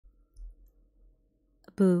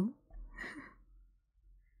Boo.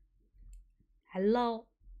 Hello,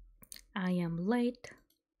 I am late.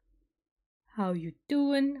 How you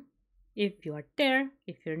doing? If you are there,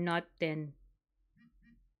 if you're not, then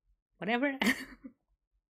whatever.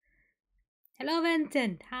 Hello,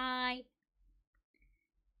 Vincent. Hi.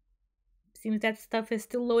 Seems that stuff is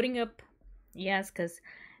still loading up. Yes, cause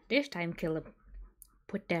this time Kylla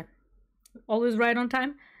put that always right on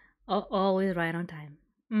time. Always right on time.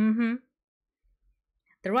 Mm-hmm.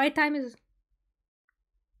 The right time is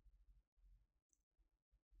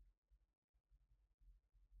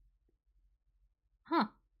huh.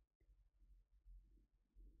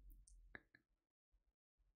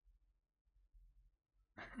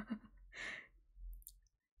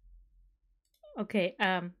 Okay.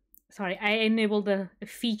 Sorry, I enabled a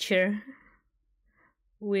feature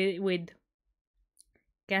with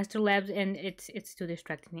Gaster Labs, and it's too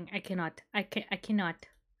distracting. I cannot,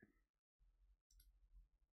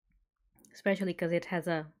 especially because it has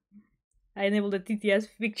a. I enabled the TTS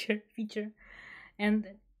feature, and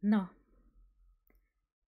no,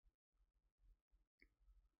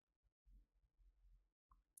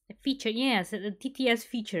 a feature. Yes, a TTS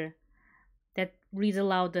feature that reads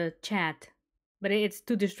aloud the chat, but it's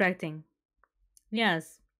too distracting.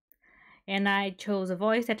 Yes, and I chose a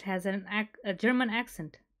voice that has a German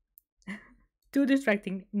accent. Too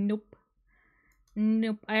distracting. Nope,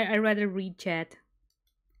 nope. I rather read chat.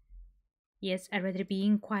 Yes, I'd rather be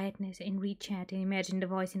in quietness and read chat and imagine the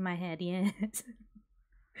voice in my head. Yes.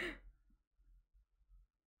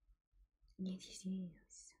 Yes, yes,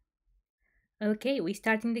 yes. Okay, we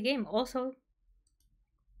starting the game. Also,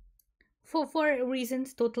 for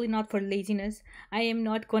reasons totally not for laziness, I am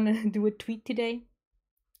not gonna do a tweet today.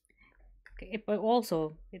 Okay, but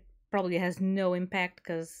also it probably has no impact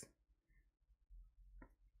because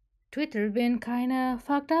Twitter been kind of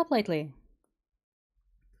fucked up lately.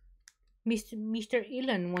 Mister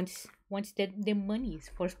Elon wants the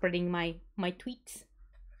monies for spreading my tweets.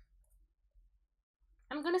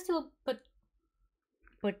 I'm gonna still put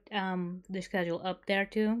the schedule up there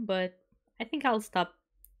too, but I think I'll stop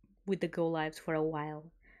with the go lives for a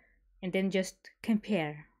while and then just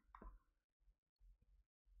compare.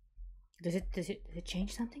 Does it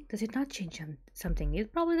change something? Does it not change something?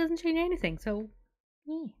 It probably doesn't change anything. So,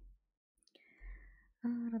 yeah.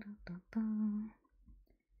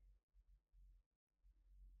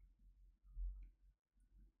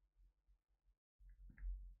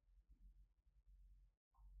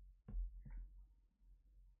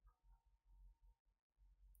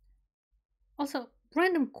 Also,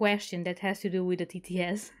 random question that has to do with the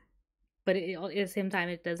TTS, but at the same time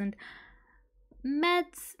it doesn't.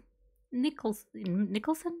 Mads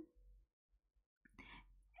Nicholson.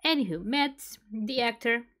 Anywho, Mads, the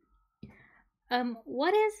actor.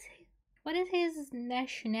 What is his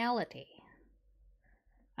nationality?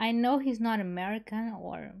 I know he's not American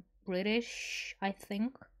or British, I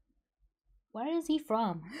think. Where is he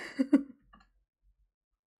from?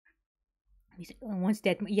 What's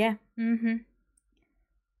that? Yeah. Mm-hmm.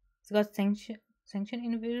 He's got sanctioned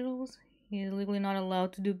individuals. He's legally not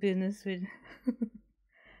allowed to do business with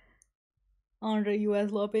under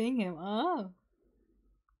US law paying him. Oh.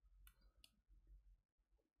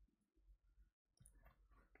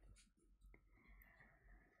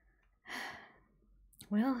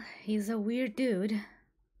 Well, he's a weird dude.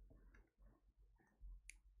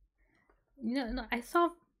 No, I saw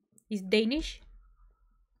he's Danish.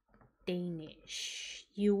 Danish.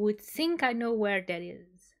 You would think I know where that is.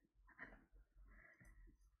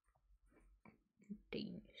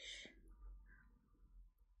 Danish.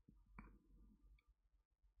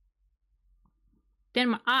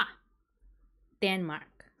 Denmark. Ah,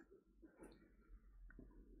 Denmark.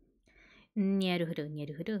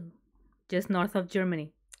 Njeruhudu. Just north of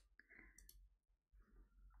Germany.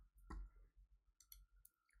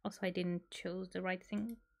 Also, I didn't choose the right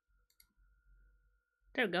thing.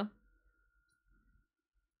 There we go.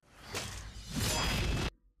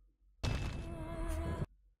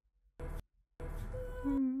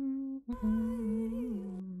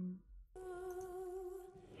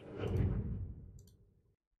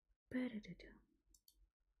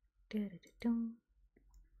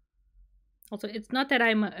 Also, it's not that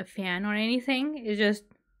I'm a fan or anything. It's just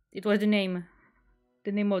it was the name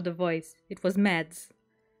of the voice. It was Mads,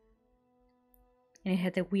 and it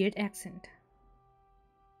had a weird accent.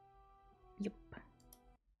 Yep.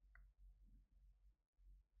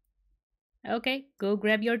 Okay, go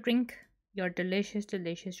grab your drink, your delicious,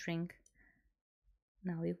 delicious drink.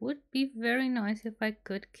 Now it would be very nice if I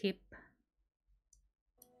could keep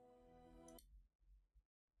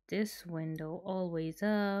this window always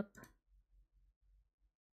up.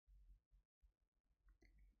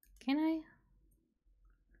 Can I?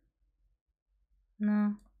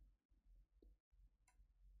 No.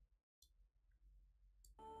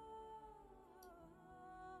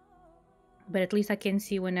 But at least I can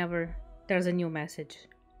see whenever there's a new message.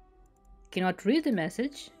 Cannot read the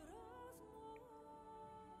message,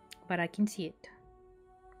 but I can see it.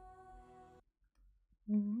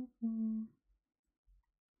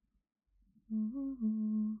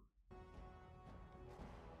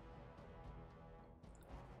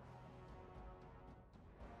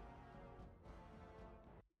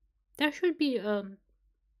 There should be a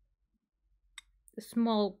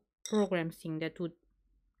small program thing that would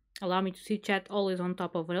allow me to see chat always on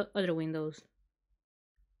top of other windows.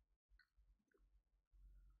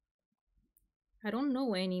 I don't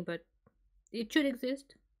know any, but it should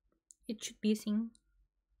exist. It should be seen.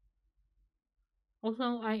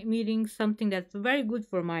 Also, I'm eating something that's very good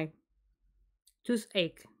for my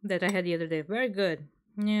toothache that I had the other day. Very good.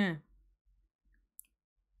 Yeah.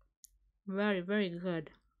 Very, very good.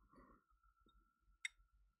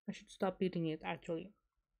 I should stop eating it actually.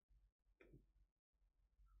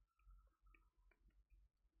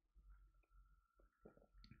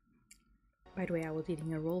 By the way, I was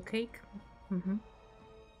eating a roll cake.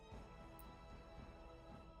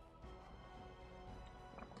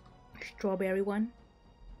 Strawberry one.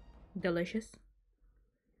 Delicious.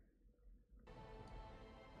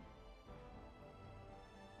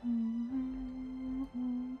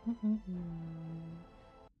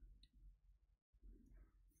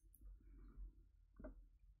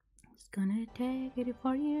 It's gonna take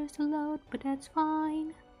 84 years to load, but that's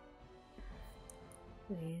fine.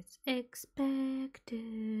 It's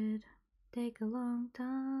expected. Take a long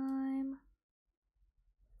time.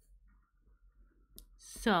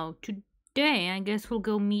 So today I guess we'll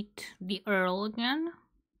go meet the Earl again,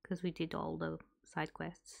 because we did all the side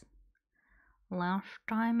quests last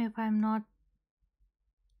time, if I'm not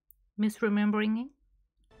misremembering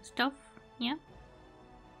stuff. Yeah.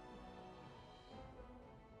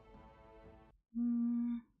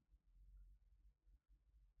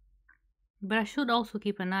 But I should also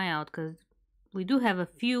keep an eye out, because we do have a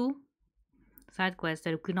few side quests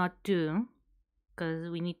that we could not do because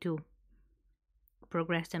we need to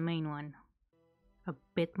progress the main one a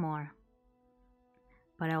bit more.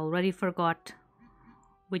 But I already forgot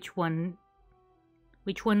which one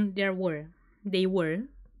there were.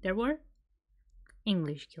 There were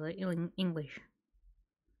English, Kylla, English.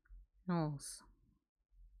 Yes.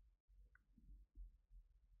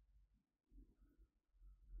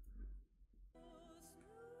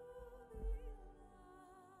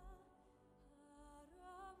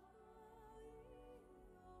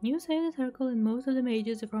 You save the circle and most of the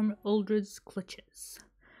mages from Uldred's clutches.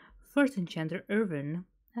 First Enchanter Irvin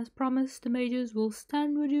has promised the mages will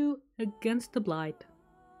stand with you against the blight.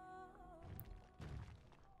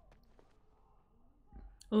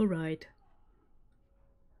 Alright.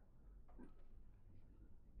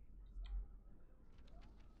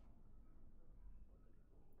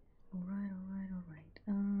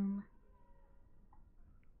 Alright.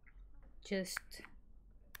 Just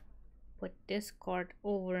put this card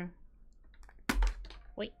over.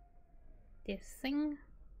 Wait. This thing.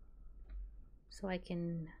 So I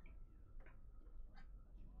can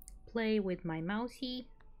play with my mousey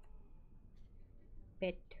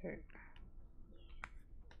better.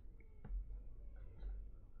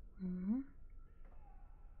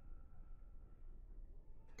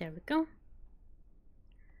 There we go.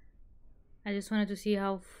 I just wanted to see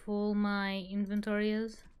how full my inventory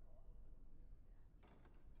is.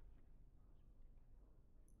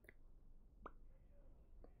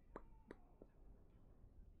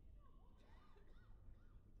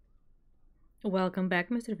 Welcome back,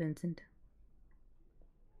 Mr. Vincent.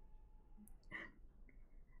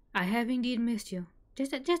 I have indeed missed you.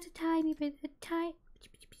 Just a tiny bit, a tiny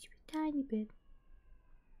bit.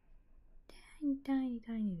 Tiny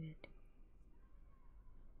bit.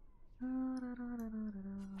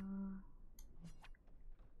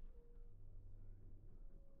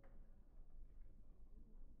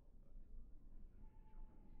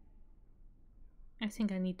 I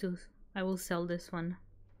think I will sell this one.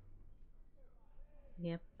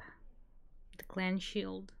 Yep. The clan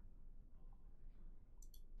shield.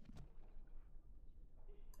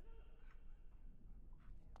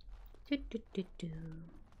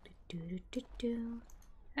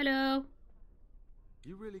 Hello.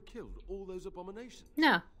 You really killed all those abominations?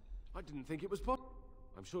 No. I didn't think it was possible.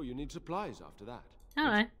 I'm sure you need supplies after that.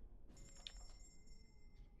 Alright.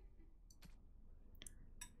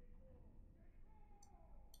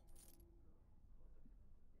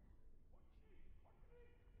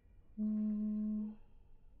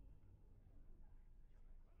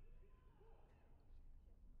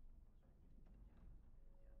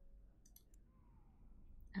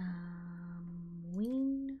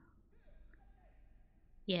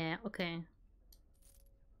 Yeah, okay.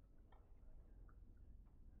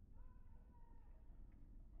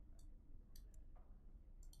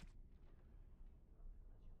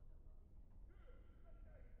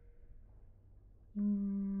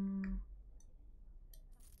 Mm,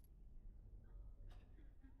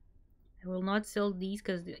 I will not sell these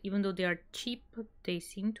because even though they are cheap, they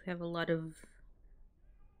seem to have a lot of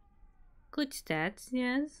good stats,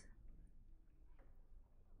 yes.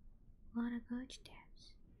 A lot of good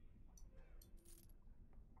stats.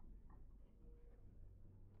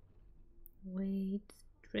 Wait,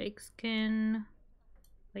 Drake skin.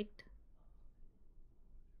 Wait.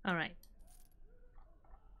 Alright.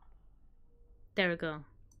 There we go.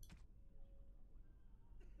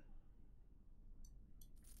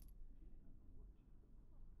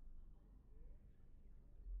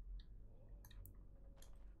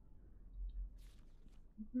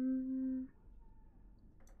 Mm.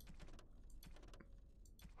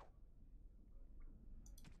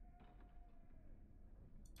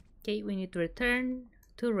 Okay, we need to return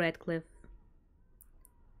to Redcliffe.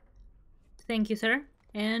 Thank you, sir,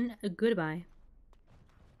 and goodbye.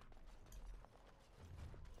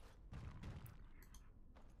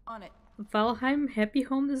 On it. Valheim Happy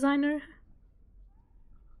Home Designer?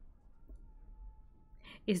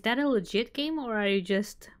 Is that a legit game, or are you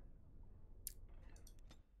just,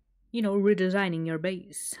 you know, redesigning your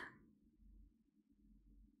base?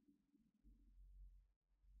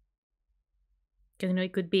 Because you know,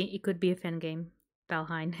 it could be a fan game.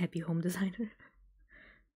 Valheim Happy Home Designer.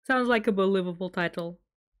 Sounds like a believable title.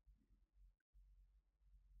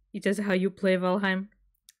 It's just how you play Valheim.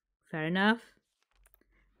 Fair enough.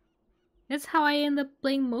 That's how I end up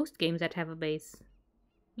playing most games that have a base.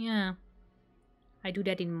 Yeah. I do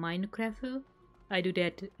that in Minecraft. I do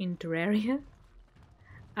that in Terraria.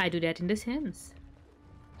 I do that in The Sims.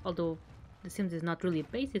 Although The Sims is not really a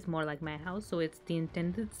base, it's more like my house, so it's the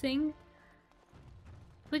intended thing.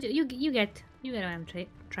 But you get what I'm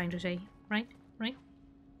trying to say, right? Right?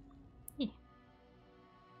 Yeah.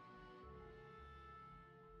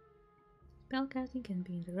 Spellcasting can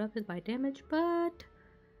be interrupted by damage, but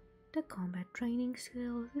the combat training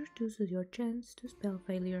skill reduces your chance to spell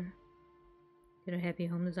failure. Get a happy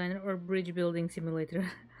home designer or bridge building simulator.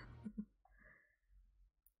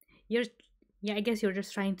 Yeah, I guess you're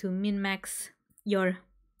just trying to min-max your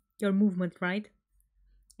movement, right?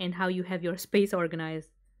 And how you have your space organized.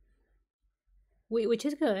 Which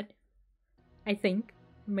is good. I think.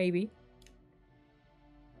 Maybe.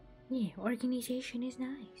 Yeah, organization is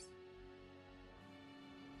nice.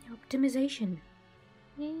 Optimization.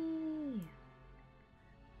 Yay.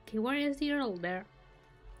 Okay, where is the Earl there?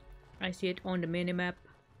 I see it on the minimap.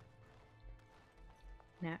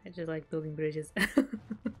 Nah, I just like building bridges.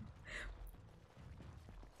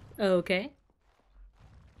 Okay.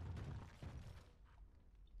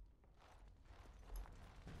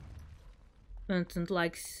 Vincent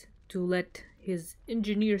likes to let his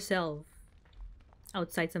engineer self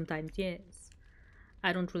outside sometimes, yes.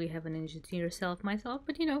 I don't really have an engineer self myself,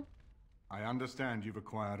 but you know. I understand you've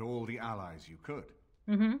acquired all the allies you could.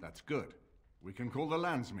 Mm-hmm. That's good. We can call the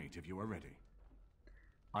landsmeet if you are ready.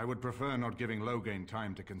 I would prefer not giving Loghain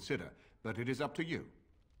time to consider, but it is up to you.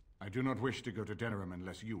 I do not wish to go to Denerim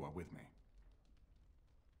unless you are with me.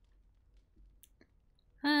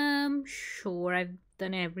 Sure, I've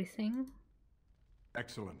done everything.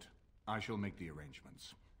 Excellent. I shall make the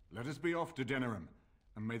arrangements. Let us be off to Denerim,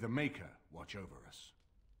 and may the Maker watch over us.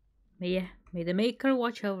 May the Maker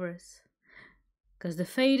watch over us. Because the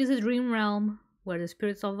Fade is a dream realm, where the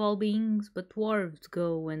spirits of all beings but dwarves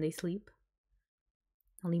go when they sleep.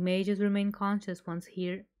 Only mages remain conscious once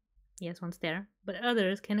here, yes, once there, but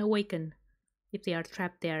others can awaken if they are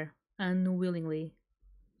trapped there unwillingly.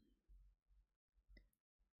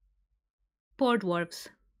 Poor dwarves.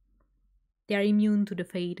 They are immune to the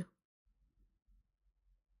Fade.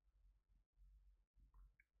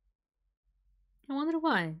 I wonder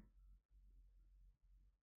why.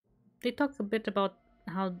 They talked a bit about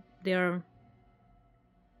how they're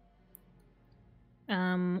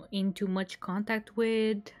into much contact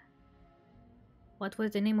with, what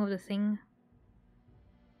was the name of the thing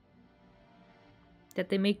that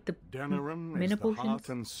they make the Denerim is mana the potions? heart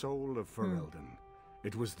and soul of Ferelden.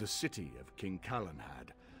 It was the city of King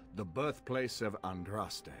Calenhad, the birthplace of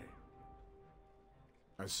Andraste.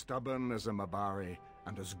 As stubborn as a Mabari,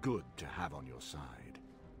 and as good to have on your side.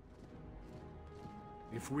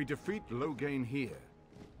 If we defeat Loghain here,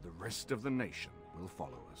 the rest of the nation will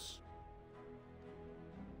follow us.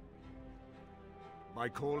 By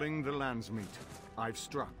calling the landsmeet, I've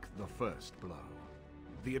struck the first blow.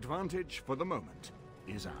 The advantage, for the moment,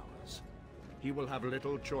 is ours. he will have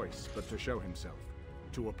little choice but to show himself,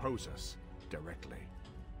 to oppose us directly.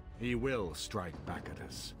 He will strike back at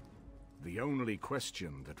us. The only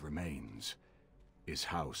question that remains is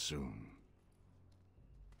how soon.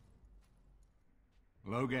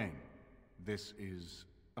 Loghain, this is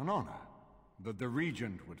an honor that the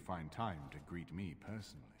Regent would find time to greet me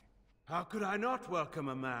personally. How could I not welcome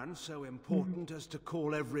a man so important as to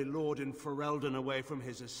call every lord in Ferelden away from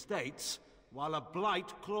his estates, while a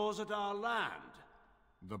blight claws at our land?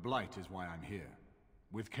 The Blight is why I'm here.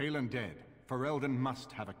 With Kylla dead, Ferelden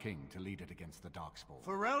must have a king to lead it against the darkspawn.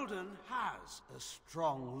 Ferelden has a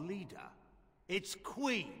strong leader. Its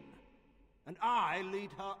queen. And I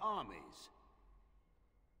lead her armies.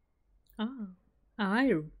 Oh,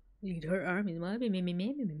 I lead her armies.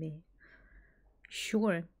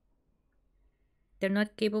 Sure. They're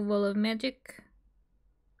not capable of magic.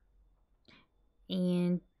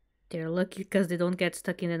 And they're lucky because they don't get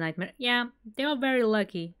stuck in the nightmare. Yeah, they are very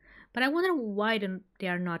lucky. But I wonder why they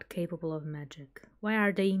are not capable of magic. Why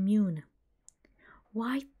are they immune?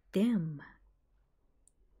 Why them?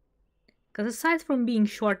 Because aside from being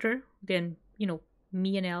shorter than, you know,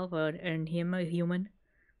 me an elf and him a human,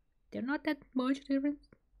 they're not that much different.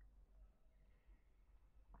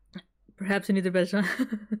 Perhaps I need the best one.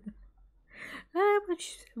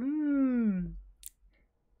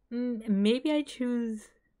 Maybe I choose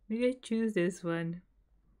this one.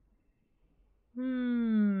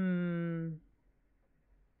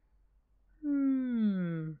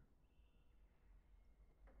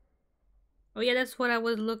 Oh yeah, that's what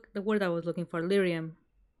the word I was looking for, lyrium.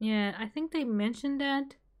 Yeah, I think they mentioned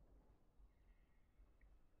that.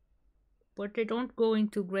 But they don't go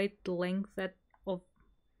into great length of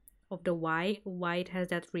the why it has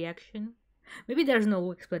that reaction. Maybe there's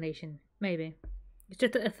no explanation. Maybe. It's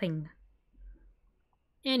just a thing.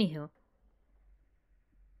 Anyhow.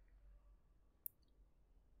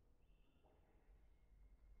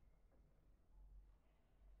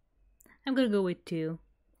 I'm gonna go with 2.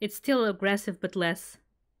 It's still aggressive, but less.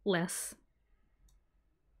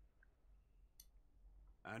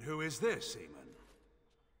 And who is this, Eammon?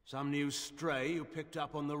 Some new stray you picked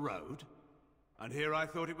up on the road? And here I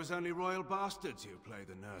thought it was only royal bastards you play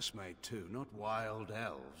the nursemaid to, not wild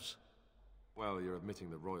elves. Well, you're admitting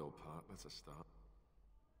the royal part. That's a start.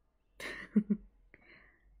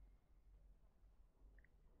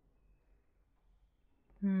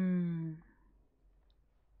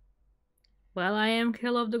 Well, I am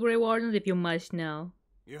Kylla of the Grey Wardens, if you must know.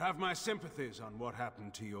 You have my sympathies on what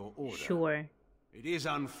happened to your order. Sure. It is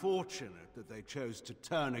unfortunate that they chose to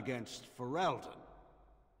turn against Ferelden.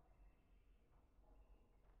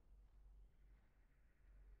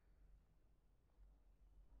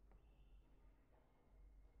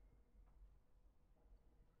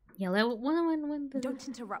 Yeah, when Don't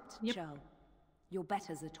interrupt, Yep. Jarl. Your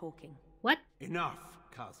betters are talking. What? Enough,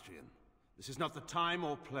 Calthrian. This is not the time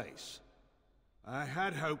or place. I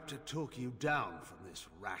had hoped to talk you down from this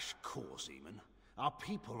rash course, Eammon. Our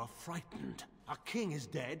people are frightened. Our king is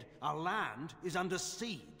dead. Our land is under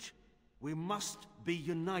siege. We must be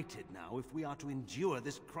united now if we are to endure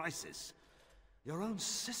this crisis. Your own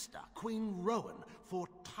sister, Queen Rowan,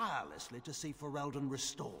 fought tirelessly to see Ferelden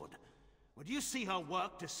restored. Would you see her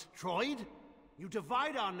work destroyed? You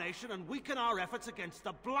divide our nation and weaken our efforts against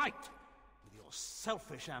the Blight, with your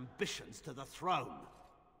selfish ambitions to the throne.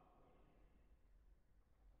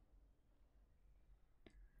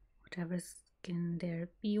 Whatever can there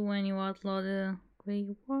be when you outlaw the Grey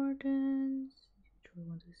Wardens? You truly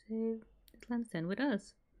want to save this land? Stand with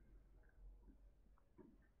us.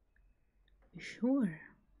 Sure.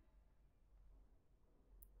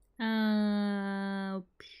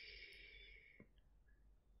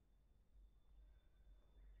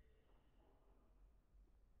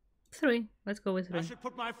 Three. Let's go with 3. I should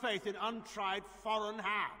put my faith in untried foreign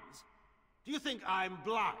hands. Do you think I'm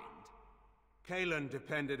blind? Kylla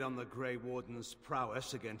depended on the Grey Warden's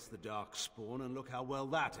prowess against the darkspawn, and look how well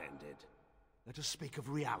that ended. Let us speak of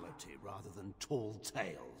reality rather than tall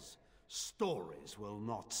tales. Stories will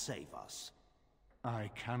not save us. I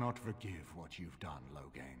cannot forgive what you've done,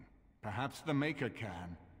 Loghain. Perhaps the Maker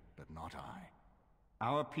can, but not I.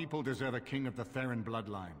 Our people deserve a king of the Theron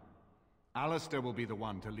bloodline. Alistair will be the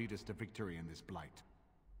one to lead us to victory in this blight.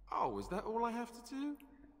 Oh, is that all I have to do?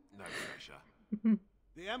 No pressure.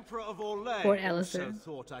 The Emperor of Orlais Poor also Alistair.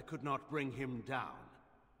 thought I could not bring him down.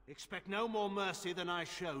 Expect no more mercy than I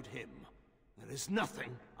showed him. There is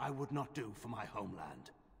nothing I would not do for my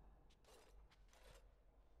homeland.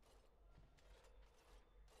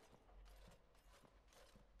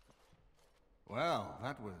 Well,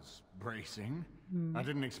 that was bracing. I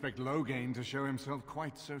didn't expect Loghain to show himself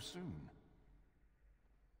quite so soon.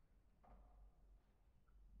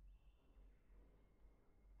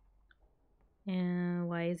 And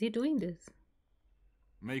why is he doing this?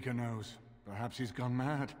 Maker knows. Perhaps he's gone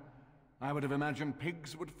mad. I would have imagined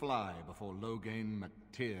pigs would fly before Loghain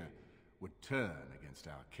MacTyr would turn against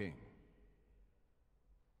our king.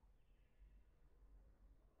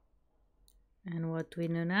 And what do we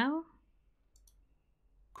know now?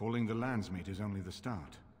 Calling the landsmeet is only the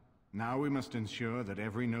start. Now we must ensure that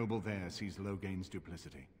every noble there sees Loghain's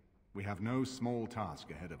duplicity. We have no small task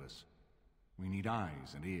ahead of us. We need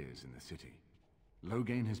eyes and ears in the city.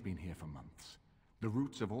 Loghain has been here for months. The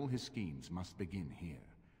roots of all his schemes must begin here.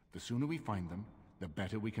 The sooner we find them, the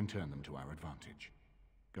better we can turn them to our advantage.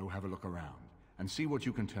 Go have a look around, and see what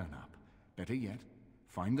you can turn up. Better yet,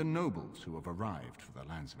 find the nobles who have arrived for the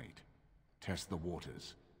landsmeet. Test the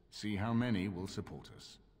waters. See how many will support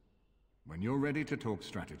us. When you're ready to talk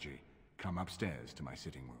strategy, come upstairs to my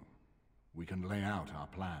sitting room. We can lay out our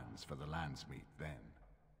plans for the landsmeet then.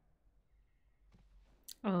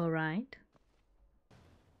 Alright.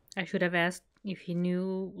 I should have asked if he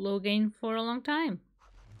knew Loghain for a long time.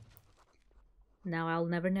 Now I'll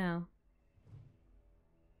never know.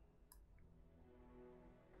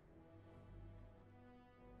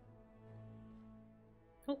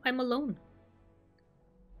 Oh, I'm alone.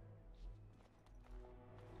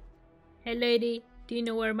 Hey lady, do you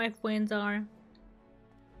know where my friends are?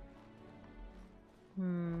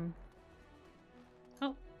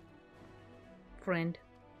 Oh. Friend.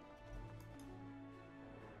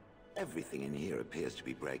 Everything in here appears to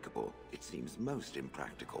be breakable. It seems most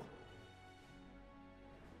impractical.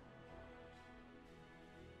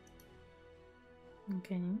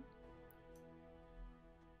 Okay.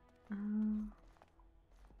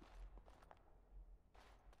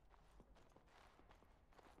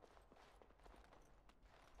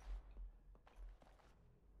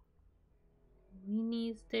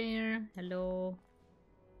 Winnie's there. Hello.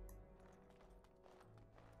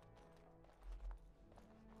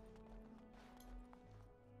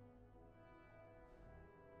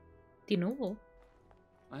 Dino.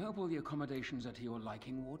 I hope all the accommodations are to your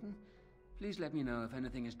liking, Warden. Please let me know if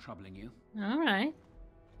anything is troubling you. Alright.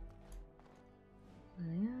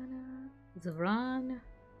 Diana. Zavran.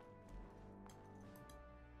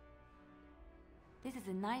 This is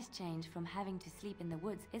a nice change from having to sleep in the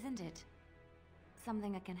woods, isn't it?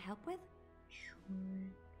 Something I can help with? Sure.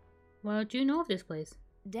 Well, do you know of this place?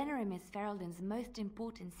 Denerim is Ferelden's most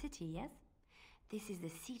important city, yes? This is the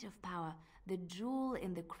seat of power, the jewel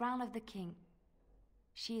in the crown of the king.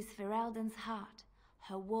 She is Ferelden's heart.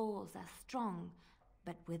 Her walls are strong,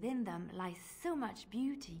 but within them lies so much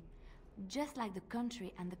beauty, just like the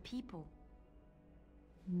country and the people.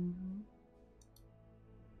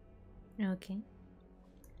 Okay.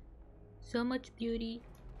 So much beauty.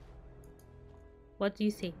 What do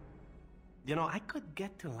you say? You know, I could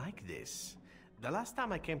get to like this. The last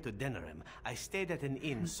time I came to Denerim, I stayed at an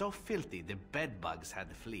inn so filthy the bedbugs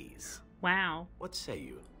had fleas. Wow. What say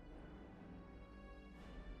you?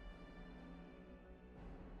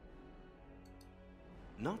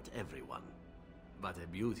 Not everyone, but a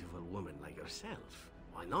beautiful woman like yourself.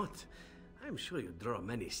 Why not? I'm sure you draw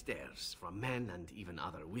many stares from men and even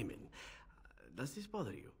other women. Does this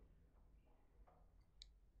bother you?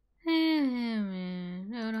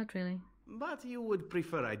 No, not really. But you would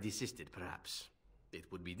prefer I desisted, perhaps.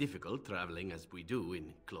 It would be difficult traveling as we do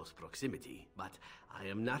in close proximity, but I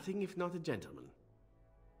am nothing if not a gentleman.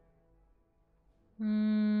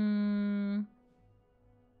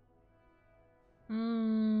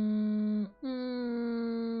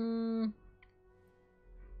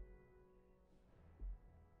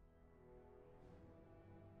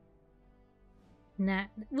 Nah,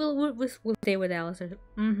 we'll stay with Alistair.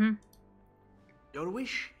 Your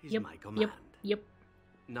wish is my command. Yep.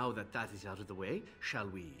 Now that that is out of the way, shall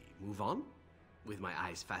we move on? With my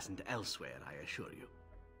eyes fastened elsewhere, I assure you.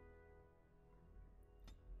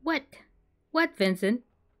 What? What, Vincent?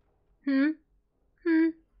 We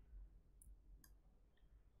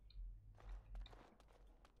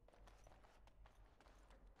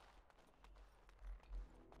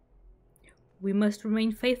must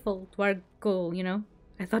remain faithful to our goal, you know?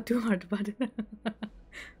 I thought too hard about it.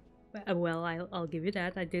 Well, I'll give you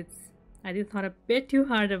that. I did thought a bit too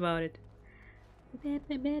hard about it.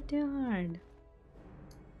 A bit too hard.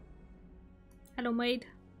 Hello, maid.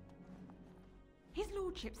 His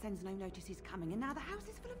lordship sends no notice he's coming, and now the house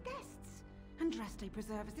is full of guests. Andraste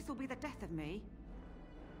preserve us, this will be the death of me.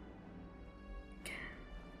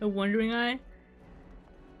 A wandering eye?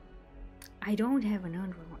 I don't have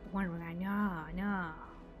an wandering eye, no.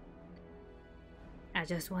 I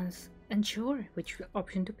just was unsure which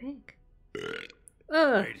option to pick.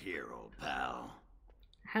 Right here, old pal.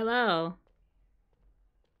 Hello.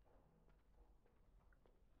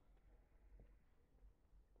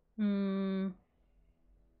 Hmm.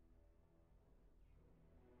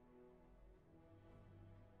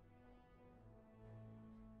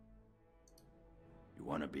 You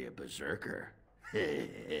want to be a berserker?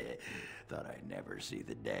 Thought I'd never see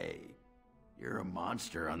the day. You're a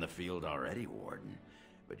monster on the field already, Warden.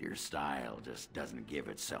 But your style just doesn't give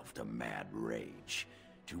itself to mad rage.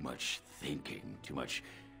 Too much thinking, too much,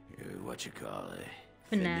 what you call it,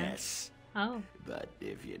 finesse. Oh. But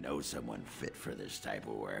if you know someone fit for this type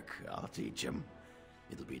of work, I'll teach him.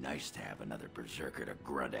 It'll be nice to have another berserker to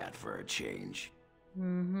grunt at for a change.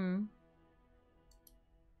 Mm-hmm.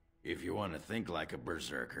 If you want to think like a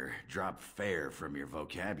berserker, drop fair from your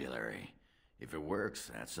vocabulary. If it works,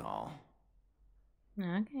 that's all.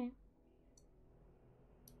 Okay.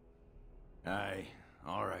 Aye,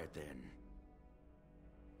 all right then.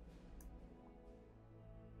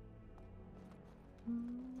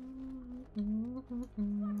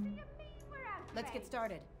 Let's get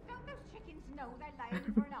started. Don't those chickens know they're lying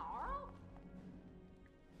for an hour?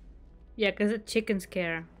 Yeah, because it's chicken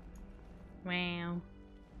scare. Wow.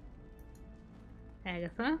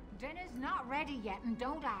 Agatha? Dinner's not ready yet, and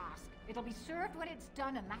don't ask. It'll be served when it's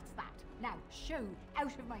done, and that's that. Now, shoo,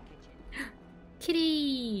 out of my kitchen.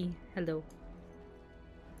 Kitty! Hello.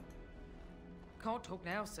 Can't talk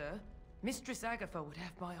now, sir. Mistress Agatha would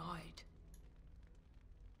have my hide.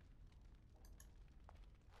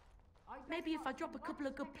 Maybe if I drop a couple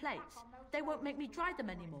of good plates, they won't make me dry them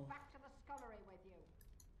anymore. Back to the scullery with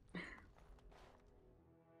you.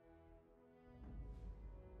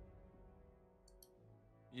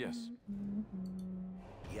 Yes.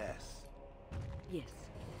 Yes. Yes.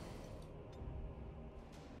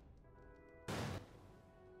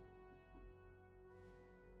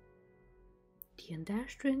 The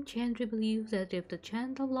Andastrian chantry believes that if the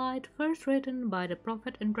chant of light first written by the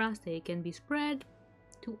prophet Andraste can be spread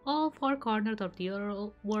to all four corners of the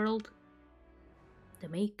world, the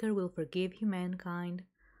Maker will forgive humankind.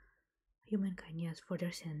 Humankind, yes, for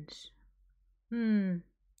their sins.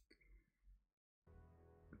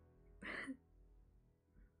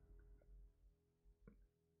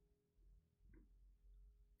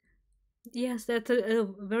 Yes, that's a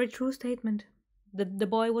very true statement. The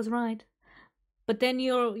boy was right. But then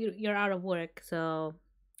you're out of work, so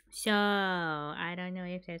I don't know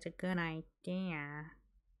if that's a good idea.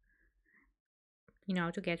 You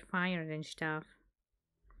know, to get fired and stuff.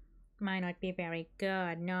 Might not be very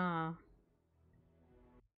good, no.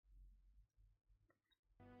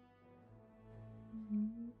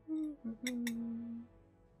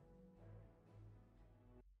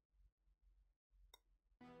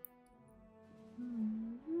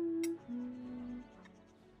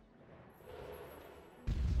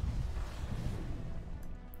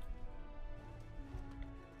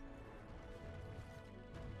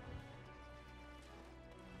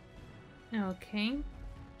 Okay.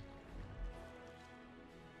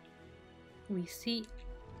 We see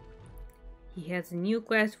he has a new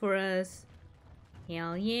quest for us.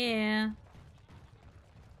 Hell yeah.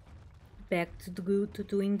 Back to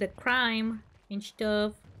doing the crime and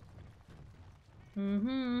stuff.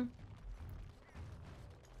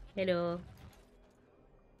 Hello.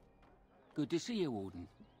 Good to see you, Warden.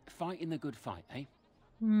 Fighting the good fight, eh?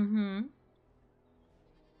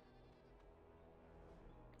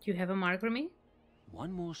 Do you have a mark for me?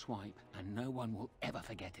 One more swipe, and no one will ever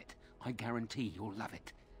forget it. I guarantee you'll love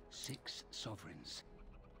it. 6 sovereigns.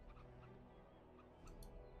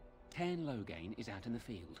 Cairn Loghain is out in the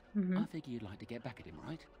field. I figure you'd like to get back at him,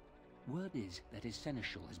 right? Word is that his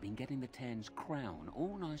seneschal has been getting the Tairn's crown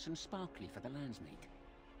all nice and sparkly for the landsmeet.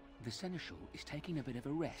 The seneschal is taking a bit of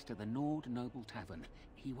a rest at the Nord Noble Tavern.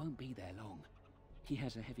 He won't be there long. He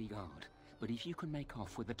has a heavy guard, but if you can make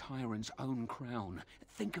off with the tyrant's own crown,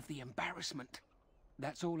 think of the embarrassment.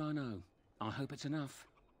 That's all I know. I hope it's enough.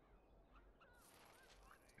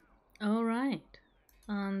 Alright.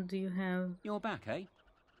 Do you have... You're back, eh?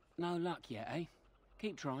 No luck yet, eh?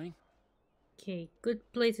 Keep trying. Okay, good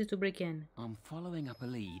places to break in. I'm following up a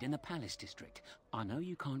lead in the Palace District. I know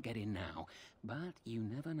you can't get in now, but you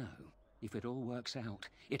never know. If it all works out,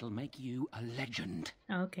 it'll make you a legend.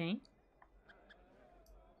 Okay.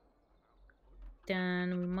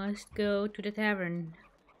 Then we must go to the tavern.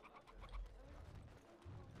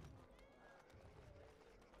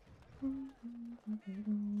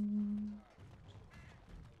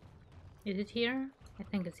 Is it here? I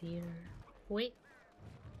think it's here. Wait.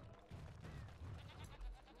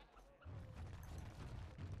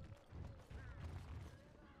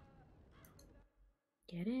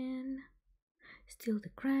 Get in. Steal the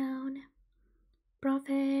crown.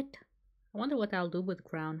 Profit. I wonder what I'll do with the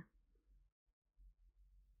crown.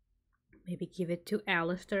 Maybe give it to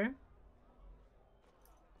Alistair.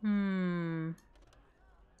 You're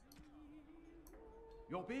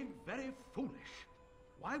being very foolish.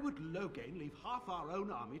 Why would Loghain leave half our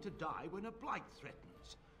own army to die when a blight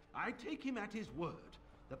threatens? I take him at his word.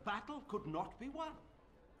 The battle could not be won.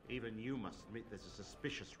 Even you must admit there's a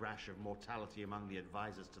suspicious rash of mortality among the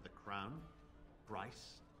advisors to the crown.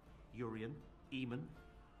 Bryce, Urien, Eammon.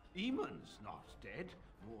 Eammon's not dead,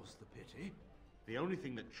 more's the pity. The only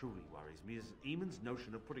thing that truly worries me is Eammon's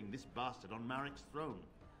notion of putting this bastard on Marik's throne.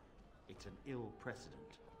 It's an ill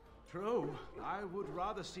precedent. True. I would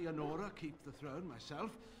rather see Honora keep the throne myself.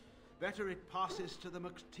 Better it passes to the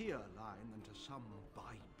McTeer line than to some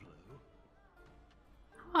byblow.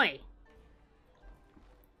 Oi!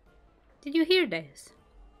 Did you hear this?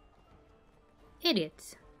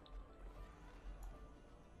 Idiots.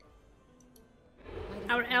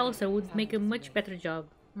 Our Elsa would make a much better job.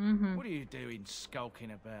 What are you doing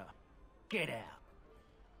skulking about? Get out.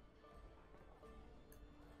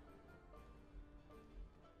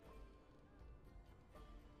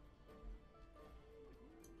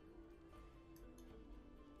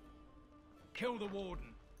 Kill the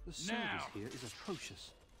warden. The service here is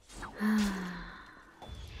atrocious.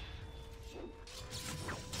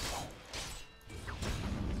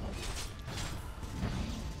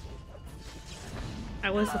 I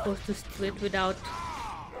was supposed to steal it without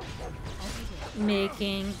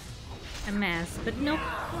making a mess, but nope.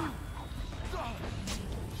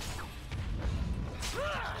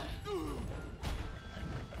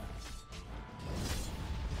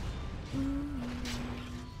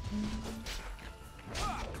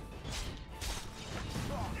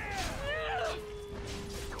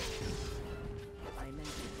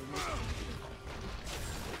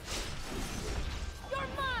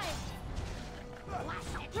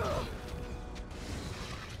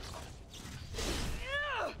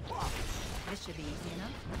 This should be easy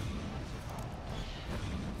enough.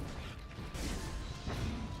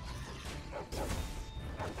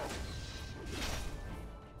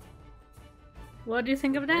 What do you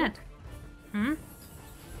think of that? Was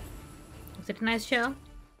it a nice show?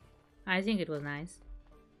 I think it was nice.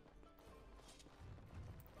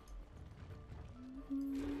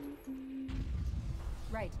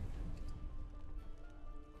 Right.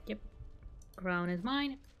 Yep. Crown is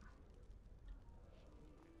mine.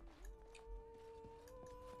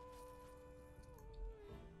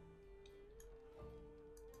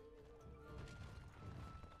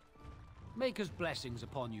 Maker's blessings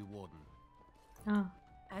upon you, Warden. Oh.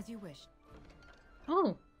 As you wish.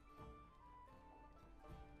 Oh.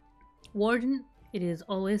 Warden, it is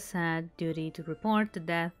always sad duty to report the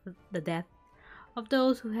death of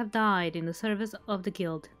those who have died in the service of the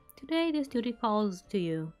guild. Today this duty falls to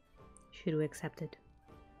you, should we accept it.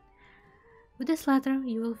 With this letter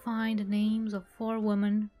you will find the names of 4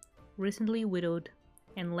 women recently widowed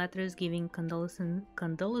and letters giving condolence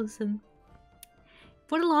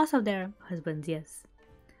for the loss of their husbands, yes.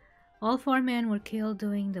 All 4 men were killed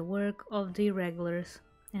doing the work of the irregulars,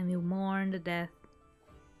 and we mourn the death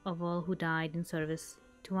of all who died in service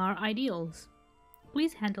to our ideals.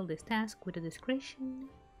 Please handle this task with a discretion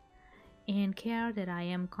and care that I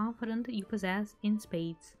am confident you possess in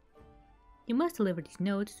spades. You must deliver these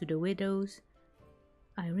notes to the widows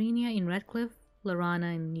Irenia in Redcliffe,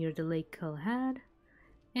 Lorana near the Lake Kylla,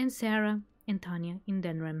 and Sarah and Tanya in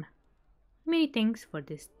Denram. Many thanks for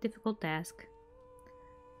this difficult task.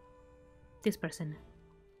 This person.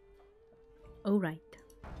 Alright.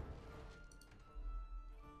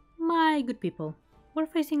 My good people, we're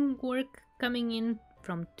facing work coming in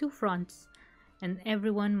from 2 fronts, and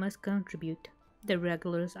everyone must contribute. The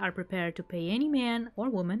regulars are prepared to pay any man or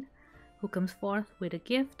woman who comes forth with a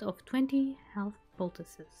gift of 20 health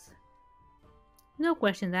poultices. No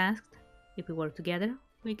questions asked. If we work together,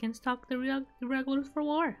 we can stock the regulars for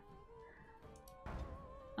war.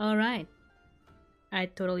 Alright. I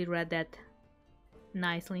totally read that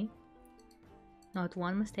nicely. Not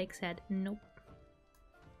one mistake said. Nope.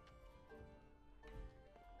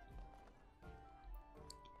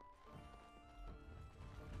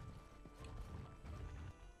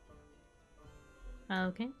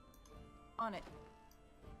 Okay. On it.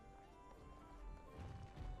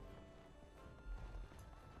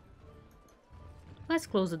 Let's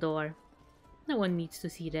close the door. No one needs to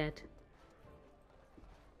see that.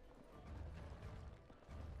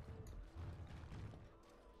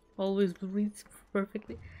 Always reads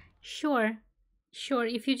perfectly. Sure,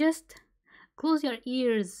 if you just close your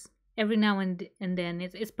ears every now and then,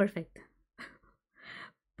 it's perfect.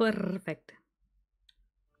 Perfect.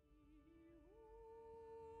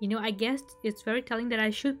 You know, I guess it's very telling that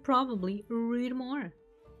I should probably read more.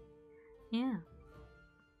 Yeah.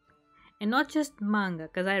 And not just manga,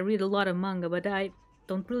 because I read a lot of manga, but I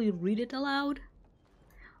don't really read it aloud.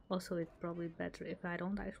 Also, it's probably better if I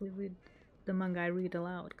don't actually read the manga I read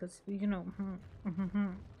aloud, because, you know.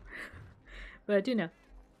 But, you know,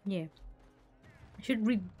 yeah. I should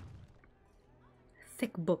read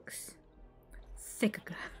thick books. Thick.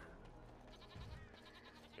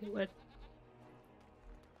 Okay, what?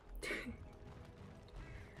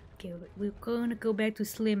 Okay, we're gonna go back to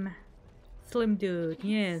Slim. Slim dude,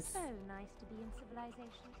 yes. So nice to be in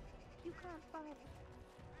civilization. You can't buy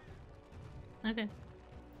it. Okay.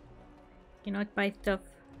 Cannot buy stuff.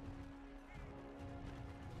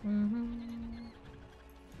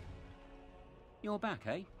 You're back,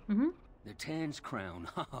 eh? The Tern's crown.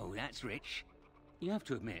 Oh, that's rich. You have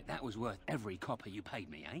to admit, that was worth every copper you paid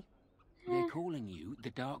me, eh? They're calling you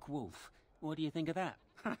the Dark Wolf. What do you think of that?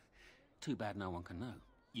 Too bad no one can know.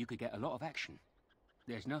 You could get a lot of action.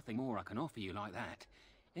 There's nothing more I can offer you like that.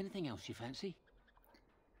 Anything else you fancy?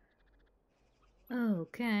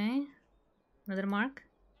 Okay. Another mark?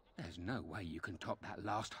 There's no way you can top that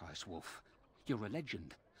last heist, Wolf. You're a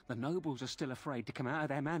legend. The nobles are still afraid to come out of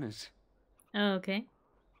their manners. Okay.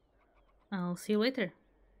 I'll see you later.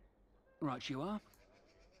 Right you are.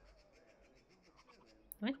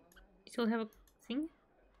 What? You still have a thing?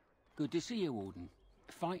 Good to see you, Warden.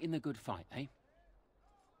 Fighting the good fight, eh?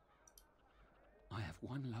 I have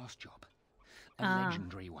one last job. A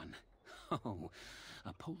legendary one. Oh,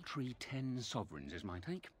 a paltry 10 sovereigns is my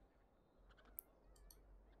take.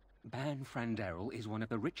 Ban Franderel is one of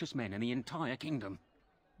the richest men in the entire kingdom.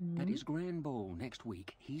 At his grand ball next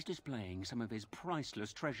week, he's displaying some of his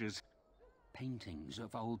priceless treasures. Paintings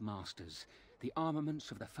of old masters, the armaments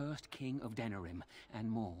of the first king of Denerim, and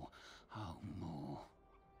more. Oh, more.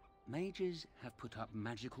 Mages have put up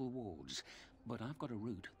magical wards, but I've got a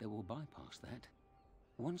route that will bypass that.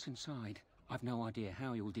 Once inside, I've no idea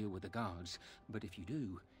how you'll deal with the guards, but if you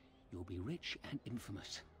do, you'll be rich and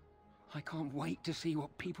infamous. I can't wait to see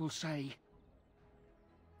what people say.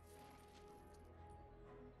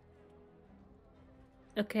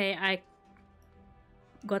 Okay, I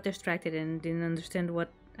got distracted and didn't understand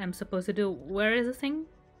what I'm supposed to do. Where is the thing?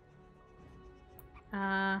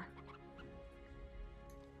 Okay.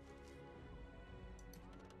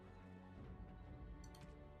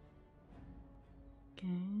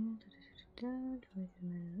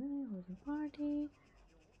 Party.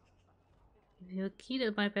 If you a key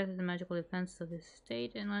that bypasses the magical defense of this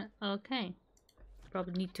state, and okay,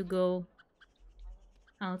 probably need to go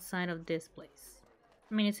outside of this place.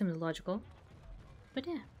 I mean, it seems logical, but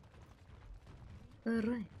yeah.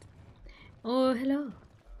 Alright. Oh, hello.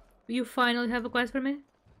 You finally have a quest for me?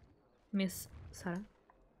 Miss Sarah?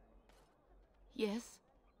 Yes?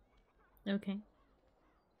 Okay.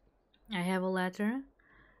 I have a letter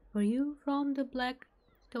for you from the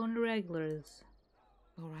Blackstone Regulars.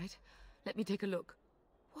 Alright, let me take a look.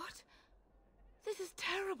 What? This is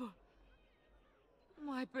terrible.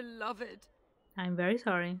 My beloved. I'm very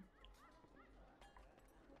sorry.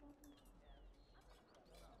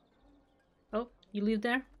 Oh, you live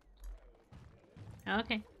there?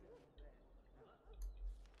 Okay.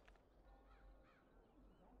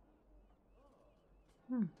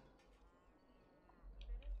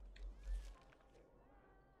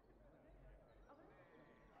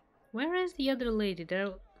 Where is the other lady?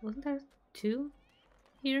 Wasn't there two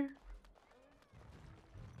here?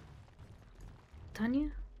 Tanya?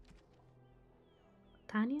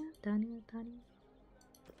 Tanya?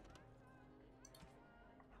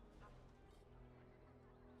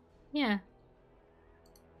 Yeah.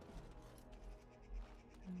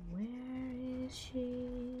 Where is she?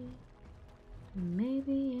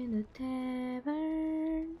 Maybe in the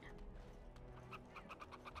tavern?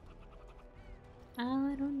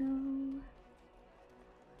 I don't know.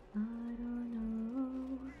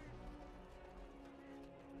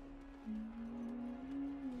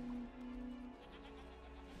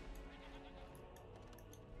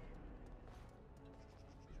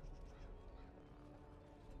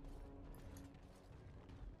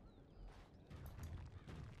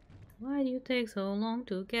 Why do you take so long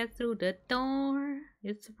to get through the door?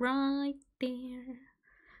 It's right there.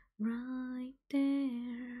 Right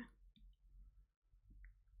there.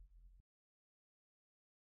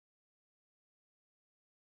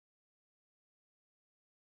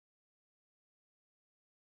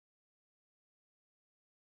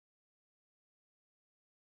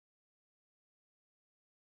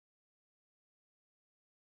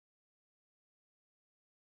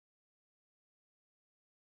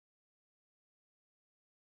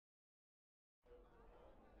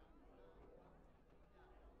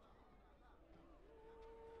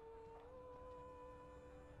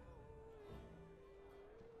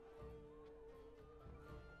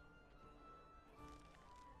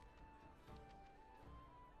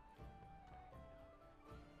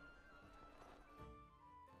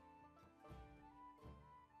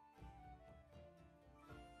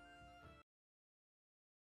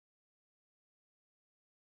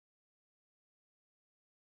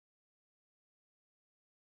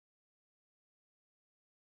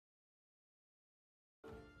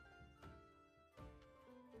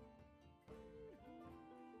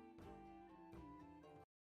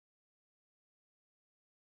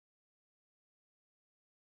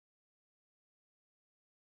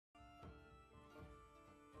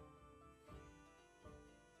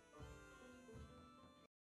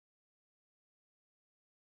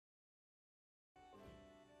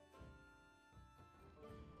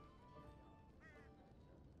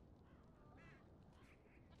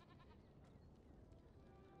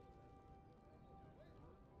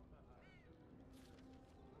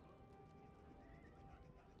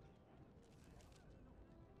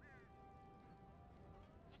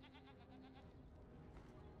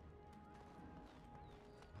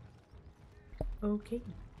 Okay.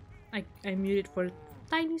 I muted for a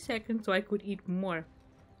tiny second so I could eat more.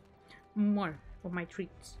 More of my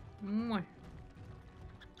treats. More.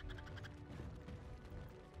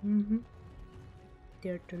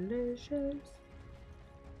 They're delicious.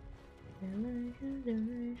 Delicious,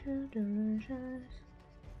 delicious, delicious.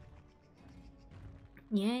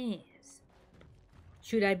 Yes.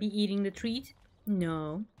 Should I be eating the treat?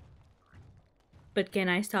 No. But can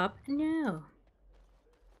I stop? No.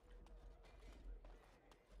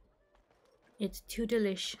 It's too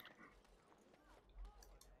delish.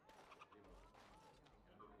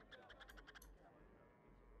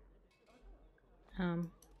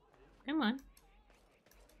 Come on.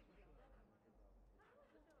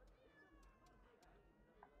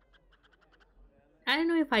 I don't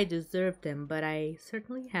know if I deserve them, but I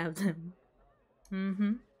certainly have them.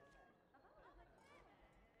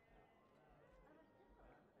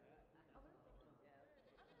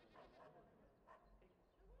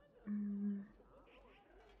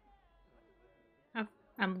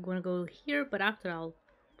 I'm gonna go here, but after I'll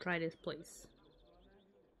try this place.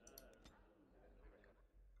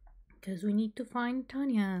 Because we need to find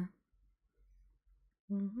Tanya.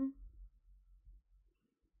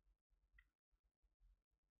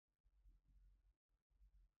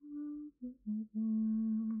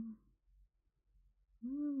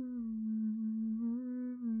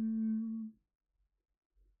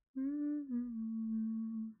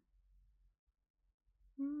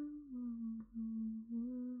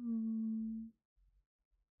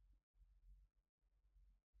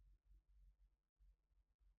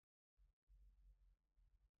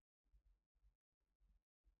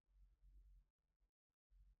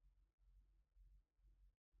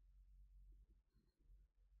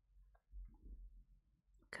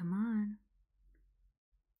 Come on.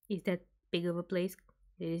 Is that big of a place?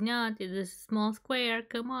 It is not. It is a small square.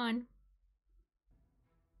 Come on.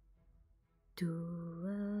 Do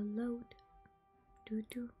a load.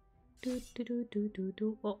 Do.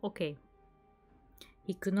 Oh, okay.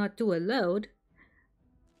 He could not do a load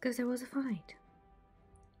because there was a fight.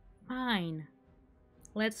 Fine.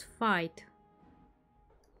 Let's fight.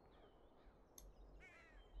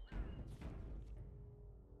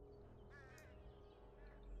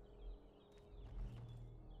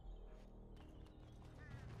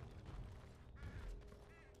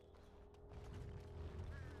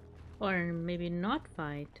 Or maybe not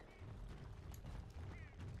fight.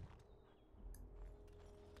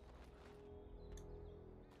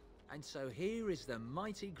 And so here is the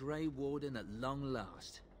mighty Grey Warden at long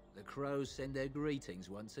last. The crows send their greetings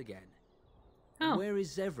once again. Oh. Where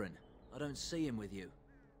is Zevran? I don't see him with you.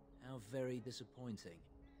 How very disappointing.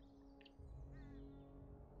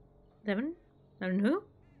 Zevran? Zevran who?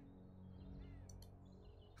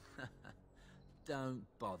 Don't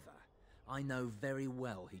bother. I know very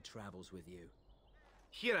well he travels with you.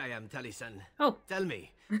 Here I am, Taliesin. Oh. Tell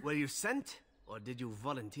me, were you sent, or did you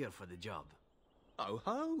volunteer for the job? Oh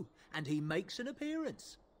ho! And he makes an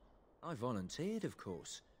appearance. I volunteered, of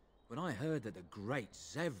course. When I heard that the great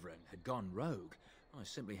Zevran had gone rogue, I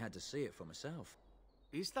simply had to see it for myself.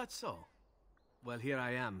 Is that so? Well, here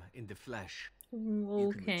I am, in the flesh. Okay.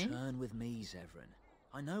 You can return with me, Zevran.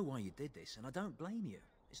 I know why you did this, and I don't blame you.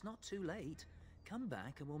 It's not too late. Come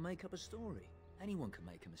back and we'll make up a story. Anyone can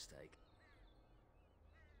make a mistake.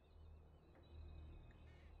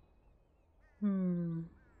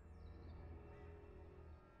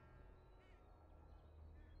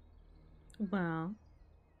 Well.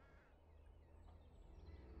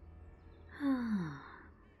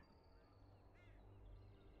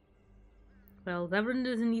 Well, Zevran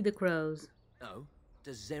doesn't need the crows. Oh?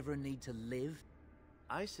 Does Zevran need to live?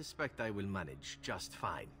 I suspect I will manage just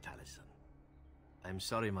fine, Taliesin. I'm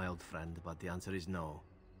sorry, my old friend, but the answer is no.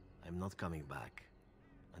 I'm not coming back.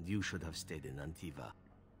 And you should have stayed in Antiva.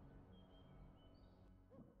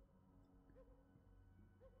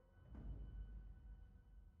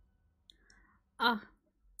 Ah,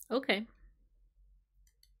 okay.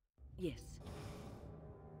 Yes.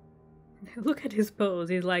 Look at his pose.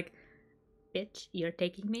 He's like, bitch, you're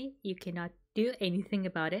taking me? You cannot do anything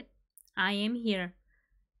about it. I am here.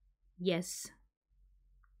 Yes.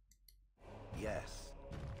 Yes.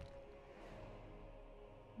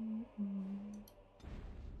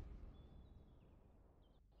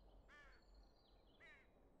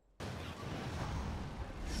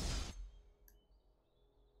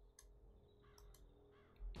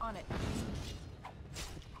 On it.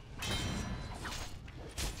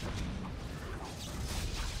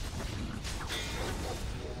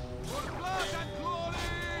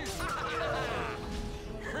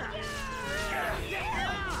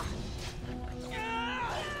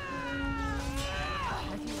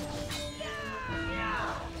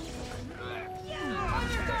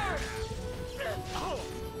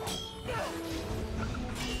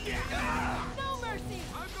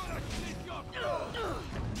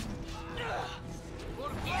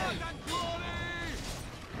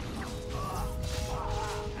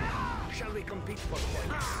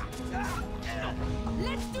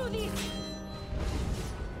 Let's do this!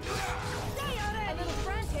 A little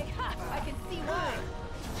frantic? Ha! I can see why.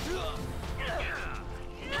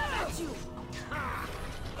 How about you?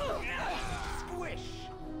 Squish!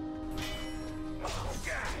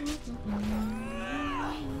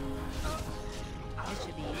 This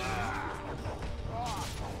should be easy.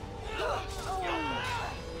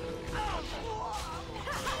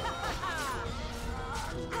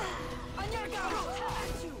 On your go! How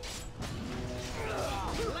about you?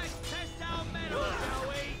 Let's test our mettle, shall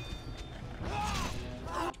we?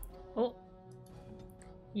 Oh,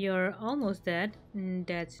 you're almost dead.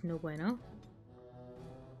 That's no bueno.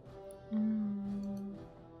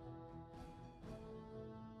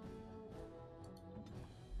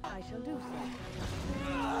 I shall do so.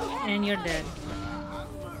 And you're dead.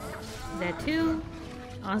 That too.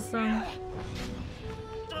 Awesome.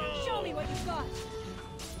 Show me what you've got.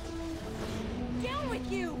 Down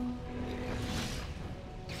with you!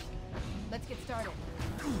 Let's get started.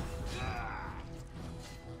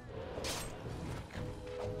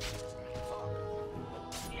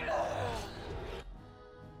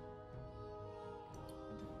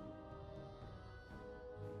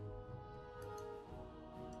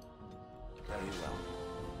 Very well.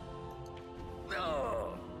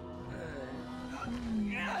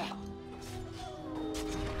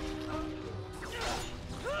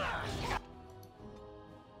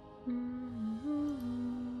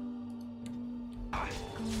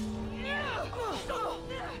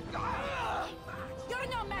 You're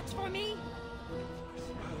no match for me! I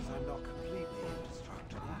suppose I'm not completely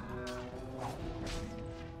indestructible.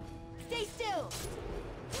 Stay still!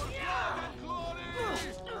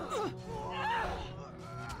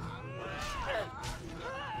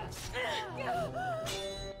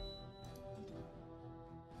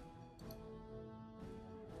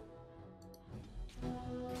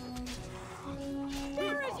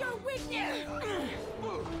 Where is your weakness?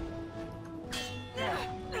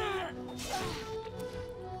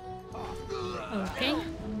 Okay,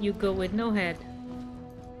 you go with no head.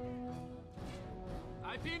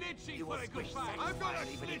 I've been itching for a good fight. I'm gonna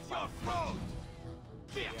slit your throat!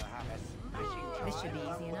 This should be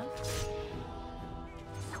easy enough.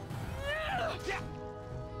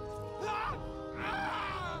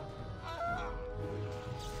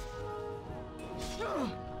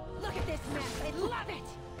 Look at this mess! I love it!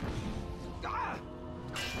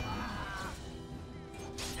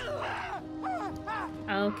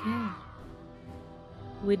 Okay.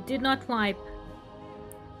 We did not wipe.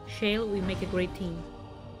 Shale, we make a great team.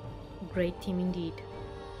 Great team indeed.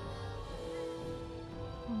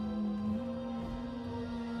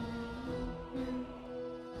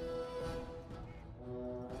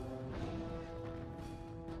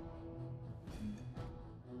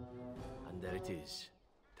 And there it is.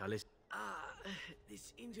 Talis.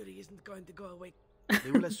 This injury isn't going to go away.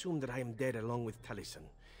 They will assume that I am dead along with Taliesin.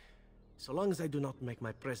 So long as I do not make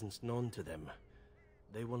my presence known to them,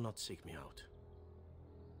 they will not seek me out.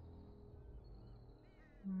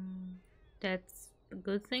 That's a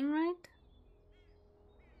good thing, right?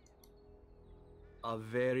 A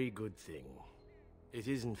very good thing. It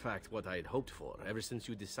is in fact what I had hoped for ever since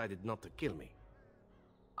you decided not to kill me.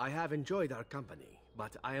 I have enjoyed our company,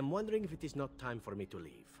 but I am wondering if it is not time for me to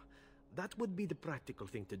leave. That would be the practical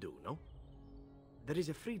thing to do, no? There is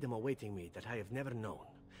a freedom awaiting me that I have never known.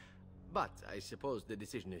 But I suppose the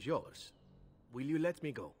decision is yours. Will you let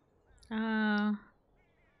me go?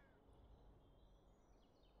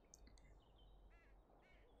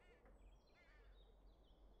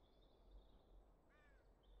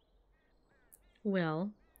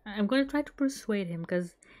 Well, I'm going to try to persuade him,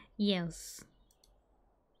 because, yes.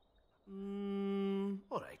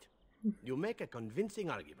 Alright. You make a convincing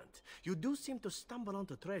argument. You do seem to stumble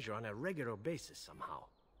onto treasure on a regular basis somehow.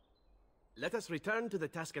 Let us return to the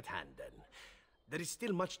task at hand, then. There is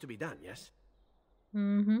still much to be done, yes?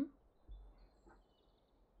 Mm-hmm.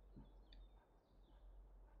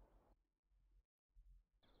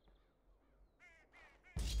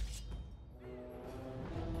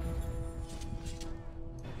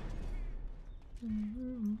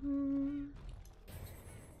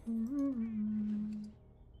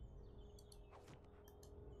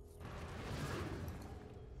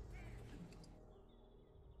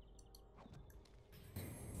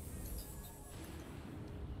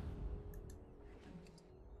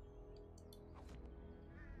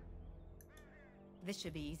 This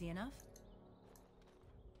should be easy enough.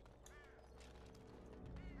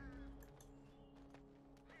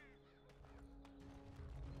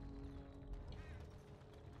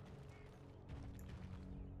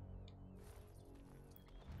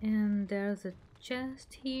 And there's a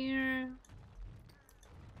chest here.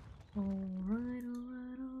 Alright,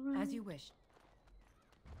 alright, alright. As you wish.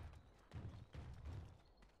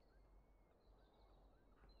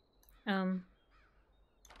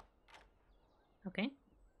 Okay.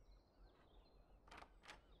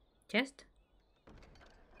 Chest.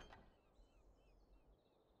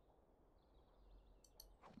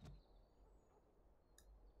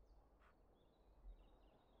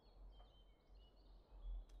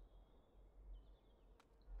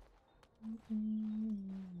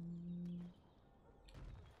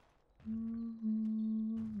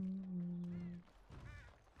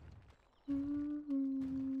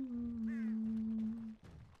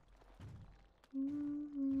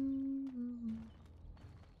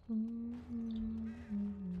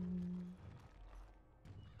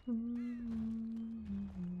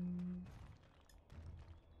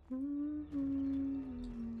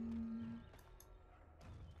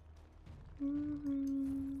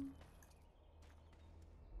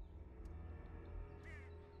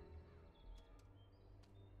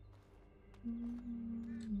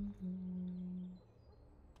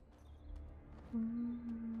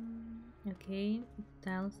 Okay,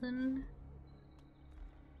 1,000.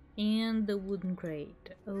 And the wooden crate.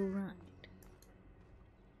 Alright.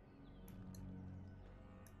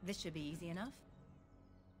 This should be easy enough.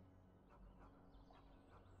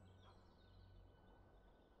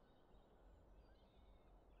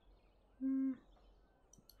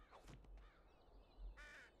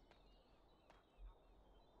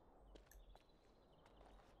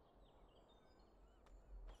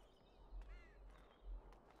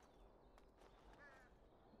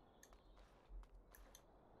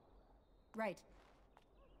 Right.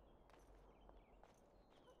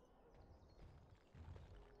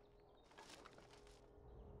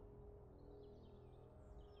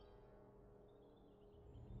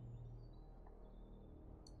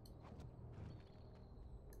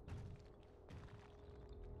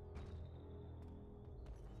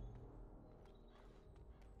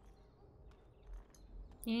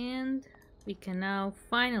 And we can now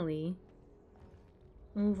finally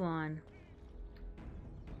move on.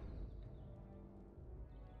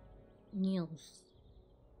 News.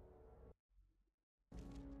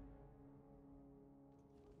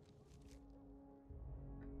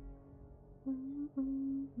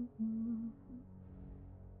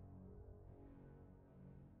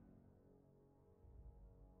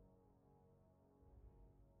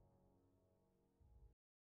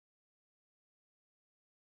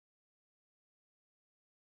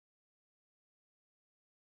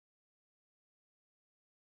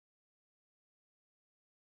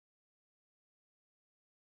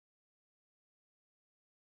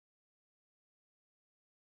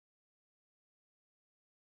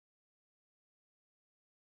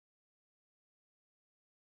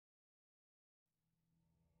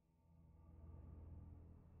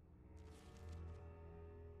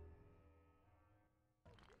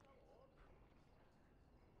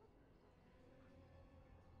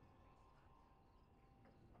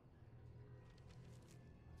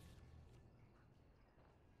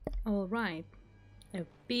 All right, a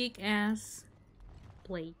big ass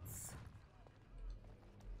plates.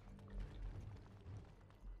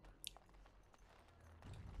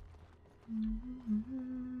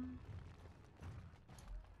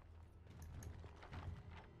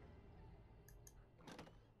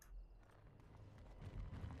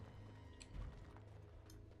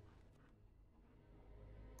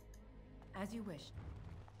 As you wish.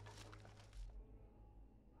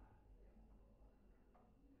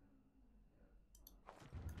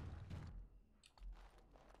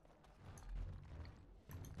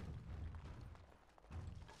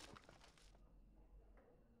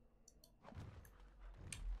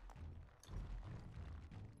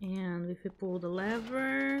 And if we pull the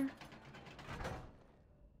lever,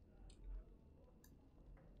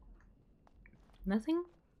 nothing?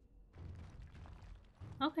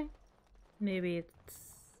 Okay. Maybe it's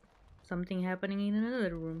something happening in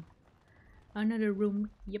another room. Another room,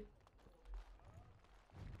 yep.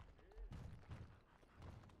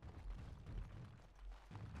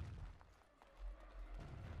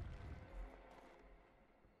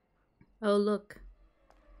 Oh look,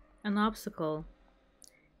 an obstacle.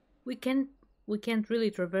 We can't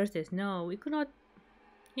really traverse this. No, we could not,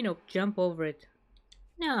 jump over it.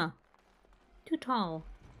 No, too tall.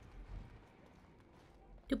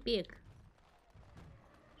 Too big.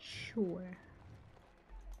 Sure.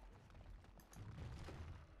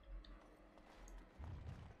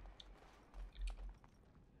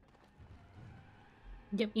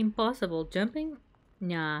 Yep, impossible. Jumping?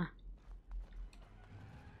 Nah.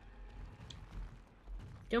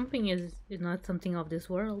 Jumping is not something of this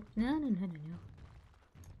world. No.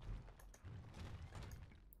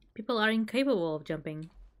 People are incapable of jumping.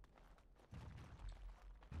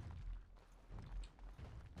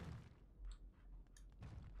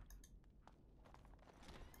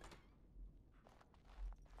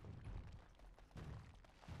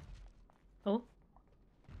 Oh.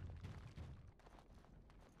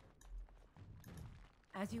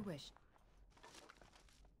 As you wish.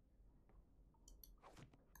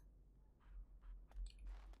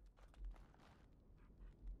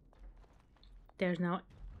 There's now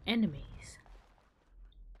enemies.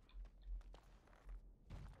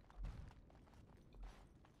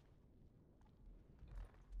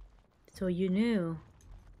 So you knew.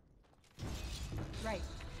 Right.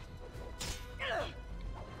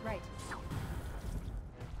 Right.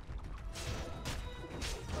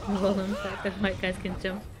 Well, in fact, that white guys can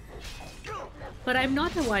jump. But I'm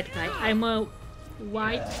not a white guy. I'm a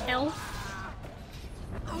white elf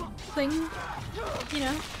thing, you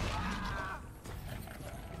know.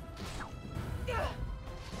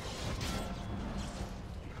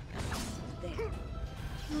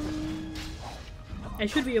 I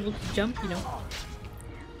should be able to jump, you know.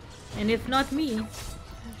 And if not me,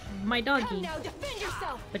 my doggy. Now defend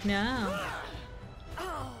yourself. But no.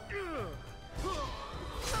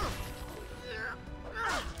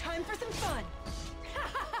 Time for some fun.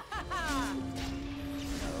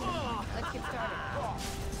 Let's get started.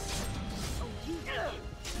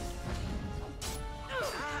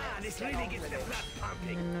 This really gets the blood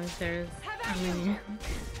pumping. I don't know if there's many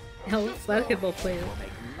elf basketball players.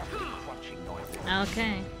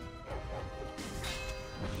 Okay.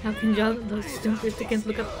 How can dogs jump if they can't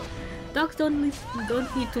look up? Dogs don't need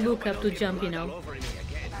to look up to jump, you know.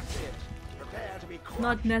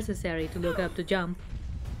 Not necessary to look up to jump.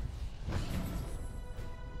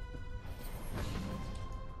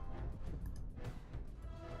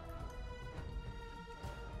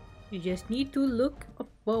 You just need to look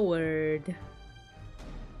forward.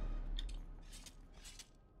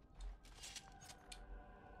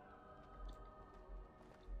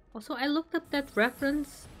 Also, I looked up that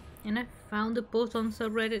reference and I found a post on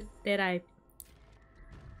subreddit that I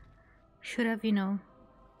should have, you know,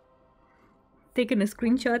 taken a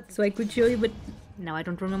screenshot so I could show you, but now I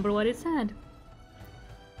don't remember what it said.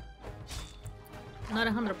 Not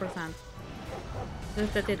 100%.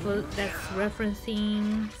 Just that that's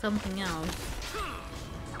referencing something else.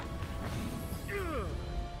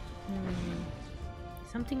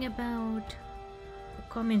 Something about a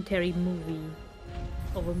commentary movie.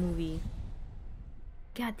 Of a movie.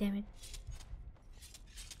 God damn it.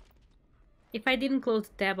 If I didn't close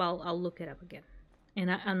the tab, I'll look it up again.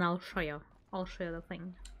 And I'll show you. I'll show you the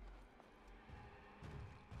thing.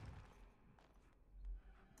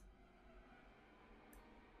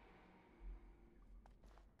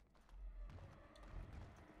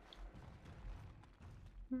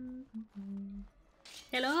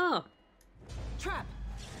 Hello! Trap!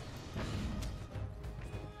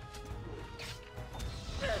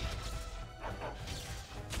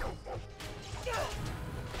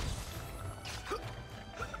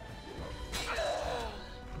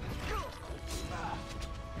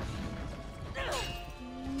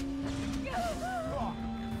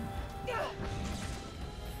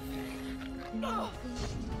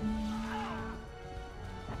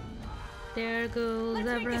 There goes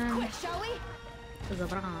everyone. Shall we?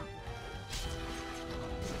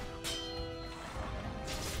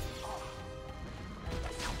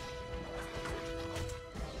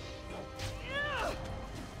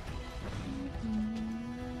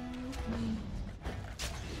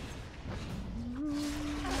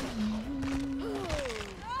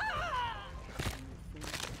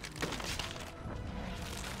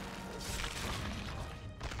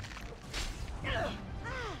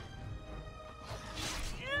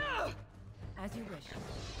 As you wish.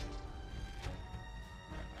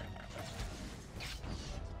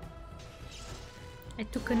 I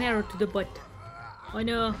took an arrow to the butt. Oh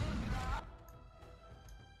no.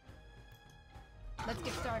 Let's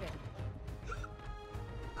get started.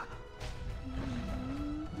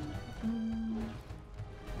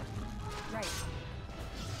 Right.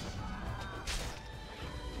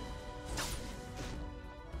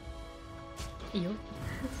 Yo.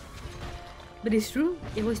 But it's true,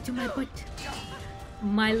 it was to my butt.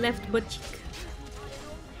 My left butt cheek.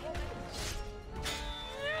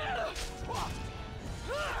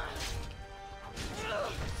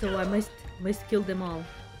 So I must kill them all.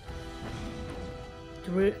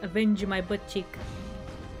 To avenge my butt cheek.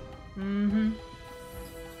 The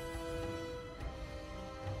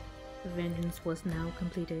vengeance was now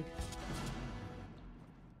completed.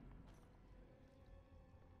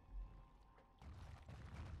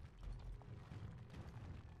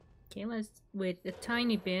 Okay, let's wait a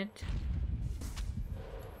tiny bit.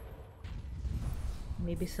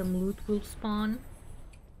 Maybe some loot will spawn.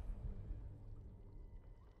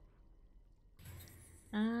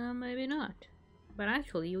 Maybe not. But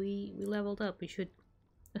actually, we leveled up. We should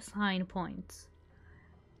assign points.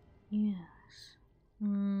 Yes.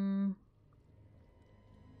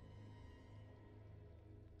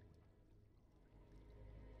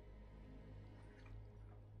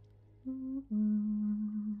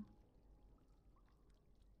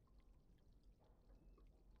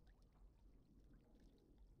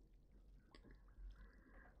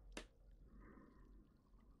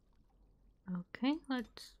 Okay,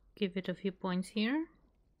 let's give it a few points here.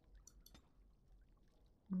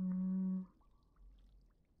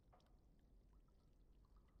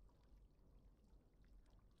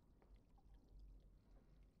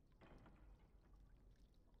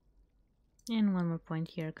 And one more point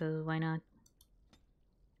here, because why not?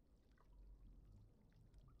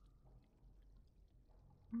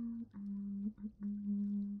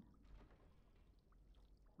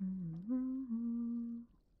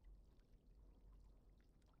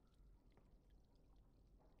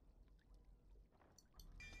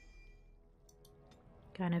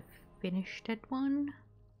 Kind of finished that one.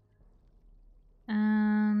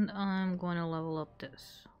 And I'm gonna level up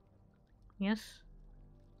this. Yes?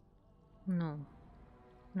 No.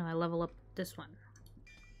 No, I level up this one.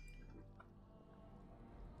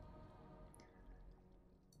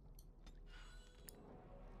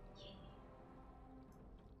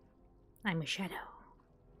 I'm a shadow.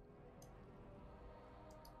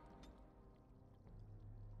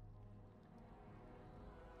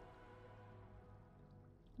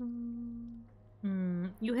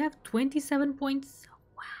 You have 27 points?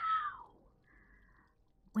 Wow.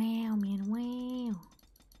 Wow, man, wow.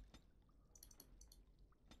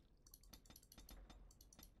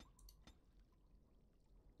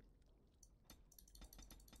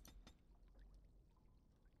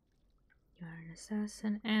 You are an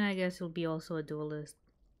assassin, and I guess you'll be also a duelist.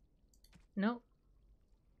 No.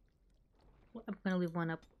 I'm gonna leave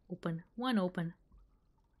one up open. One open.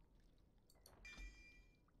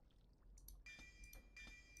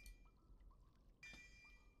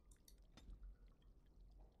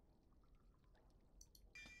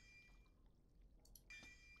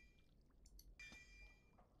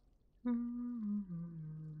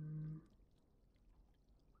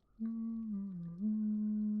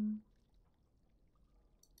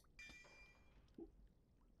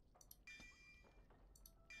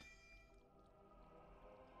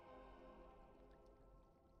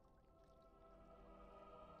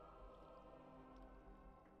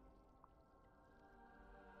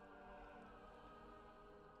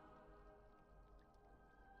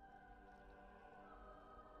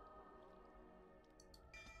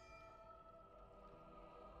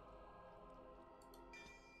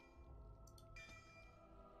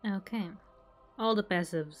 Okay. All the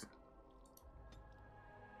passives.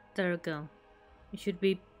 There we go. It should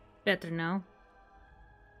be better now.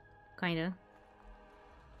 Kinda.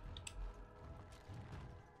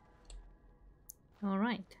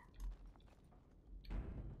 Alright.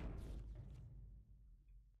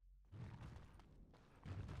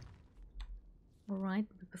 Alright,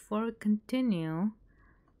 but before we continue,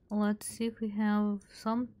 let's see if we have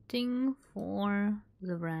something for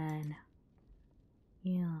the Ran.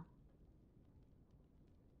 Yeah.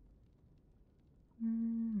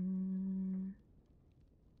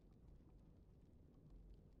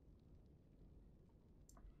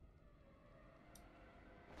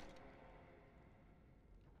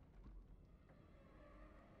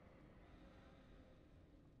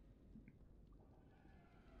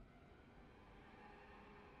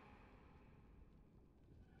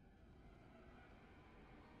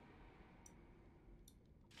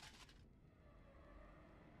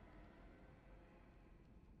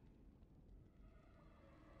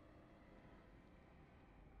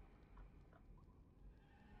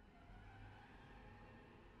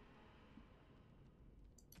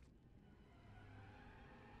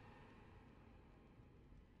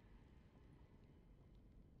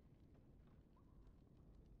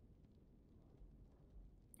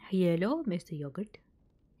 Hello, Mr. Yogurt.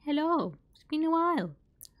 Hello, it's been a while.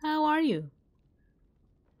 How are you?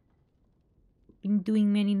 Been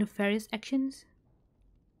doing many nefarious actions?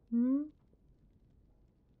 Hmm?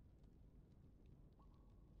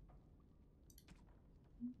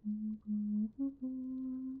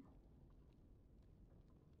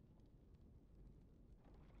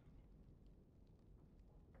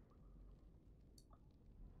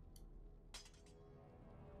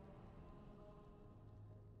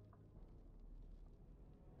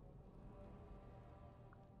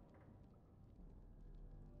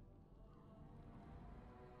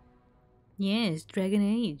 Yes, Dragon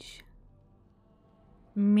Age.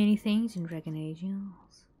 Many things in Dragon Age,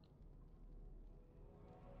 yes.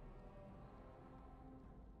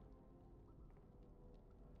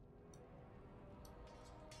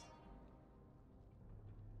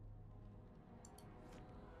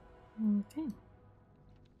 Okay.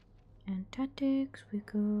 And tactics, we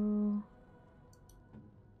go.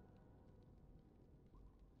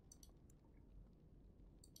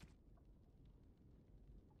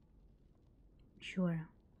 Sure.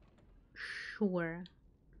 Sure.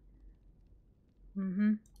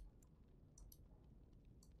 Mm-hmm.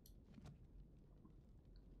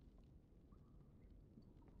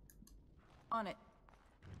 On it.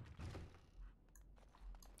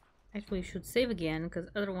 Actually, should save again, because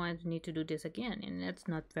otherwise we need to do this again, and that's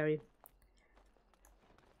not very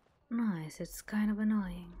nice. It's kind of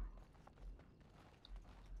annoying.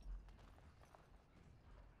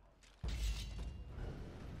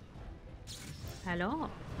 Hello.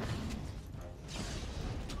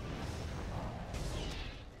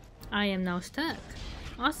 I am now stuck.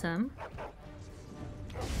 Awesome.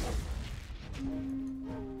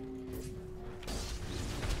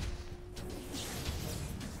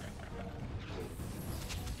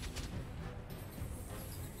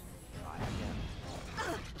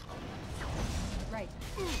 Right.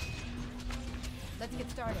 Let's get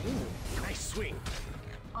started. Nice swing.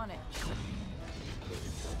 On it.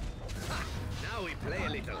 Ha! Now we play a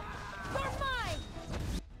little. You're mine!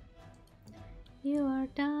 You are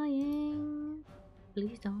dying.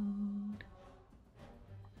 Please don't.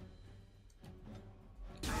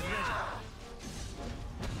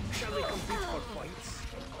 Shall we compete for points?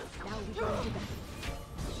 Now we go into battle.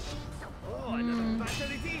 Oh, another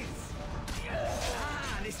battle it is!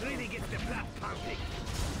 Ah, this really gets the blood pumping.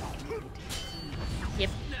 Yep,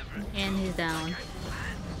 and he's down.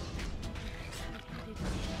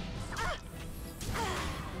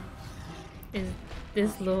 Is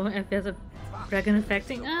this low FPS of dragon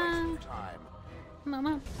affecting?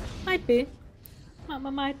 Mama, might be.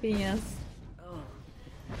 Mama might be, yes. Oh,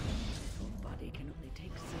 this body can only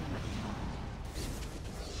take so much.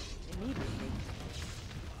 Immediately.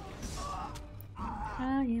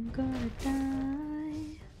 I am gonna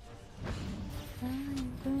die. I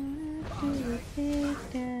am gonna be a big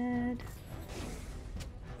dad.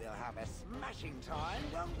 We'll have a smashing time,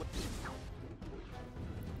 won't we?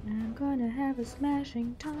 I'm gonna have a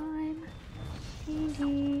smashing time.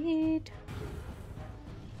 Indeed.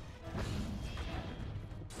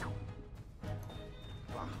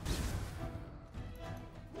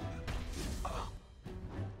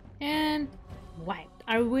 And wiped.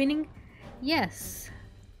 Are we winning? Yes.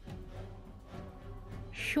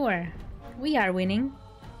 Sure. We are winning.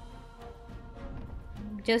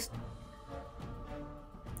 Just,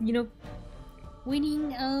 you know,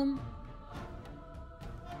 winning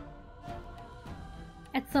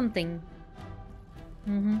at something.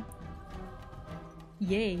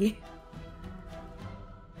 Yay.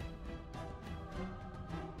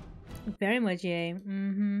 Very much yay.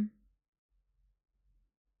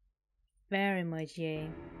 Very much yay.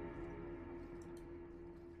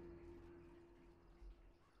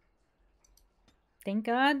 Thank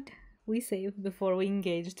God we saved before we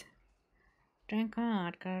engaged. Thank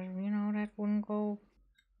God, cause you know that wouldn't go.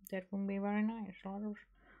 That wouldn't be very nice. A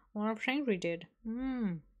lot of things we did.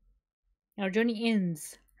 Our journey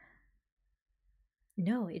ends.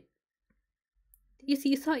 No, it. You see,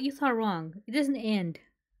 you saw wrong. It doesn't end.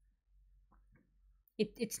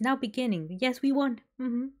 It's now beginning. Yes, we won.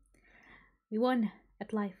 We won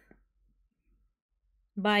at life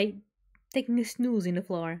by taking a snooze in the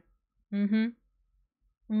floor.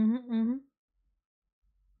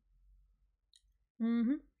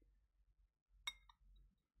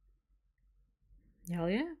 Hell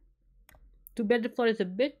yeah. Too bad the floor is a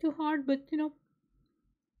bit too hard, but you know,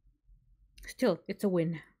 still, it's a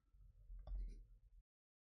win.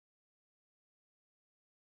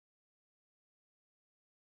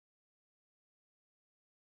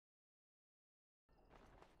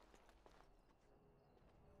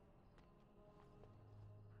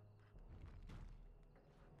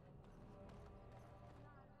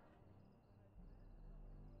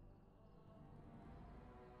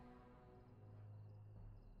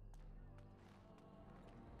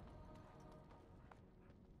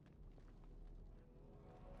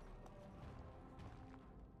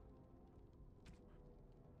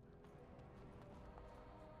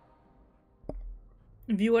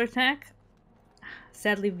 Viewer attack?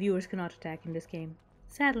 Sadly, viewers cannot attack in this game.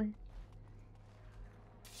 Sadly.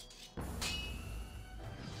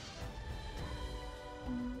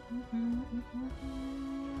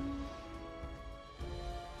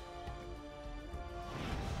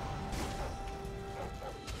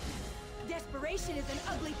 Desperation is an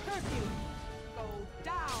ugly perfume. Go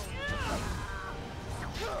down.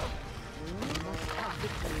 You must have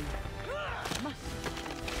victory. Must.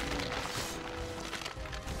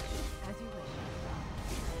 As you wish.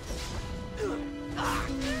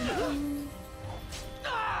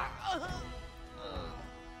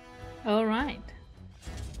 All right.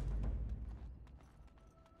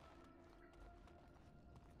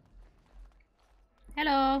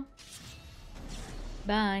 Hello.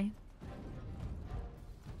 Bye.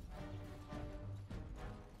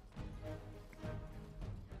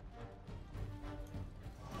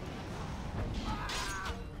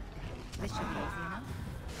 This should be easy enough.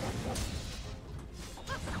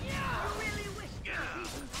 You really wish to be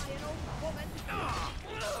beaten by an old woman?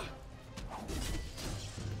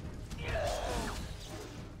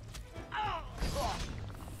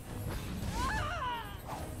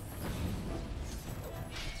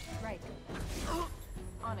 Right.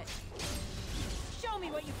 On it. Show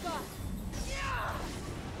me what you've got.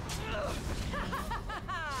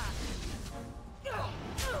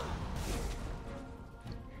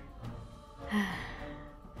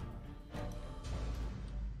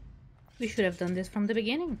 We should have done this from the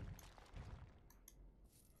beginning.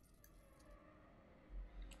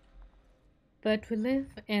 But we live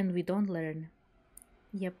and we don't learn.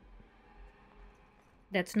 Yep.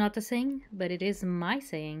 That's not a saying, but it is my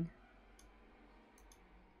saying.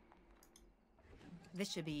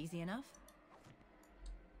 This should be easy enough.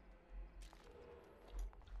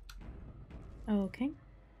 Okay.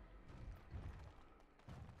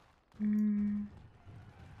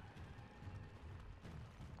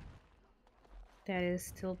 That is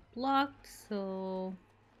still blocked, so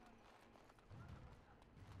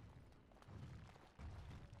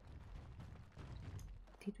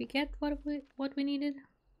did we get what we needed?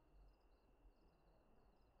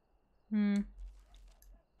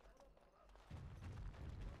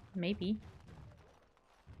 Maybe.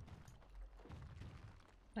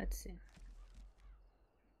 Let's see.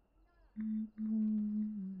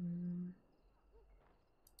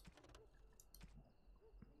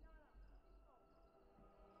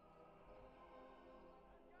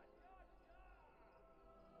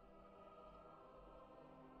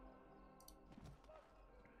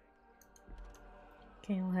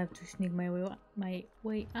 Okay, I'll have to sneak my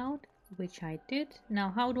way out, which I did. Now,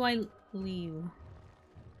 how do I leave?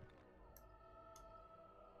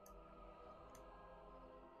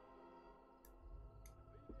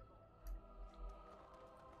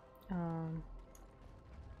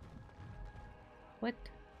 What?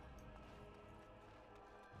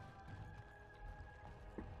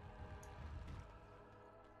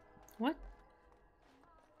 What?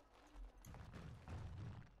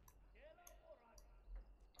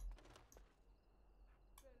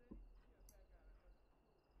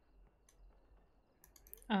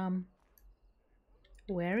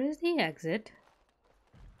 Where is the exit?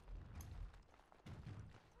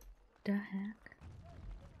 The heck?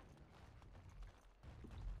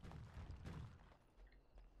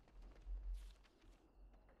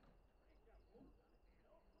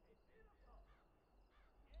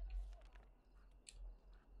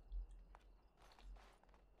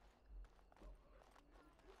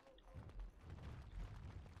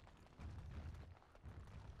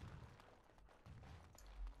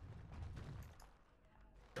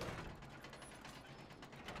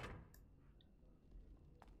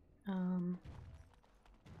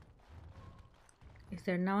 Is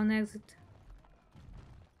there now an exit?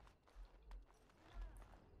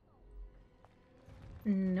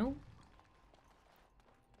 No.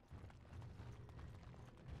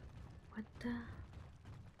 What the?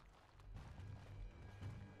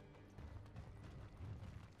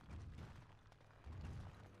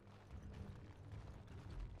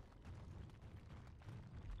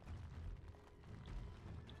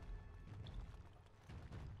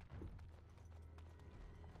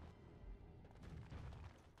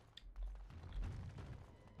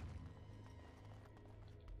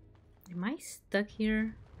 Am I stuck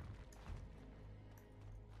here?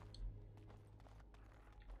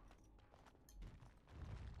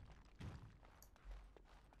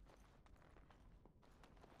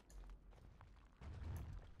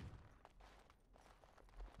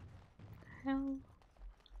 The hell?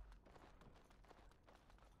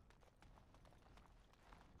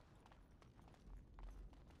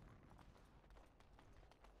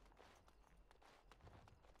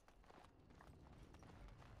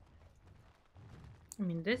 I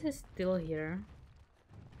mean, this is still here.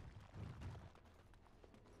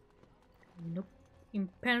 Nope.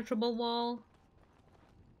 Impenetrable wall.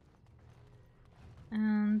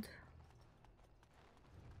 And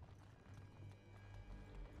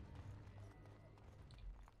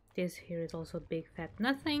This here is also big fat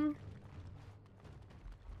nothing.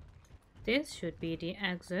 This should be the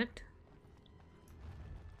exit.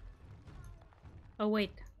 Oh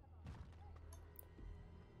wait.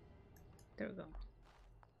 There we go.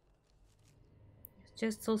 It's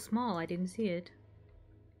just so small, I didn't see it.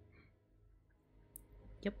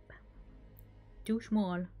 Yep. Too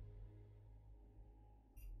small.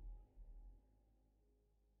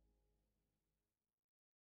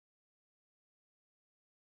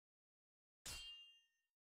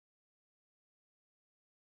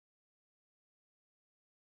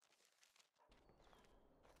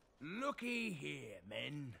 Looky here,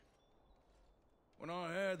 men. When I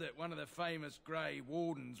heard that one of the famous Grey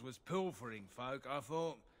Wardens was pilfering folk, I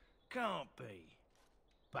thought, can't be.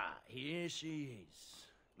 But here she is.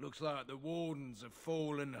 Looks like the Wardens have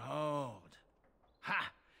fallen hard.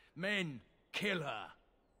 Ha! Men, kill her!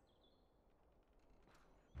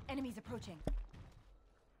 Enemies approaching.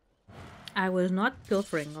 I was not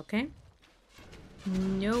pilfering, okay?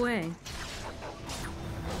 No way.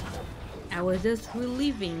 I was just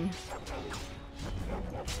relieving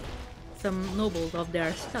some nobles of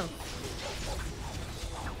their stuff.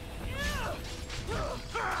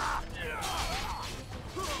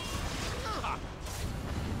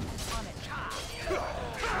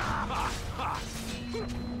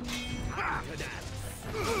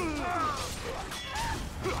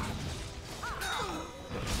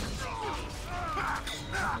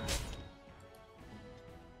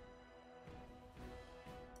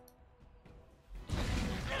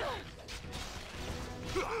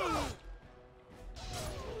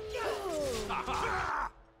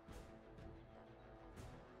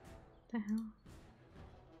 The hell?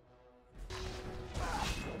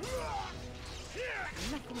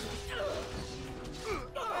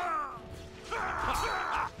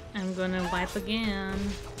 I'm gonna wipe again.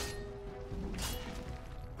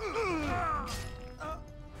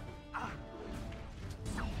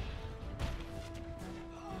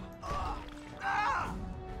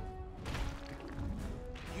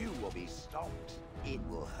 You will be stomped. It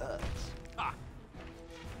will hurt.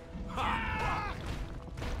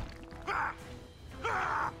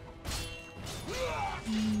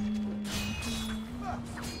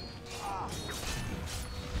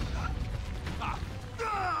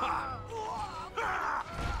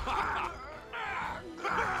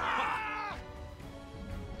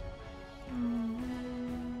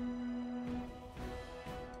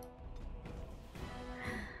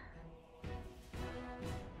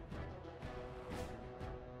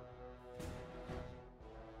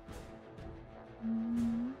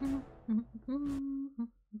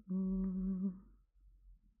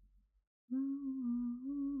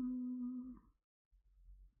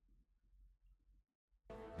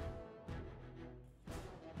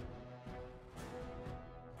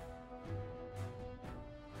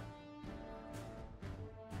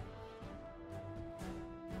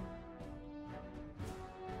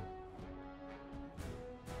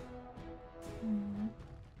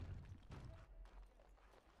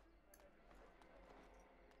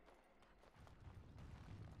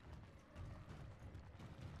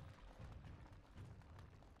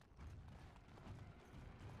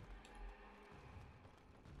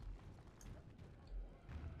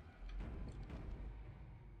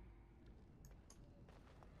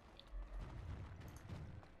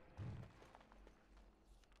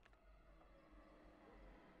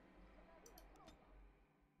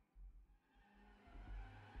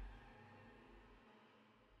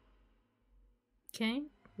 Okay,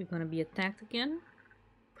 we're gonna be attacked again.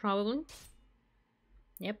 Probably.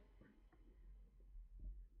 Yep.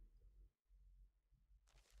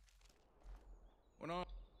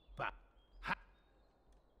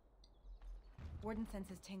 Warden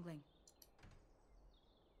senses tingling.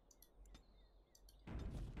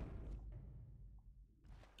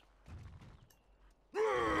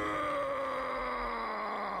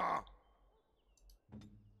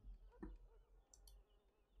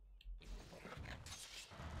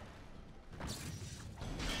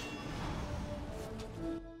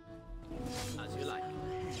 As you like.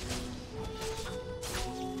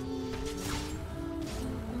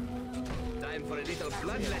 Time for a little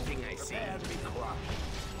bloodletting, I see.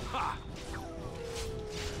 Ha!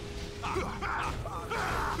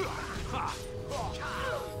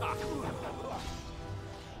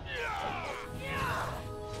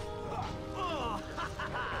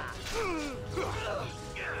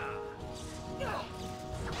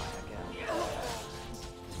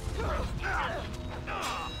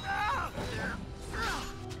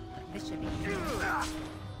 This should be easy.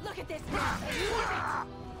 Look at this.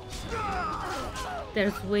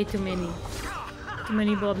 There's way too many. Too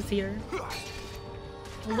many Bobs here.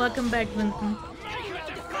 Welcome back, Vincent.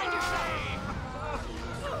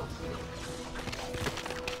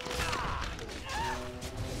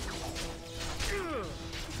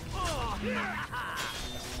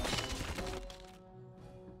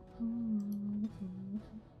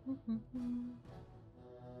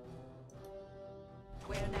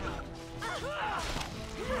 Where now?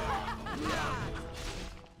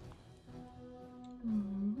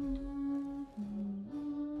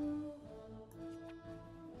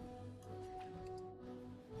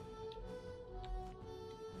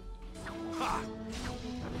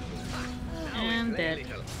 And dead.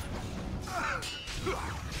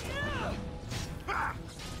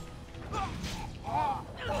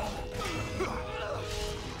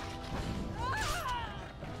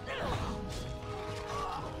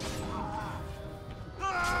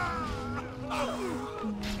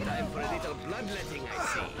 Time for a little bloodletting, I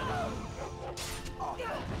see.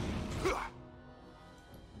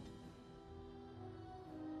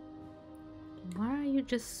 Why are you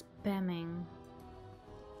just spamming?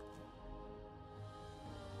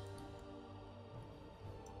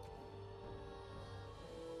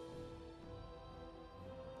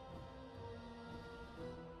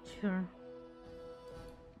 Sure.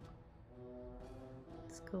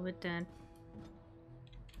 Let's go with that.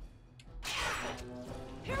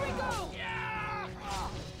 Here we go!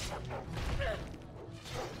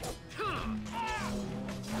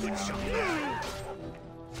 Good shot.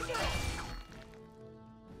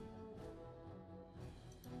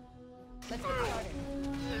 Let's get started.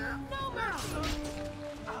 No mercy!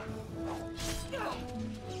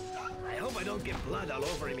 I hope I don't get blood all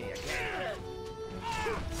over me again.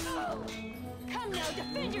 Come now,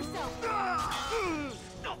 defend yourself!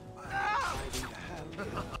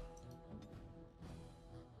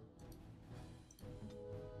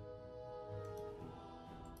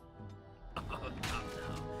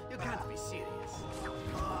 You can't be serious.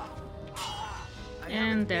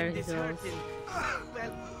 And there he goes. Well,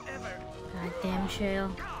 ever. Goddamn Shale.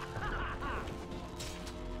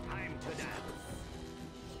 Time to dance.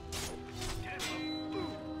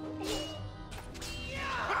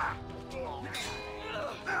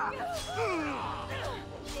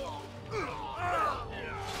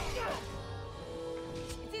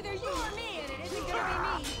 It's either you or me, and it isn't gonna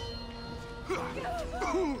be me.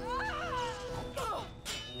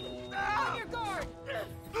 On your guard!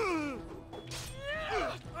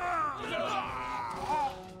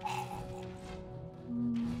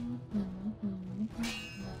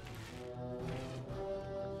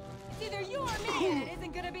 It's either you or me, and it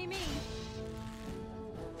isn't gonna be me.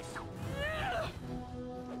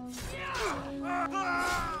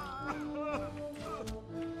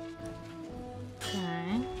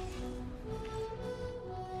 Okay.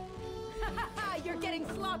 You're getting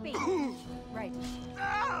sloppy. Right.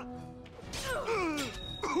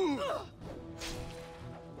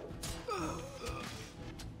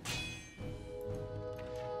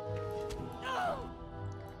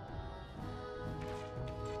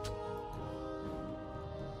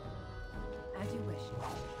 As you wish.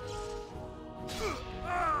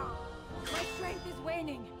 My strength is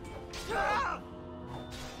waning.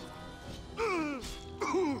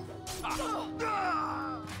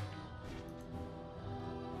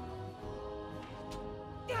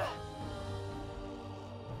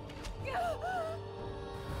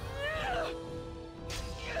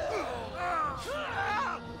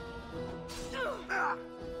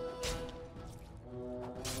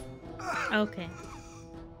 Okay.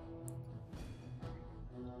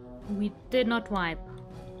 We did not wipe.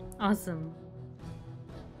 Awesome.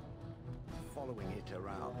 Following it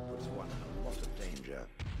around puts one in a lot of danger.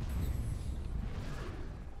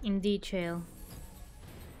 Indeed, Shale.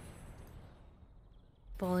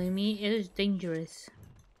 Following me is dangerous.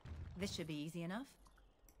 This should be easy enough.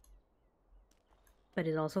 But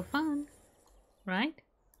it's also fun. Right?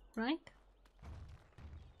 Right?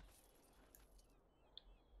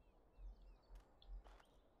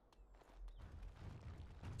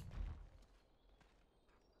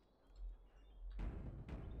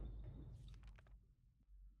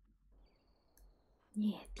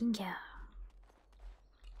 Yeah, thank you.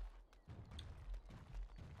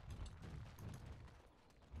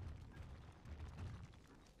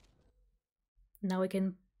 Now we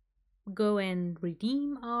can go and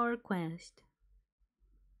redeem our quest.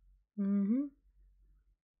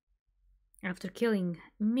 After killing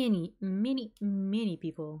many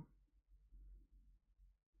people.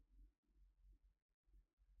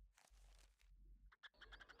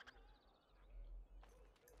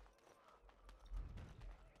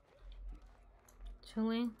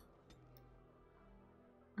 Actually,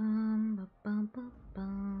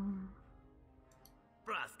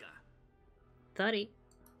 Braska. 30.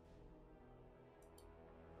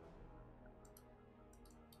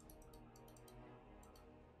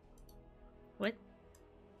 What?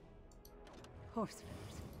 Horse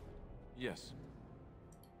feathers. Yes.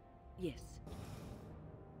 Yes.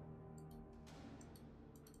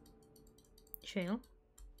 Shale.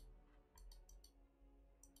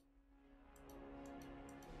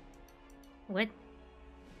 What?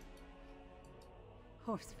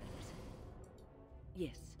 Horse feathers.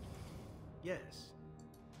 Yes. Yes.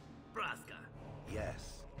 Braska.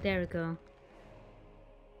 Yes. There we go.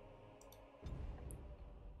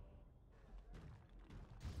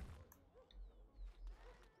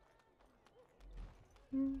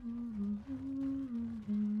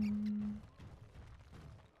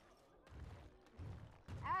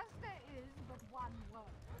 As there is but one world,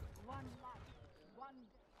 one life, one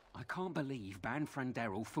day. I can't believe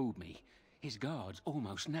Banfranderel fooled me. His guards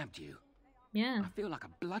almost nabbed you. Yeah. I feel like a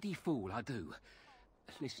bloody fool, I do.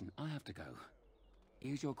 Listen, I have to go.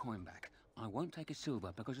 Here's your coin back. I won't take a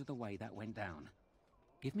silver because of the way that went down.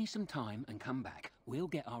 Give me some time and come back. We'll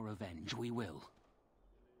get our revenge, we will.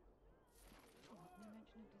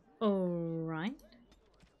 Alright.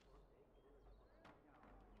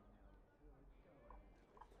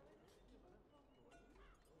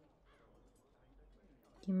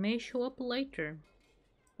 He may show up later.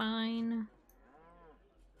 Fine.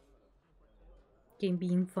 Game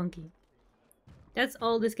being funky. That's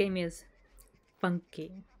all this game is.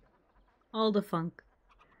 Funky. All the funk.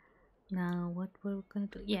 Now what we're gonna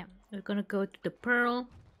do? Yeah, we're gonna go to the Pearl.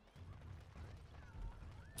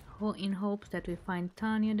 In hopes that we find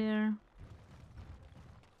Tanya there.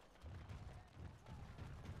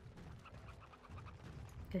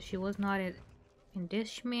 Because she was not in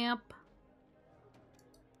this map.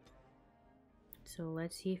 So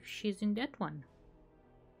let's see if she's in that one.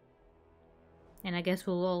 And I guess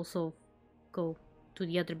we'll also go to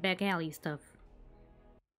the other back alley stuff.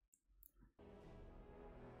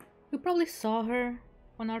 We probably saw her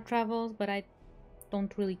on our travels, but I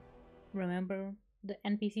don't really remember the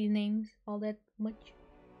NPC names all that much.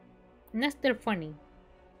 Unless they're funny.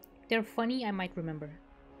 If they're funny, I might remember.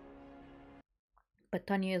 But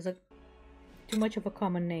Tanya is too much of a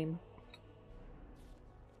common name.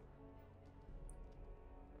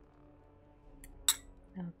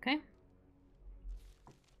 Okay.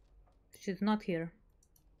 She's not here.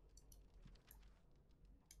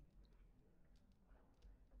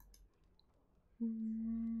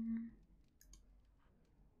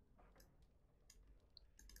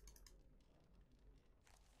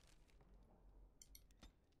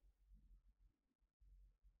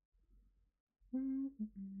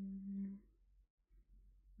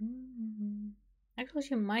 Actually,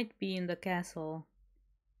 she might be in the castle.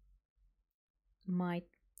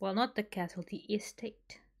 Well, not the castle, the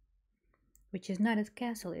estate. Which is not a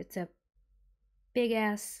castle, it's a big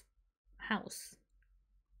ass house.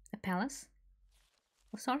 A palace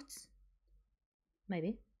of sorts?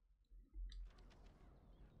 Maybe.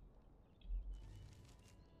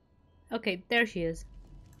 Okay, there she is.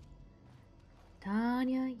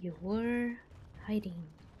 Tanya, you were hiding.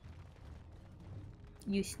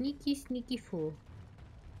 You sneaky, sneaky fool.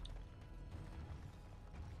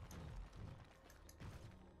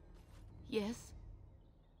 Yes?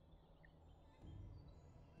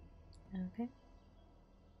 Okay.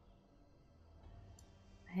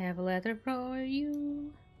 I have a letter for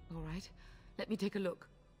you. All right, let me take a look.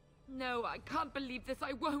 No, I can't believe this.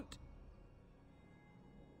 I won't.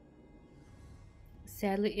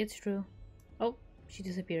 Sadly, it's true. Oh, she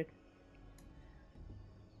disappeared.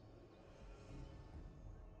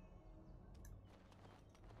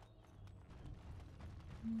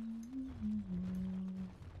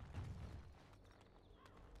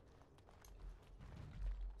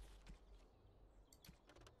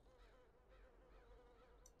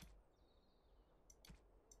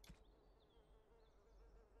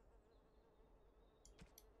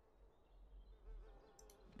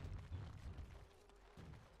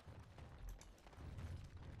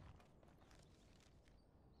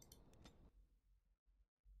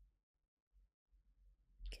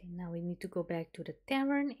 Okay, now we need to go back to the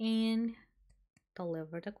tavern and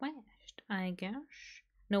deliver the quest, I guess.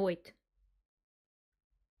 No, wait.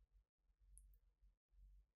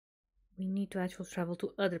 We need to actually travel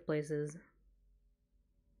to other places.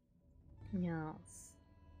 Yes.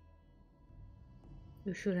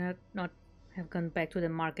 We should not have gone back to the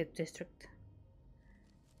market district.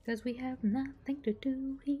 Because we have nothing to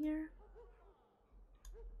do here.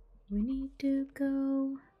 We need to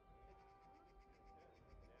go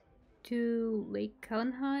to Lake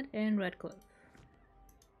Callanhad and Redcliffe.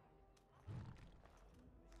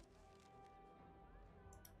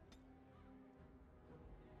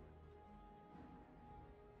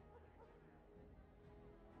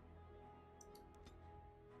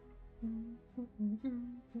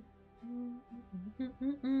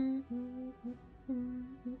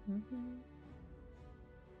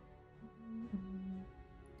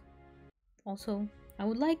 Also, I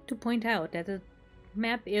would like to point out that the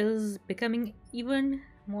map is becoming even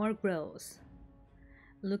more gross.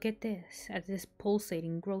 Look at this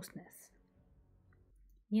pulsating grossness.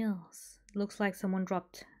 Yes, looks like someone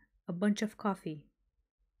dropped a bunch of coffee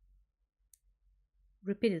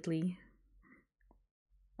repeatedly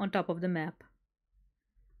on top of the map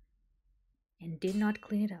and did not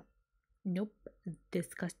clean it up. Nope,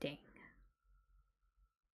 disgusting.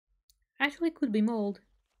 Actually, could be mold.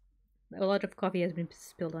 A lot of coffee has been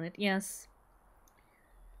spilled on it. Yes.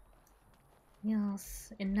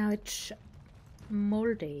 Yes, and now it's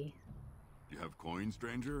moldy. You have coin,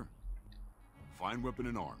 stranger? Fine weapon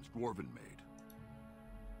and arms, dwarven made.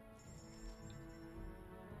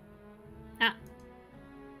 Ah.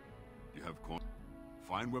 You have coin.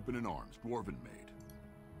 Fine weapon and arms, dwarven made.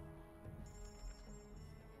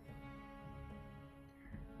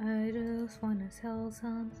 I just wanna sell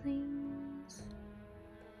some things.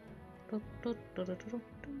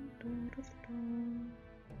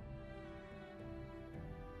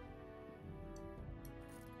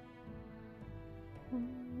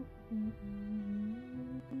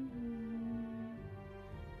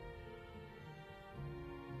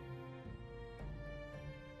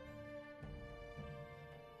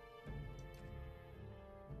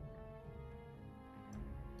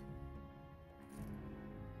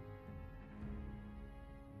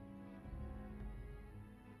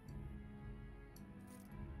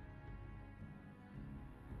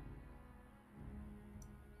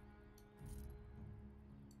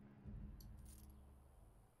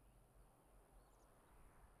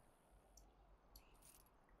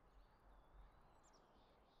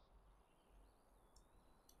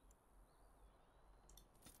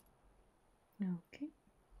 Okay.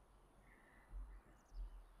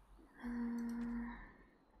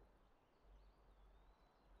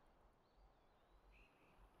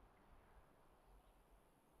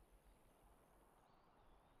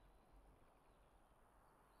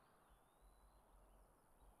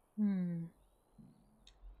 Hmm.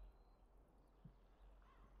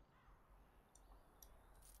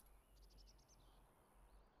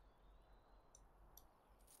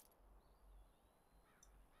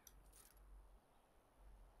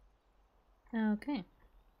 Okay.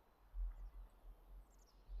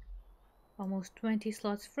 Almost 20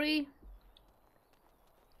 slots free.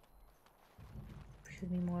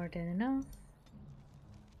 Should be more than enough.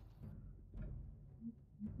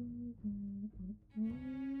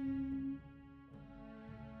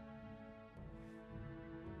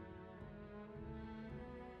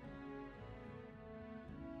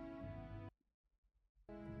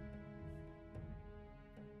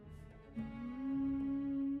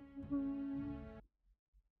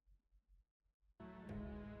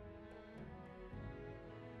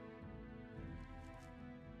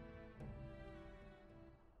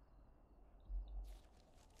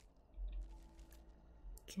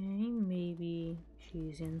 Okay, maybe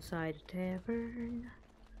she's inside a tavern.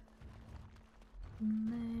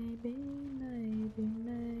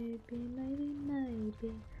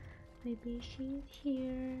 Maybe she's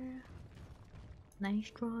here. Nice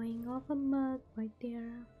drawing of a mug right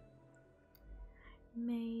there.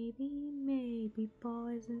 Maybe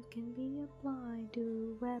poisons can be applied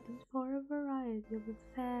to weapons for a variety of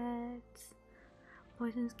effects.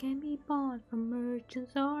 Poisons can be bought from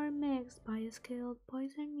merchants or mixed by a skilled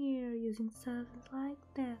poisoner using substances like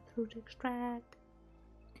deathroot extract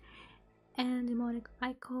and demonic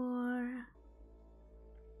ichor.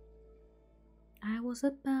 I was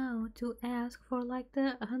about to ask for like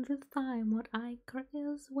the 100th time what ichor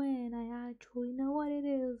is when I actually know what it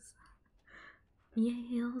is.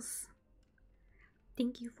 Yes.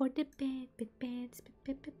 Thank you for the beds.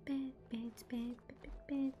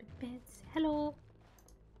 Hello.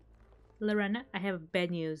 Lorena, I have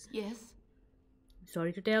bad news. Yes?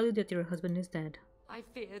 Sorry to tell you that your husband is dead. I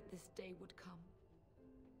feared this day would come.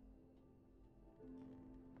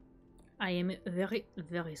 I am very,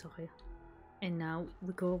 very sorry. And now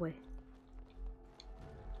we go away.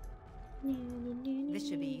 This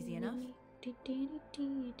should be easy enough.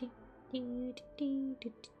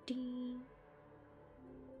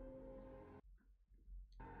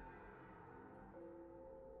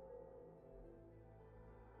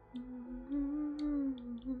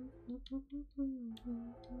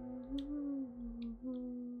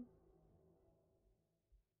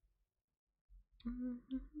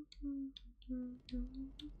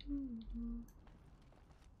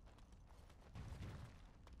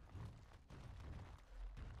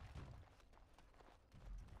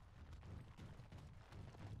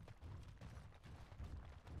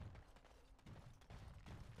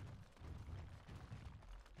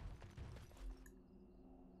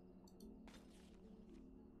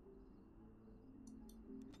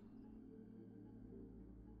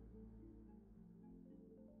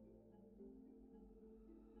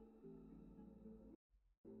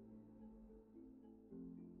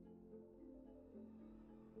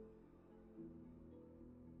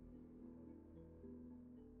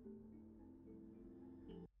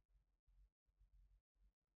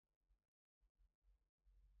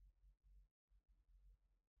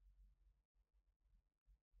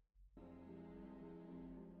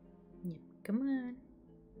 Come on.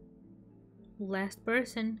 Last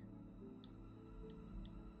person.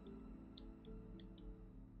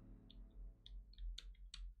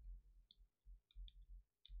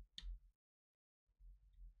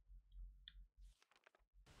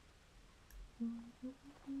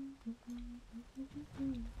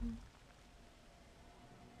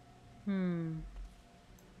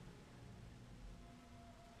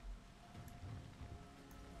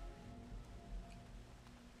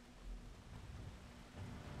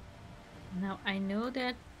 Now I know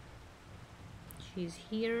that she's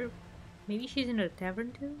here. Maybe she's in the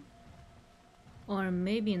tavern too? Or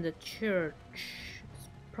maybe in the church. It's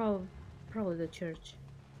probably the church.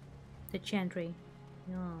 The chantry.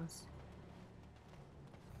 Yes.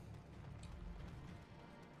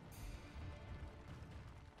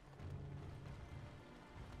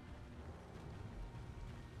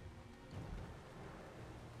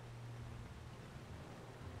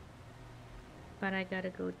 But I gotta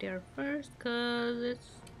go there first, cause it's,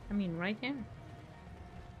 I mean, right there.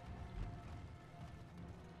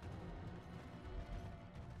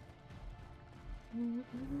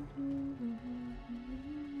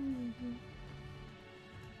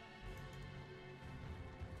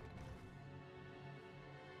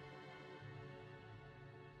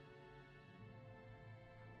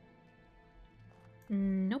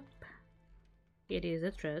 Nope. It is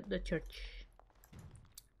the church.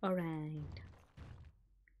 Alright.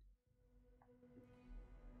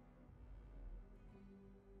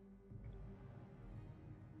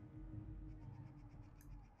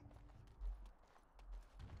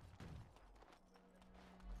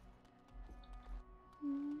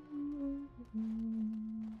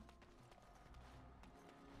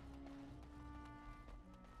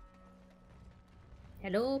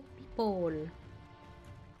 Hello, people.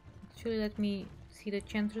 Actually, let me see the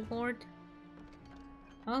Chanter's board.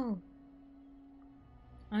 Oh.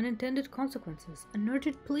 Unintended consequences. An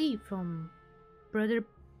urgent plea from Brother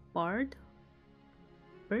Bard?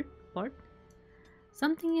 Bard?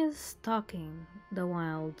 Something is stalking the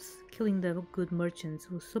wilds, killing the good merchants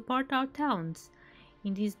who support our towns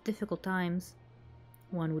in these difficult times.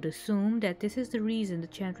 One would assume that this is the reason the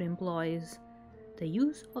Chantry employs the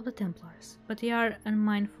use of the Templars, but they are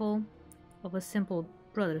unmindful of a simple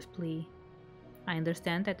brother's plea. I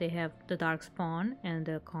understand that they have the darkspawn and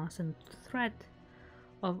the constant threat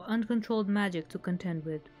of uncontrolled magic to contend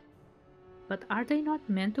with, but are they not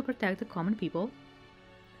meant to protect the common people?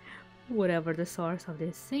 Whatever the source of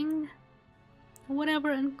this thing,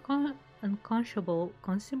 whatever unconscionable,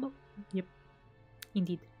 yep,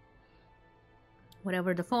 indeed,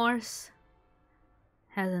 whatever the force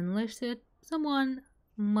has unleashed it, someone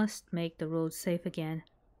must make the roads safe again.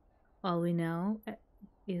 All we know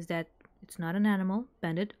is that it's not an animal,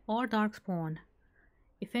 bandit, or darkspawn.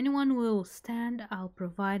 If anyone will stand, I'll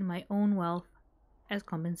provide my own wealth as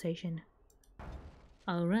compensation.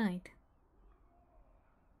 Alright.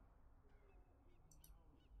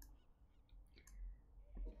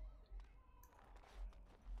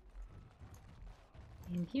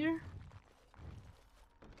 In here?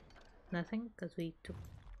 Nothing, because we took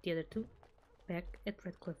the other two back at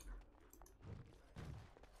Redcliffe.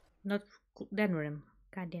 Not Denverim.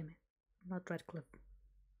 God damn it. Not Redcliffe.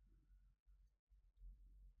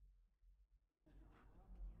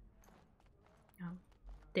 Oh,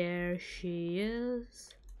 there she is.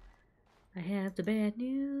 I have the bad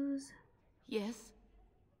news. Yes?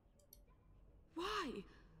 Why?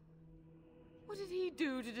 What did he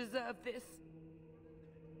do to deserve this?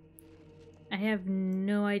 I have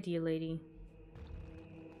no idea, lady.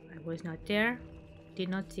 I was not there, did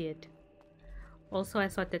not see it. Also, I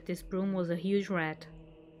thought that this broom was a huge rat.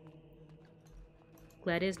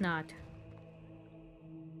 Glad it's not.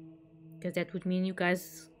 Because that would mean you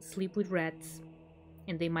guys sleep with rats.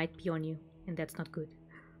 And they might pee on you. And that's not good.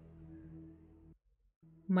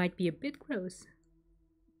 Might be a bit gross.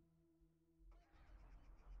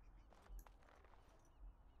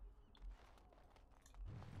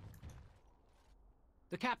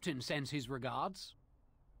 The captain sends his regards.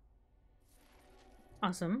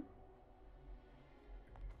 Awesome.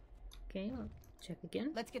 Okay, I'll check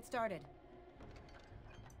again. Let's get started.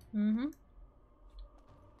 Mm-hmm.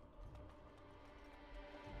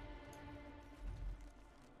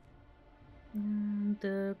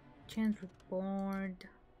 The chance report.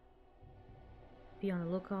 Be on the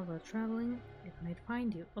lookout while traveling. It might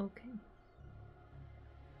find you. Okay.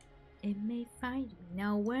 It may find me.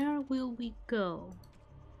 Now where will we go?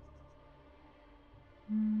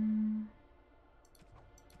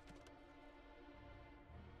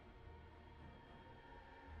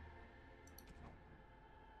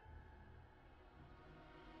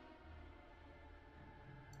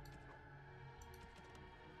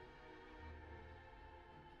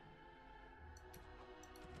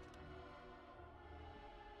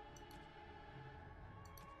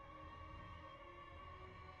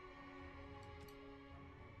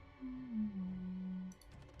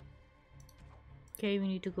 Okay, we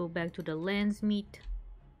need to go back to the lens meat.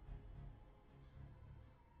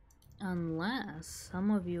 Unless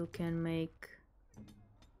some of you can make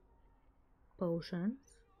potions.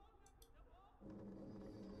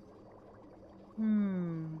 That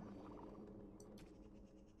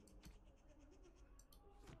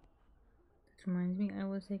reminds me, I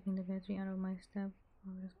was taking the battery out of my step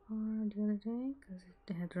father's car the other day because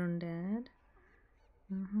it had run dead.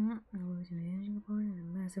 I was in the engine part and a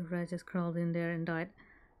massive rat just crawled in there and died.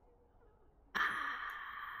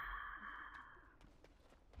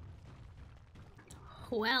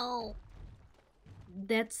 Well,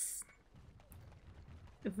 that's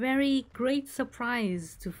a very great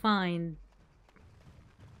surprise to find.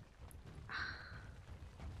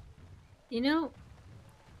 You know,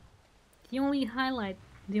 the only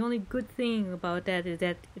good thing about that is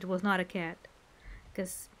that it was not a cat.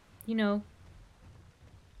 Because, you know,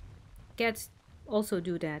 cats also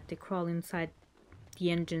do that. They crawl inside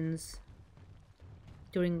the engines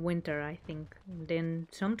during winter, I think. And then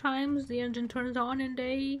sometimes the engine turns on and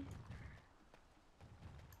they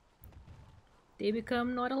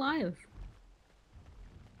become not alive.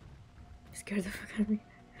 Scared the fuck out of me.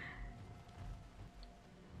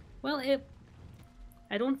 Well,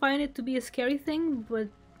 I don't find it to be a scary thing, but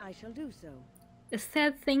I shall do so. a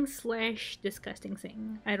sad thing / disgusting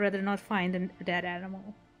thing. I'd rather not find a dead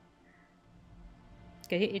animal.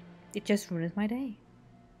 Okay, it just ruins my day.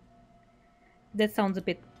 That sounds a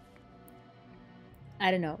bit,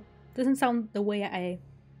 I don't know. Doesn't sound the way I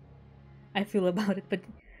feel about it, but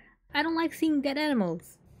I don't like seeing dead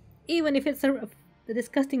animals. Even if it's a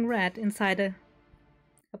disgusting rat inside a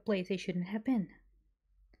place they shouldn't have been.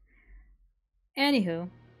 Anywho.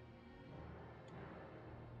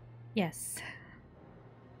 Yes.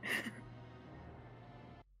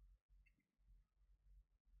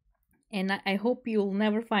 And I hope you'll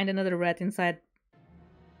never find another rat inside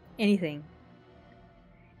anything.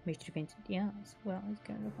 Mystery painted, yes. Well, it's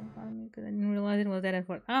kind of fun for me because I didn't realize it was that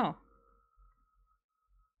effort. Oh.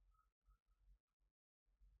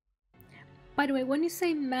 By the way, when you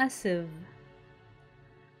say massive,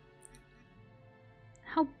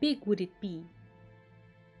 how big would it be?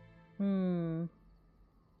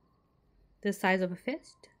 The size of a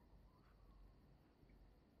fist?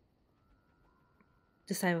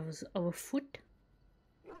 The size of a foot?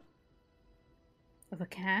 Of a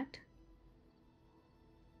cat?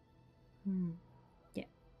 Yeah,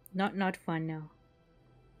 not fun now.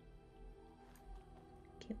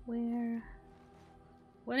 Okay, where?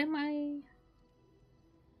 What am I?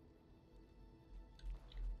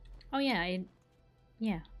 Oh yeah,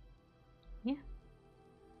 yeah.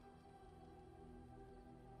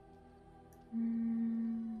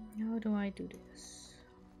 How do I do this?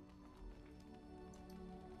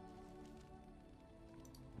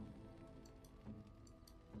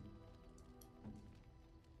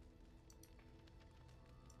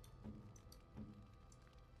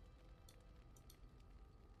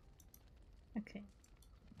 Okay.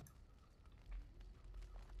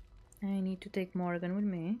 I need to take Morgan with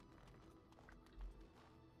me.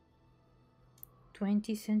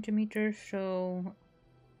 20 centimeters, so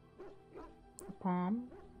palm,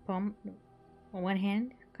 on one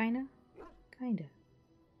hand, kinda.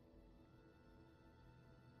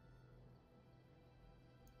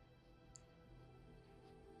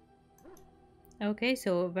 Okay,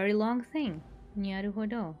 so a very long thing.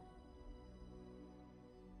 Naruhodo.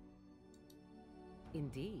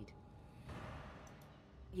 Indeed.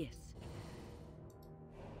 Yes.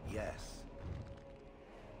 Yes.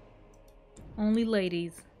 Only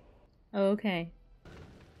ladies. Okay.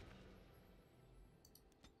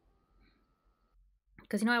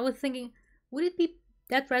 Because, you know, I was thinking, would it be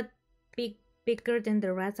that rat bigger than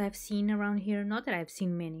the rats I've seen around here? Not that I've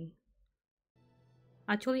seen many.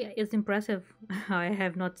 Actually, it's impressive how I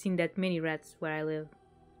have not seen that many rats where I live.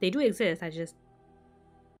 They do exist, I just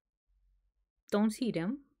don't see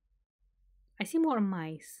them. I see more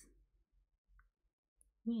mice.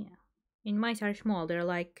 Yeah. And mice are small. They're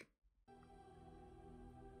like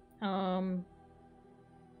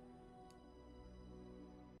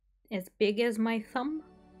as big as my thumb.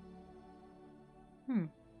 Okay,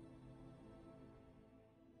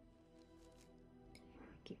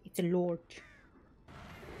 it's a lord.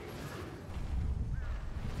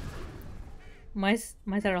 Mice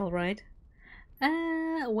are all right.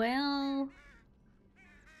 Well,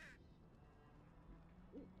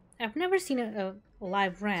 I've never seen a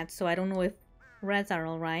live rat, so I don't know if rats are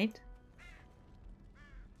all right.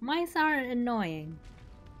 Mice are annoying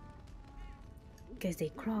because they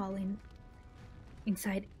crawl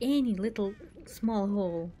inside any little small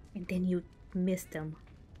hole and then you miss them.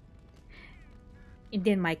 And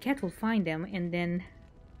then my cat will find them and then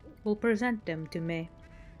will present them to me.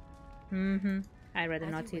 I'd rather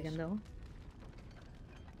not see them though.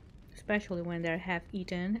 Especially when they're half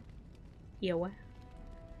eaten. Ew. Okay,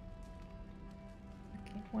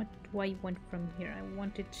 what do I want from here? I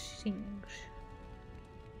wanted things.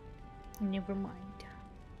 Never mind.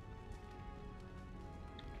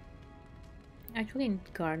 Actually, I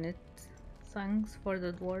need garnet songs for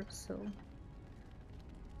the dwarves, so.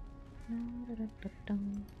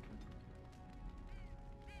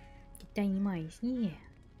 Tiny mice, yeah.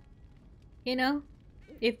 You know,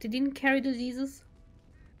 if they didn't carry diseases,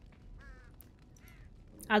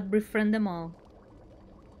 I'd befriend them all.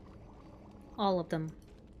 All of them.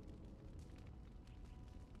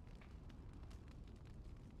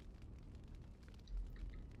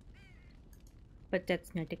 But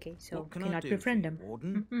that's not the case, so cannot befriend them.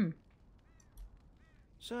 Warden?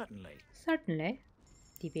 Certainly. Certainly.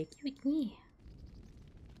 They were cute, yeah.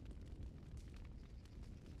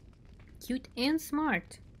 Cute and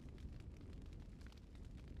smart.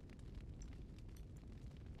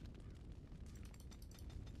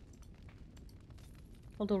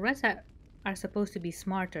 Although rats are supposed to be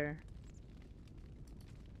smarter.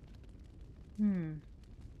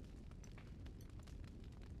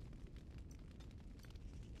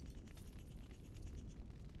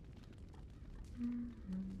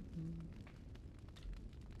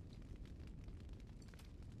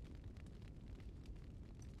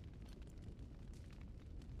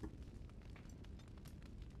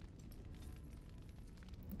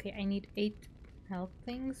 Okay, I need 8 health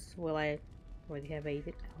things. Well, I already have 8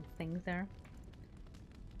 health things there.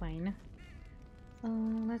 Fine.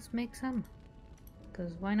 Let's make some.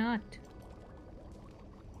 Because why not?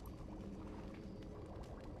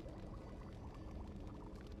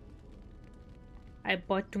 I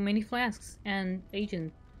bought too many flasks and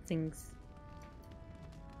agent things.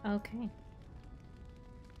 Okay.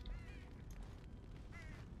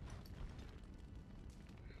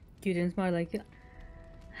 You didn't smell like it.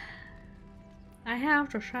 I have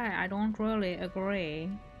to say, I don't really agree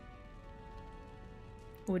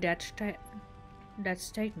with that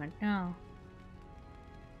statement, no.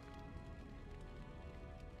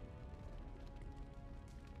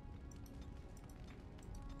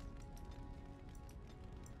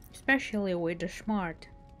 Especially with the smart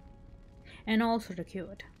and also the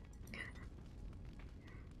cute.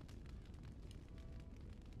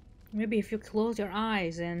 Maybe if you close your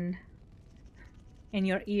eyes and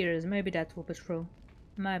your ears, maybe that will be true.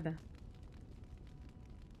 Maybe.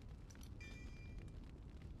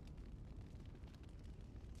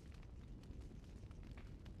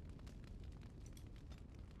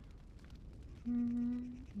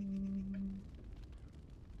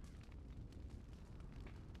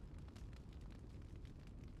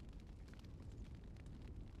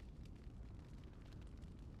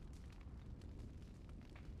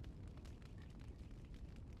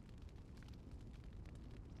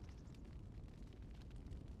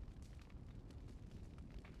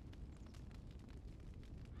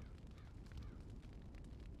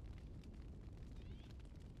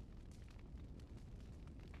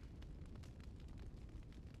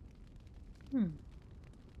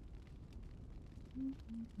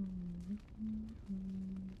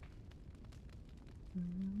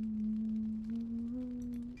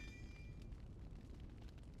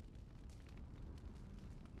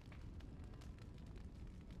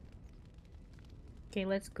 Okay,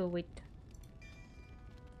 let's go with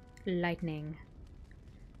lightning.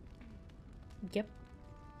 Yep.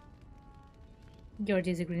 Your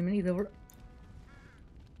disagreement is over.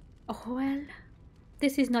 Oh well,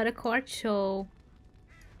 this is not a court show.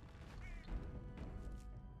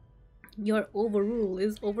 Your overrule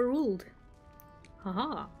is overruled.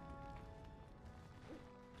 Haha.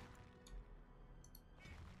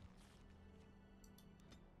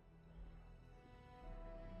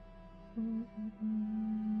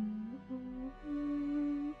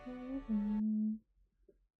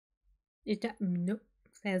 Is that no?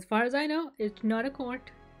 As far as I know, it's not a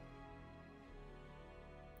court.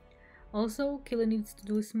 Also, Kylla needs to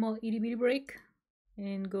do a small itty bitty break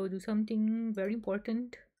and go do something very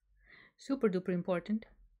important. Super duper important.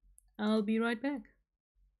 I'll be right back.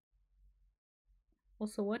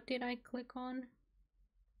 Also, what did I click on?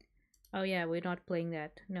 Oh yeah, we're not playing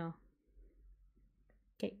that. No.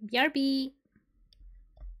 Okay, BRB!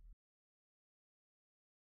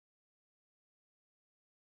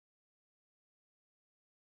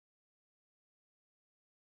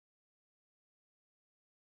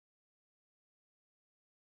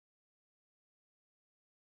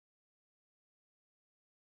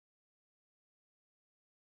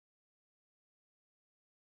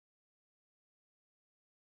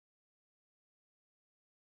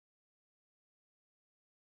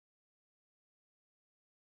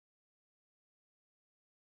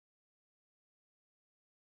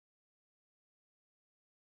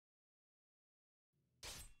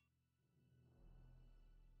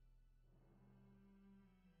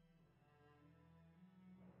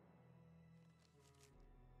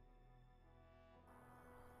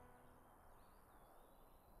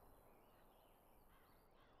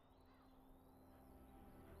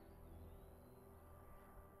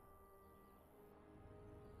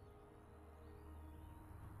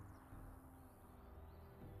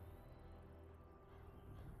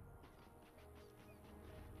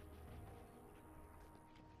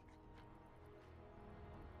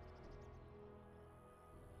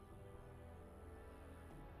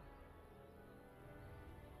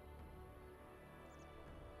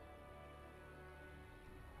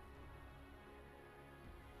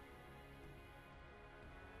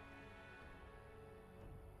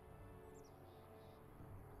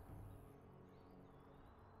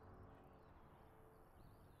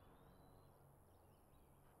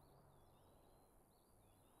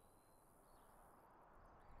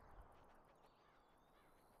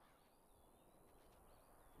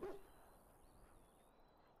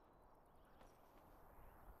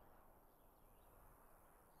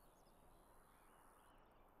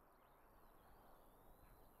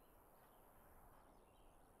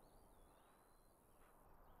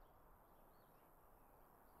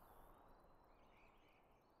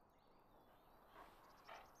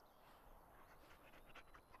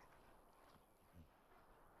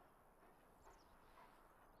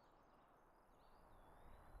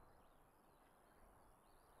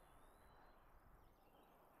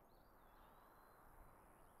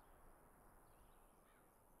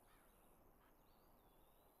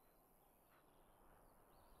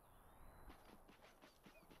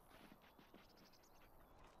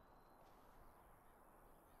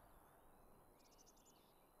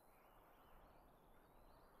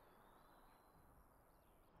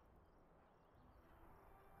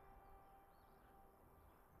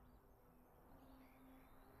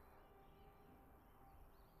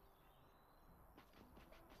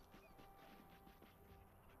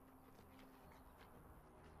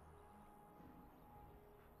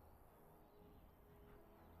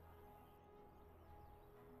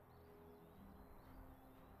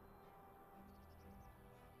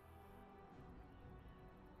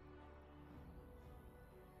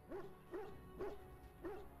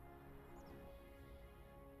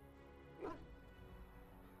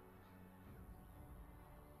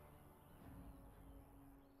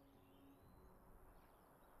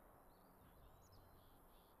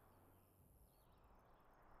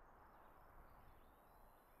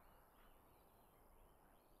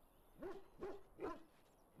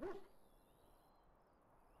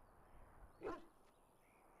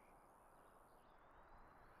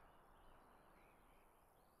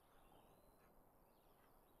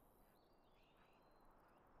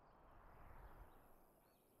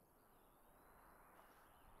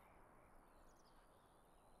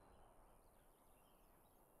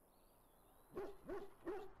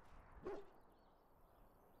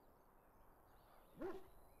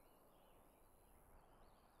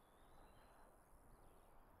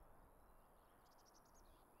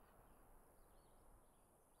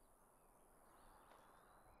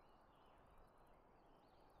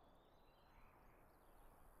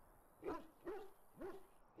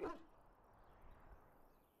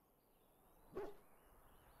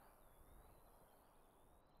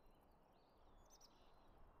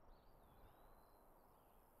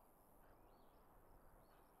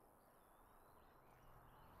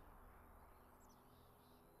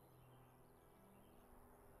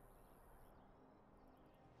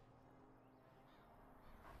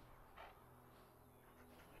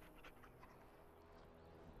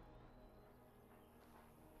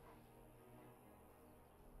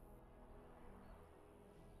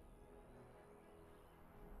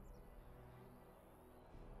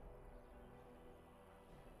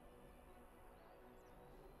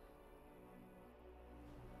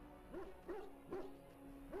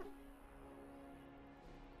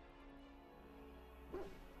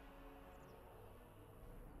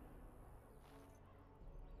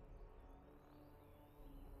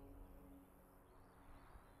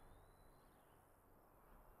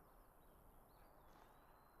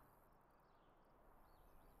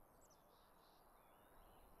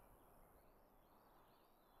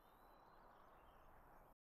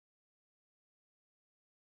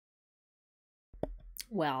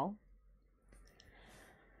 Well,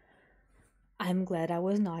 I'm glad I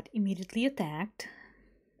was not immediately attacked,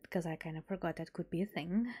 because I kind of forgot that could be a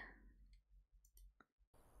thing.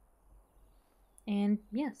 And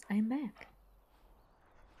yes, I'm back.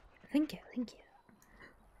 Thank you, thank you.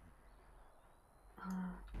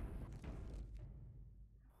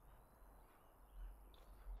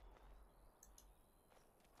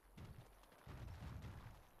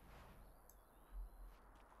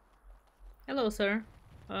 Hello, sir.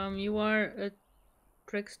 You are a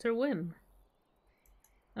trickster whim.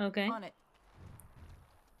 Okay. On it.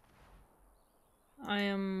 I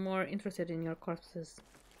am more interested in your corpses.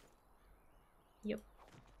 Yep.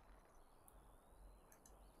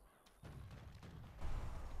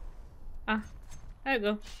 Ah, there you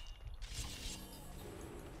go.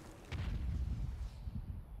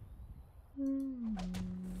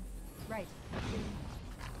 Right.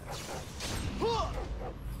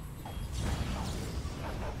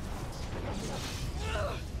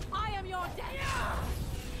 I am your death!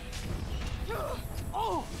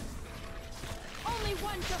 Oh! Only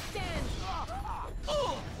one shall stand!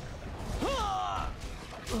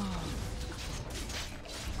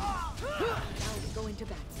 Now we go into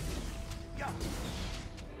battle.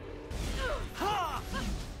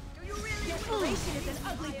 Do you really? Desperation is an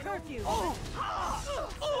ugly perfume.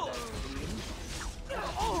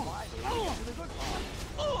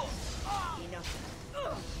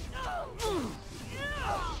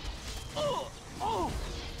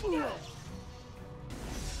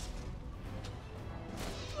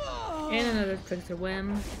 And another trickster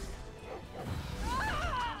whim.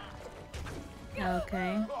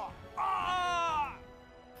 Okay.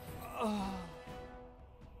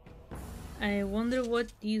 I wonder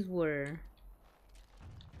what these were.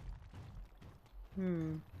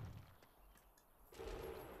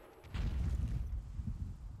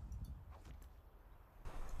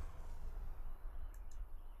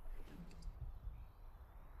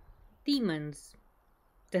 Demons.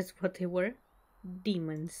 That's what they were.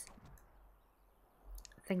 Demons.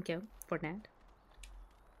 Thank you for that.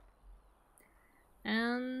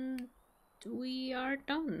 And we are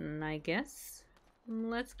done, I guess.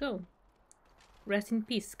 Let's go. Rest in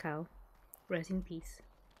peace, cow. Rest in peace.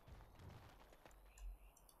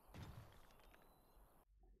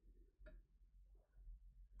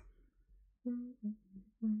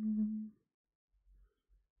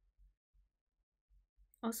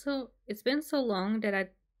 Also, it's been so long that I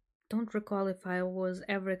don't recall if I was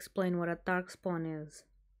ever explained what a darkspawn is.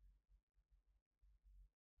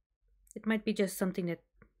 It might be just something that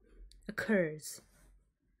occurs.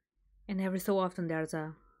 And every so often there's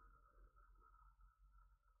a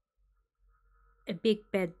big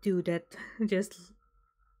bad dude that just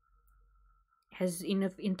has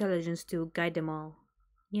enough intelligence to guide them all.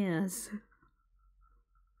 Yes.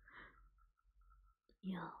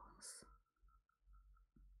 Yes.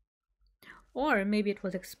 Or maybe it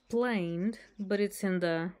was explained, but it's in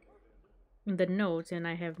the notes, and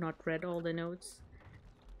I have not read all the notes.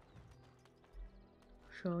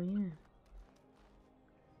 So yeah.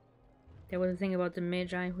 There was a thing about the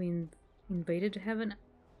Magi who invaded heaven.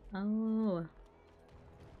 Oh.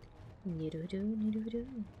 As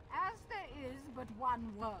there is but one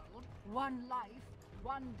world, one life,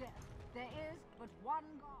 one death, there is but one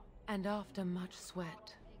God. And after much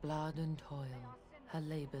sweat, blood and toil, her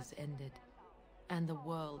labors ended, and the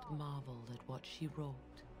world marveled at what she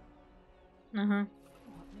wrought. Uh-huh.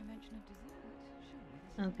 No mention of dessert.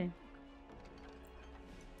 Surely. Okay.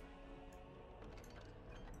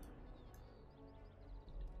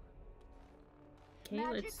 Okay,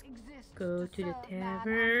 let's go to the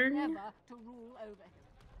tavern. Never to rule over him.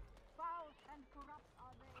 Foul and corrupt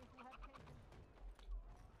are they who have taken.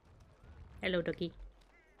 Hello, doggy.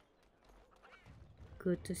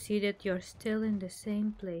 Good to see that you're still in the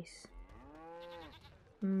same place.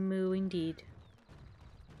 Moo indeed.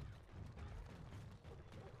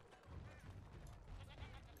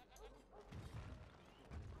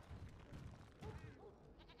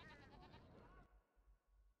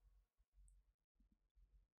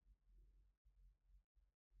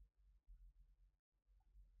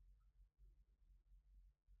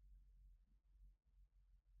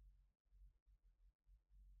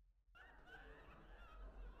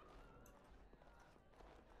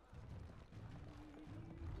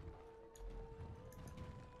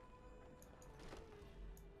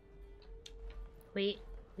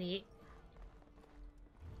 Wait.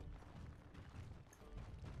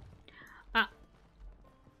 Ah.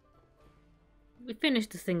 We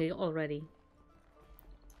finished this thing already.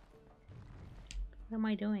 What am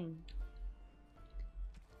I doing?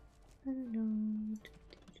 I don't know.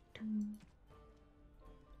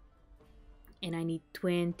 And I need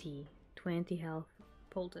 20 health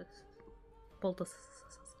poultices.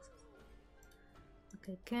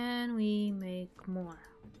 Okay, can we make more?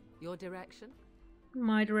 Your direction?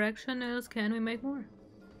 My direction is, can we make more?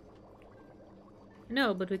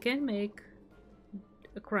 No, but we can make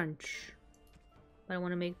a crunch. But I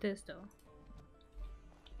want to make this though.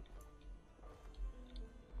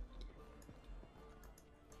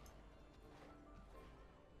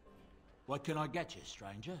 What can I get you,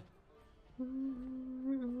 stranger?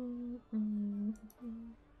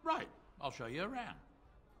 Right, I'll show you around.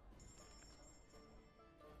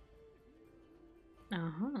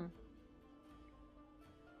 Uh-huh.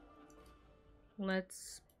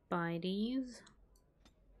 Let's buy these.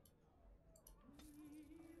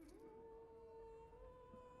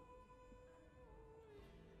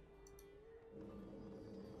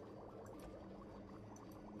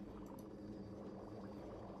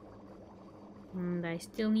 And I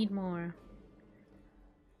still need more.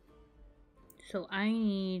 So I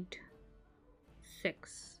need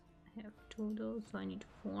 6. I have 2 of those, so I need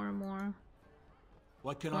 4 more.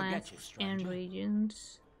 What can I get you, stranger? And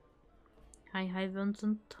regions. Hi,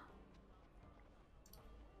 Vincent.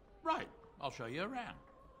 Right, I'll show you around.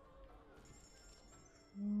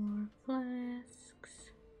 4 flasks.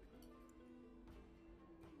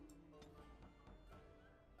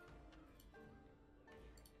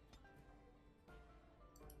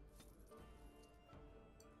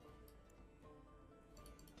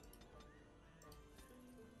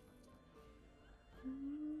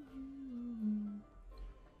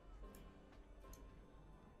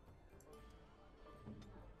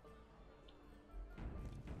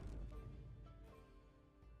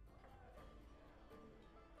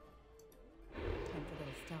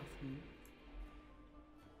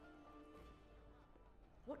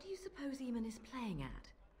 What do you suppose Eammon is playing at?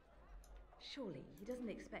 Surely he doesn't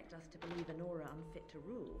expect us to believe Anora unfit to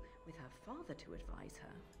rule, with her father to advise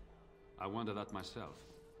her. I wonder that myself.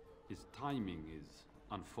 His timing is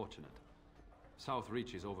unfortunate. South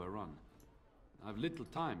Reach is overrun. I've little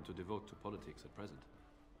time to devote to politics at present.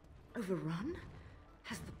 Overrun?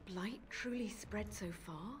 Has the blight truly spread so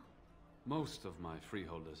far? Most of my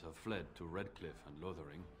freeholders have fled to Redcliffe and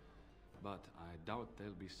Lothering, but I doubt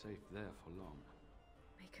they'll be safe there for long.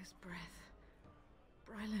 Maker's breath.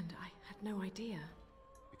 Bryland, I had no idea.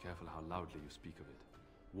 Be careful how loudly you speak of it.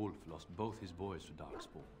 Wolf lost both his boys to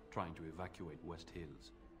darkspawn, trying to evacuate West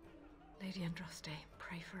Hills. Lady Andraste,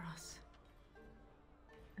 pray for us.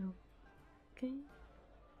 Okay.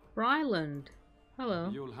 Bryland.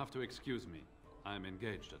 Hello. You'll have to excuse me. I'm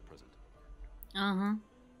engaged at present.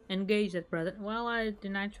 Engaged at present. Well, I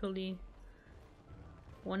didn't actually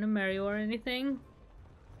want to marry or anything.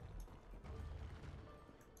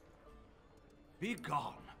 Be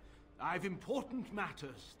gone. I've important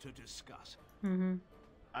matters to discuss.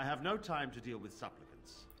 I have no time to deal with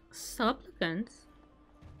supplicants. Supplicants?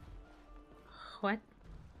 What?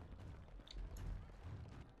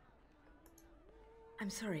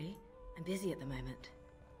 I'm sorry. I'm busy at the moment.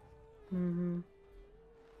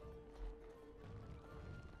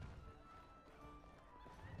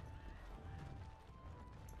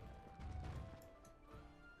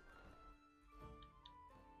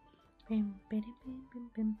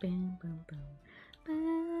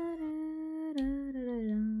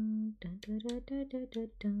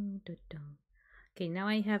 Okay, now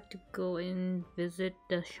I have to go and visit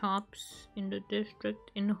the shops in the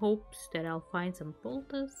district in hopes that I'll find some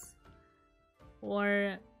poultice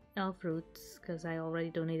or elf roots, because I already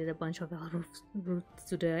donated a bunch of elf roots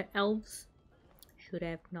to the elves. Should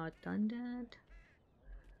have not done that.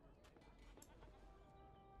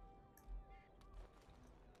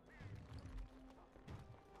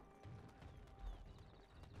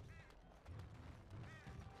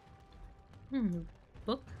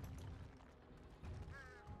 Book.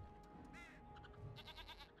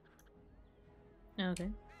 Okay.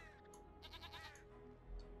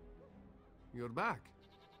 You're back.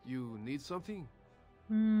 You need something?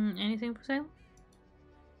 Anything for sale?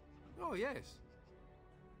 Oh, yes.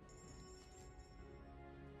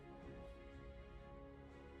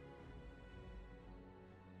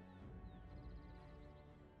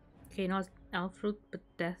 Okay, not elf root, but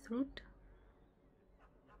death root.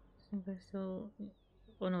 So,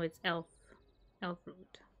 oh no, it's elf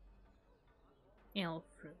root. Elf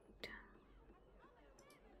root.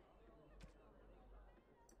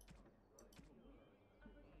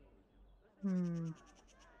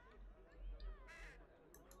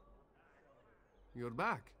 You're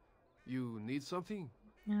back. You need something?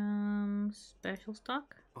 Special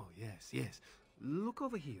stock? Oh, yes, yes. Look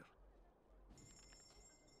over here.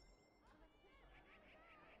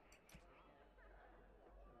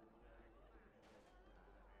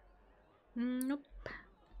 Nope.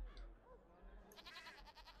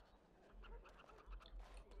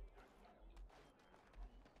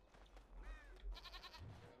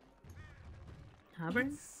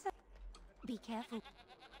 Auburn? Be careful.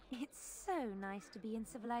 It's so nice to be in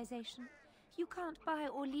civilization. You can't buy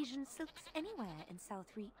Orlesian silks anywhere in South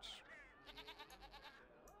Reach.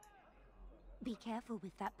 Be careful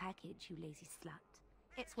with that package, you lazy slut.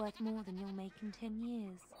 It's worth more than you'll make in 10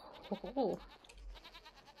 years. Oh.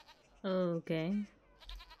 Okay.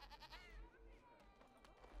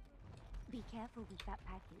 Be careful with that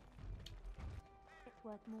package. It's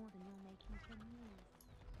worth more than you'll make in 10 years.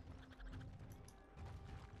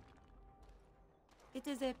 It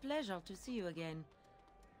is a pleasure to see you again.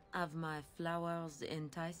 Have my flowers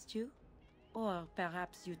enticed you? Or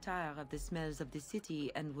perhaps you tire of the smells of the city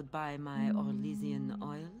and would buy my Orlesian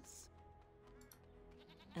oils?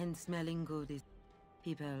 And smelling good is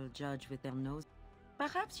people judge with their nose.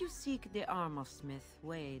 Perhaps you seek the armor smith,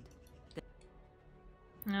 Wade.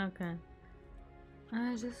 Okay.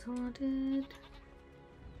 I just wanted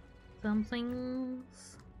some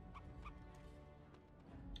things.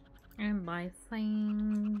 And buy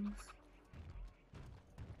things.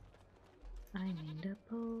 I need a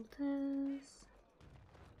poultice.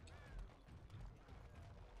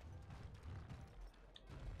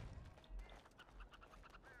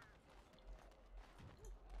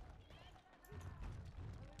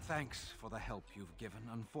 Thanks for the help you've given.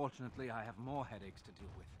 Unfortunately, I have more headaches to deal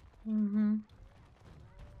with.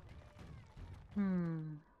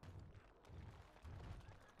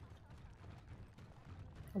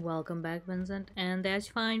 Welcome back, Vincent. And that's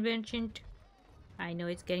fine, Vincent. I know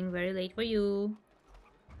it's getting very late for you.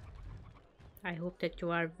 I hope that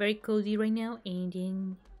you are very cozy right now and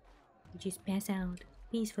then you just pass out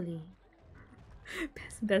peacefully.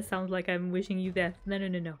 That sounds like I'm wishing you death. No, no,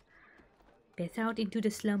 no, no. Pass out into the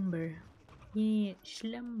slumber. Yeah,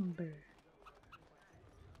 slumber.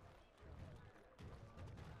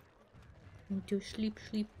 Into sleep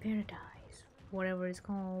paradise. Whatever it's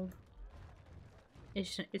called. It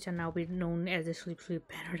shall now be known as the sleep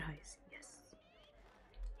paradise. Yes.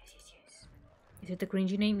 Yes. Is it the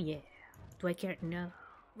cringy name? Yeah. Do I care? No.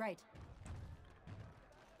 Right.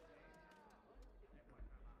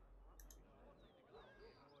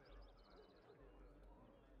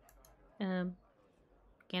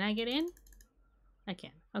 Can I get in? I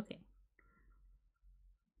can. Okay.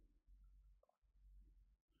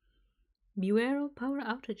 Beware of power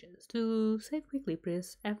outages. To save quickly,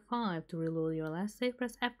 press F5. To reload your last save,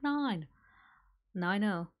 press F9. Now I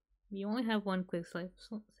know. We only have one quick save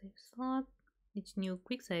slot. Each new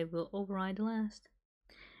quick save will override the last.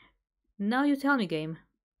 Now you tell me, game.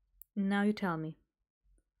 Now you tell me.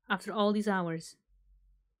 After all these hours.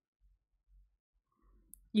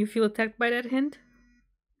 You feel attacked by that hint?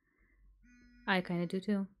 I kinda do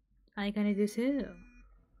too. I kinda do too.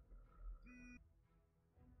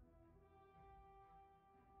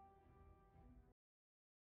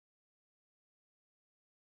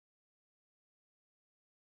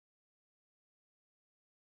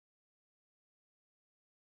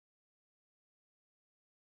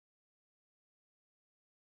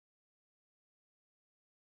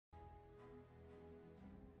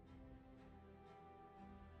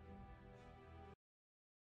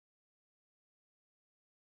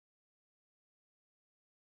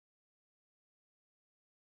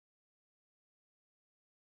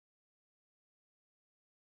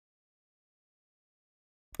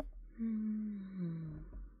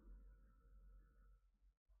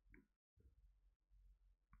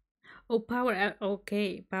 Oh,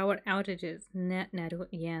 okay, power outages.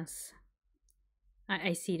 Yes.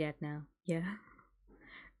 I see that now. Yeah.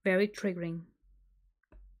 Very triggering.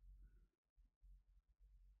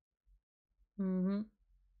 Mm-hmm.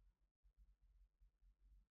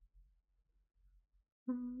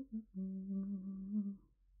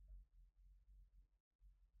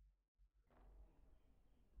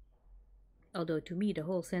 Although to me the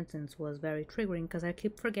whole sentence was very triggering because I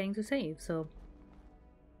keep forgetting to save, so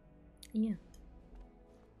yeah.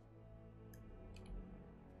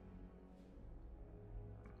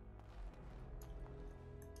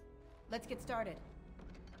 Let's get started.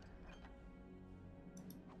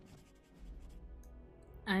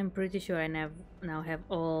 I'm pretty sure I now have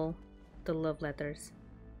all the love letters.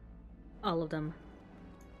 All of them.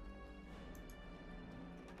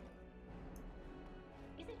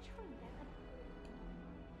 Is it true that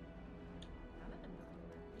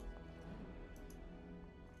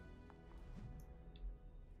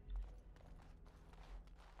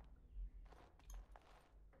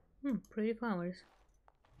Pretty flowers.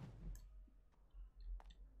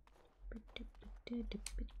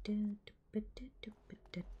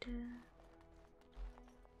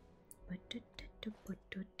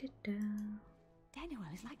 Daniel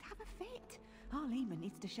is like to have a fit. Our Eammon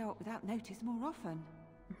needs to show up without notice more often.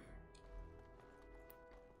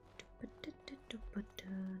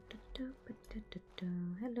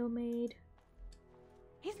 Hello, maid.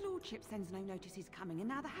 His lordship sends no notice he's coming, and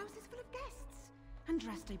now the house is full of guests. And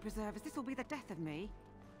Draste preserve us, this will be the death of me.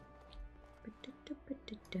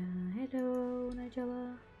 Hello,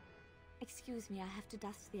 Nigella. Excuse me, I have to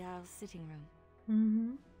dust the Earl's sitting room.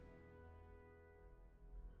 Mm-hmm.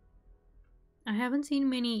 I haven't seen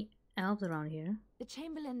many elves around here. The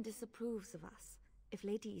Chamberlain disapproves of us. If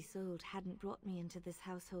Lady Isolde hadn't brought me into this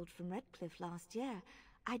household from Redcliffe last year,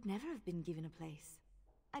 I'd never have been given a place.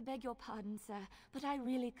 I beg your pardon, sir, but I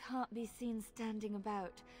really can't be seen standing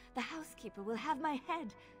about. The housekeeper will have my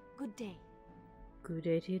head. Good day. Good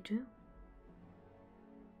day to you too.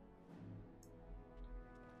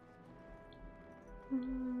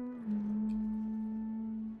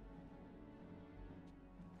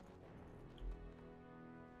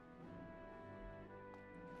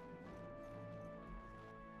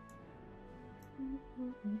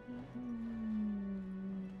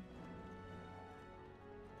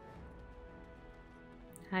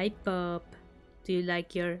 Hi, Pop. Do you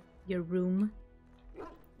like your room?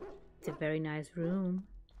 It's a very nice room,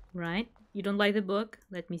 right? You don't like the book?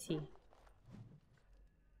 Let me see.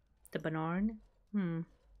 The Barn?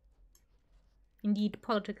 Indeed,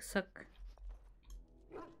 politics suck.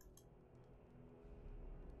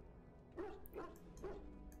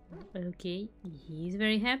 Okay, he's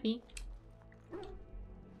very happy.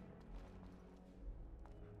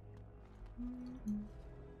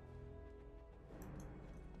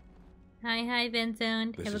 Hi,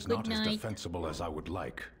 Vincent. This Have a is good not night. as defensible as I would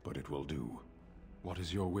like, but it will do. What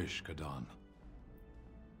is your wish, Kadan?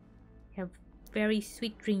 Have very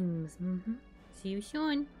sweet dreams. See you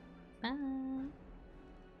soon. Bye.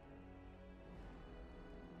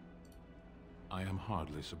 I am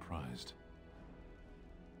hardly surprised.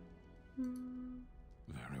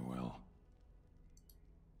 Very well.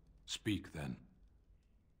 Speak, then.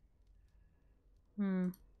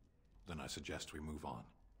 Then I suggest we move on.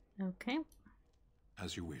 Okay.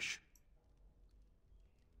 As you wish.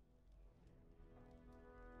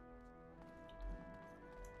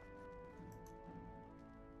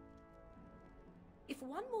 If If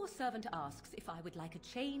one more servant asks if I would like a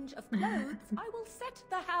change of clothes, I will set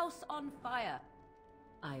the house on fire.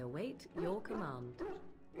 I await your command.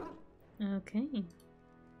 Okay.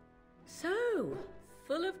 So,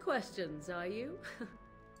 full of questions, are you?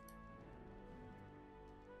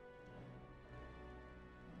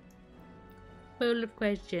 Full of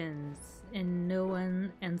questions, and no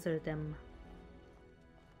one answered them.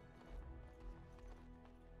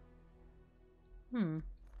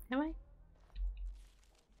 Have I?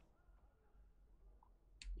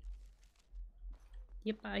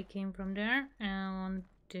 Yep, I came from there, and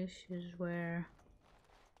this is where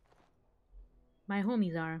my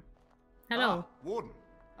homies are. Hello. Ah, Warden.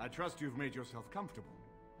 I trust you've made yourself comfortable.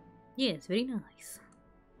 Yes, very nice.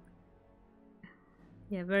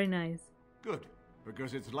 Yeah, very nice. Good,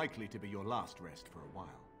 because it's likely to be your last rest for a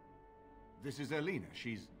while. This is Erlina.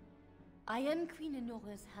 She's... I am Queen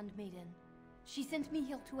Enora's handmaiden. She sent me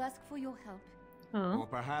here to ask for your help. Oh. Or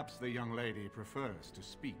perhaps the young lady prefers to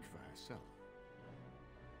speak for herself.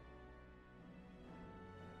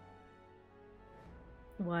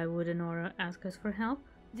 Why would Enora ask us for help?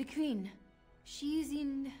 The Queen. She is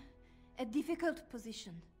in a difficult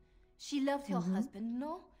position. She loved her husband,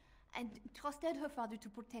 no? And trusted her father to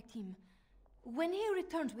protect him. When he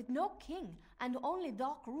returns with no king and only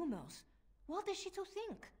dark rumors, what is she to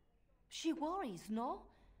think? She worries, no?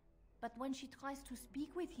 But when she tries to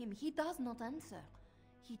speak with him, he does not answer.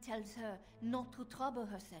 He tells her not to trouble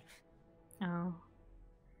herself. Oh.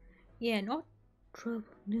 Yeah, no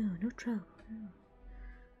trouble. No, no trouble. No.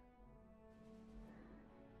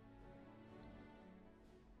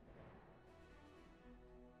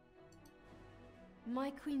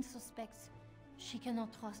 My queen suspects she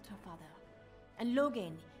cannot trust her father. And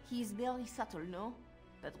Logain, he is very subtle, no?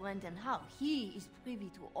 But Brendan Howe, he is privy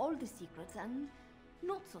to all the secrets and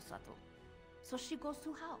not so subtle. So she goes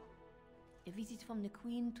to Howe. A visit from the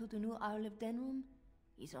queen to the new Isle of Denrum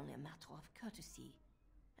is only a matter of courtesy.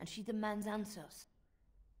 And she demands answers.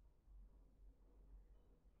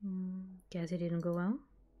 Guess it didn't go well.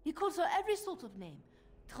 He calls her every sort of name,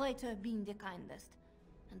 traitor being the kindest,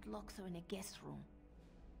 and locks her in a guest room.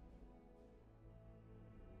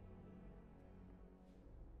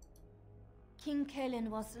 King Kylla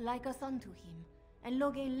was like a son to him, and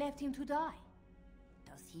Logain left him to die.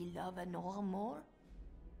 Does he love Enora more?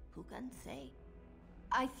 Who can say?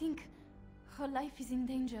 I think her life is in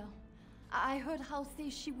danger. I heard Howe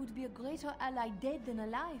say she would be a greater ally dead than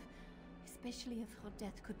alive, especially if her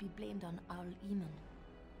death could be blamed on Mister Eammon.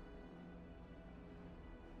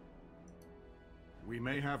 We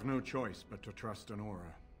may have no choice but to trust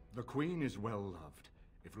Enora. The Queen is well loved.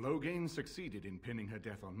 If Logain succeeded in pinning her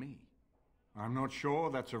death on me, I'm not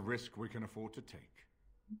sure that's a risk we can afford to take.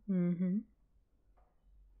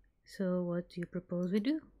 So what do you propose we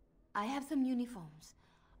do? I have some uniforms.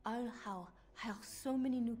 I'll hire so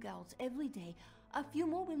many new guards every day. A few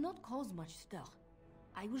more will not cause much stir.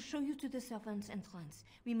 I will show you to the servants' entrance.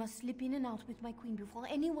 We must slip in and out with my queen before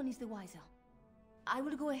anyone is the wiser. I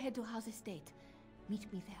will go ahead to House Estate.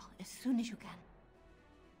 Meet me there as soon as you can.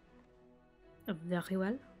 Very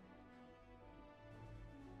well.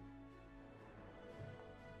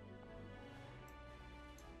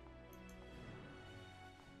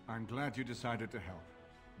 I'm glad you decided to help.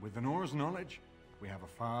 With Enora's knowledge, we have a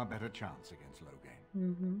far better chance against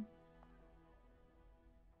Logain.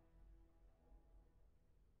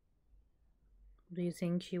 Do you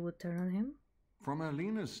think she would turn on him? From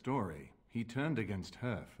Erlina's story, he turned against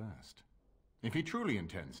her first. If he truly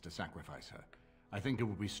intends to sacrifice her, I think it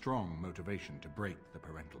will be strong motivation to break the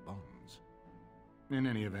parental bonds. In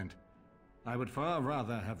any event, I would far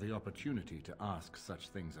rather have the opportunity to ask such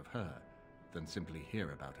things of her than simply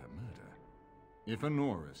hear about her murder. If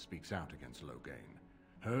Enora speaks out against Logain,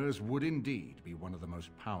 hers would indeed be one of the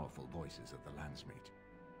most powerful voices of the Landsmeet.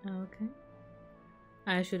 Okay.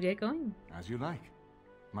 I should get going. As you like.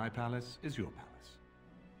 My palace is your palace.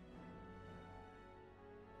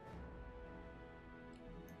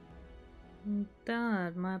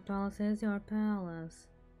 Dad, my palace is your palace.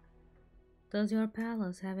 Does your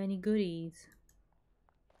palace have any goodies?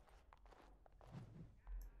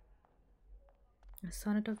 A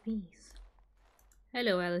sonnet of peace.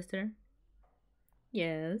 Hello, Alistair.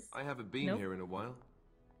 Yes. I haven't been here in a while.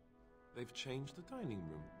 They've changed the dining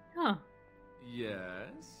room. Oh.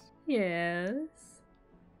 Yes? Yes.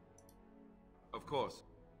 Of course.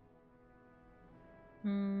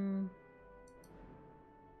 I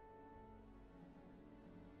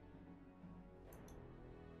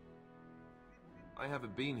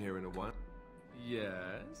haven't been here in a while.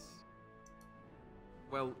 Yes?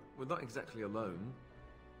 Well, we're not exactly alone.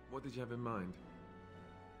 What did you have in mind?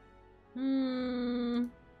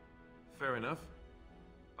 Fair enough.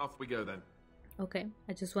 Off we go then. Okay,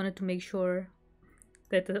 I just wanted to make sure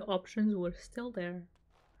that the options were still there.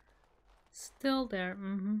 Still there,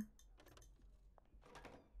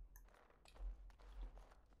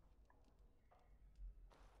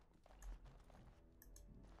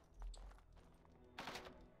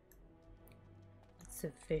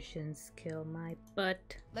 Sufficient skill, my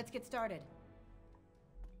butt. Let's get started.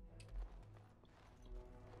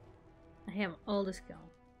 I have all the skill.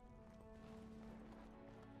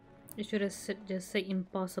 It should have just say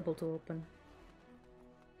impossible to open.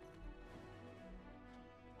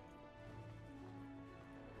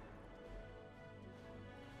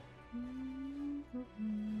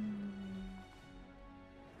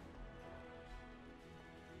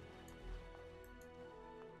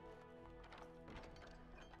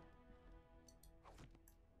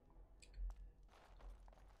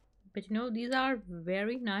 But you know, these are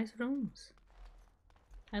very nice rooms.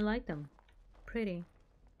 I like them. Pretty.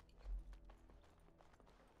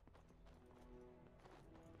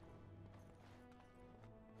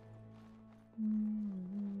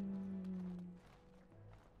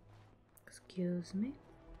 Excuse me.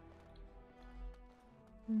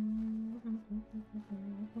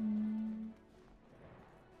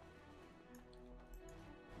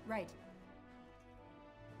 Right.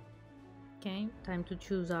 Okay, time to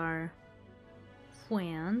choose our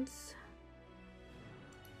friends.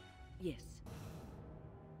 Yes.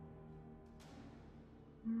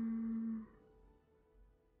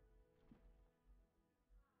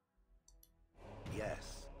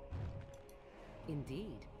 Yes.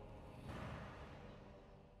 Indeed.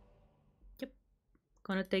 Yep.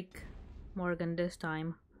 Gonna take Morgan this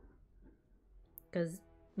time. Because,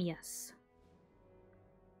 yes.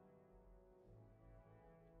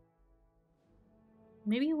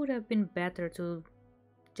 Maybe it would have been better to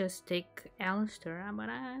just take Alistair, but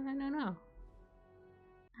I don't know.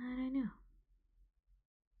 I don't know.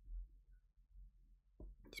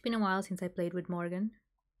 It's been a while since I played with Morgan.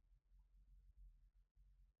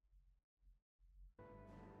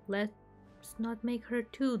 Let's not make her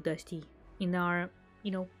too dusty in our,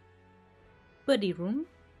 buddy room.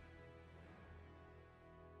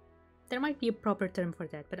 There might be a proper term for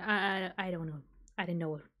that, but I don't know. I don't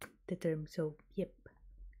know the term, so yep.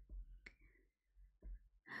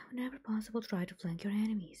 Whenever possible, try to flank your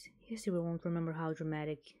enemies. History won't remember how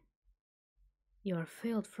dramatic your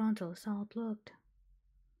failed frontal assault looked.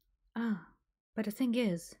 Ah, but the thing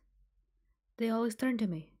is, they always turn to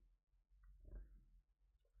me.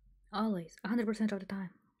 Always, 100% of the time.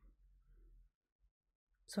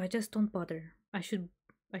 So I just don't bother. I should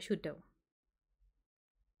though.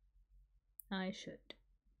 I should.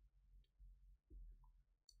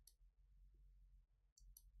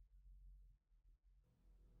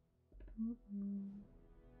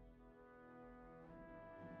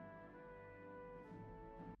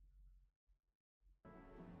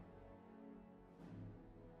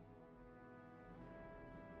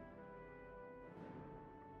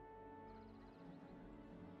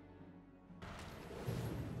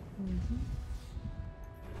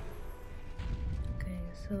 Okay,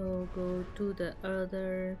 so go to the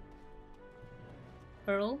other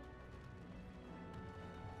Earl.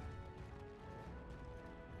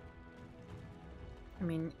 I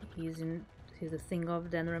mean, he's the thing of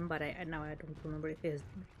Denram, but now I don't remember if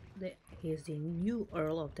he's the new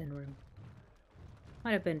Earl of Denram.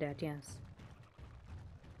 Might have been that, yes.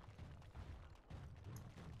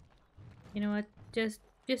 You know what? Just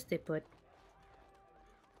stay put.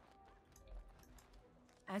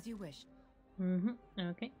 As you wish.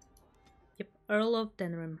 Okay. Yep, Earl of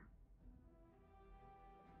Denram.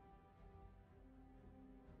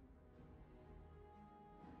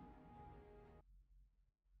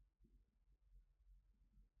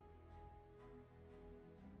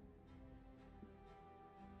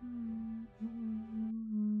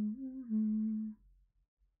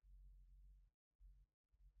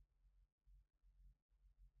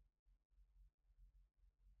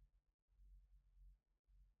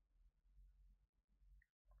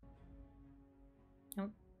 Oh,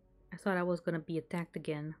 I thought I was gonna be attacked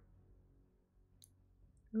again.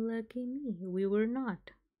 Lucky me, we were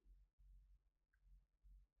not.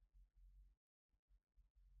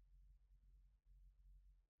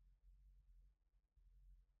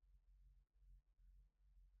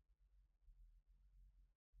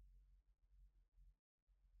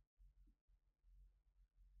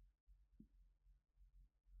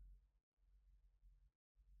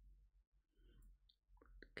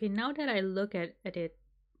 Okay, now that I look at it,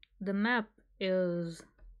 the map is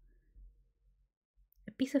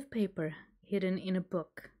a piece of paper hidden in a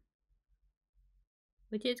book.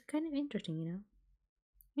 Which is kind of interesting, you know.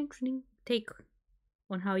 Interesting take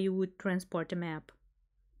on how you would transport a map.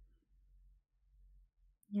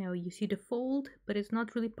 Yeah, you see the fold, but it's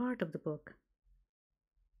not really part of the book.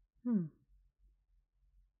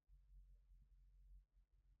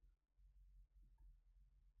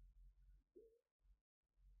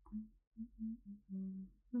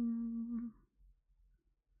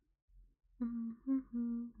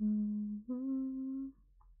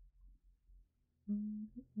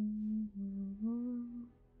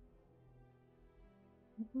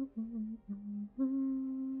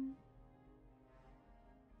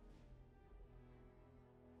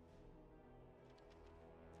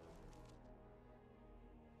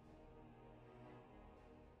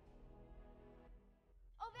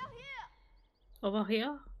 Over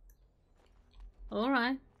here?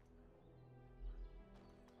 Alright.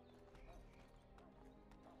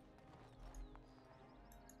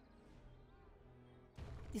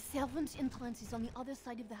 The servants' entrance is on the other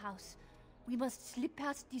side of the house. We must slip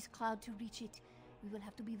past this cloud to reach it. We will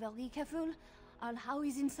have to be very careful. Our how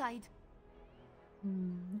is inside.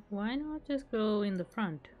 Why not just go in the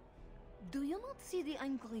front? Do you not see the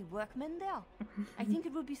angry workmen there? I think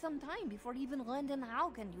it will be some time before even Rand and Howe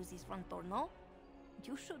can use this front door, no?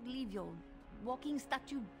 You should leave your walking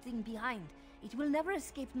statue thing behind. It will never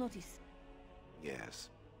escape notice. Yes.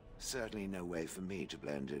 Certainly no way for me to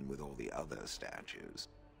blend in with all the other statues.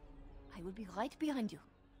 I will be right behind you.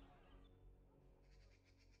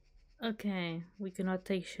 Okay, we cannot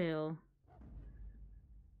take Shale.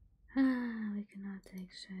 We cannot take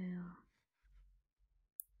Shale.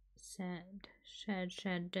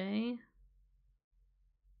 Sad day.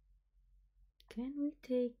 Can we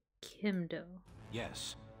take him though?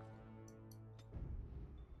 Yes.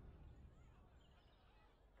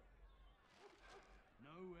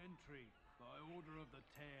 No entry by order of the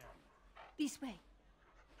town. This way.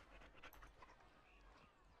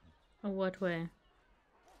 Oh, what way?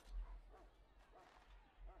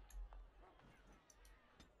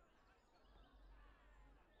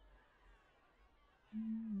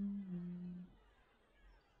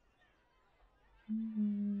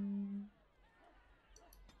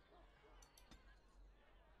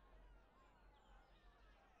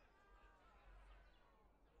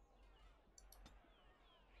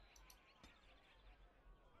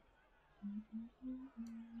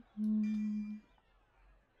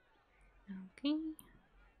 Okay.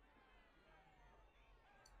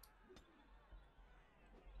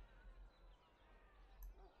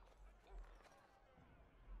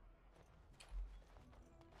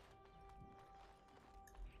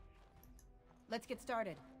 Let's get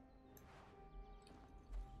started.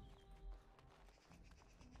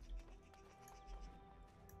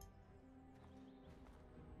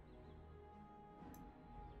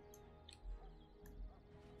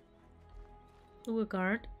 To a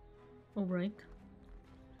guard. All right.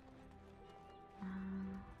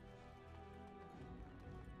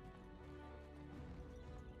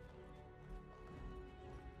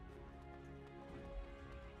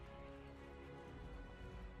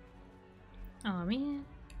 Oh man.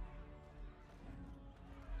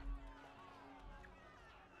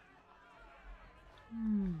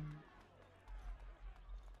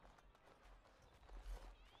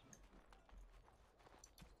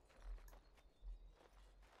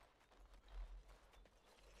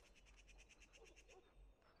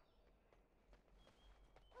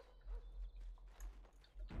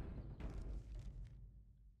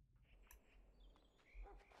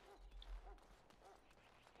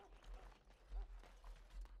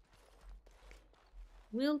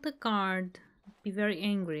 Will the guard be very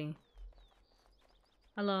angry?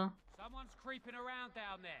 Hello? Someone's creeping around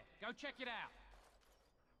down there. Go check it out.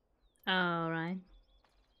 Alright.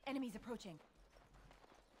 Enemies approaching.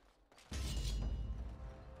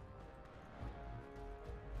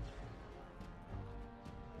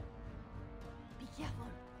 Be careful.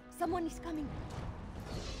 Someone is coming.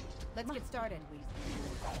 Let's get started.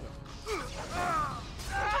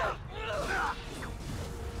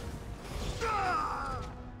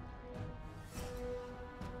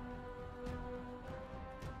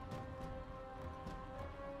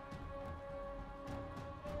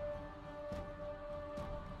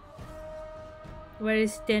 Where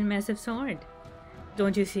is that massive sword?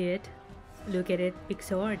 Don't you see it? Look at it, big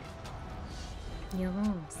sword.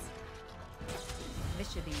 Yes.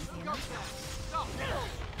 This should be easy enough.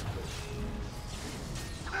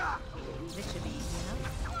 This should be easy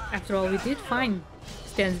enough. After all, we did find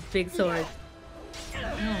Stan's big sword.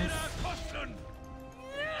 Yes.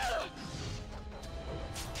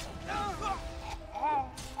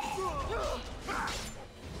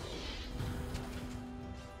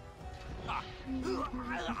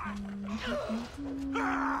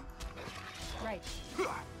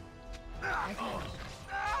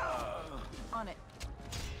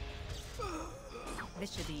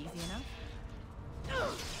 This should be easy enough.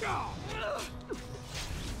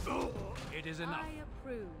 It is enough. I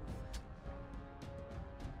approve.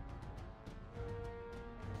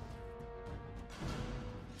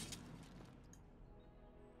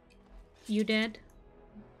 You dead?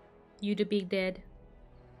 You the big dead?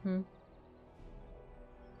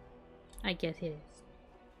 I guess it is.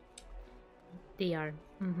 They are.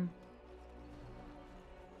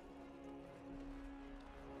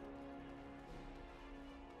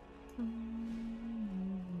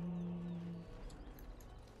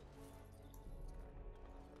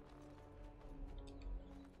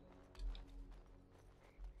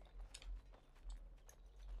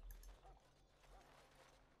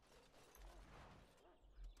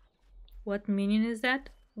 What minion is that?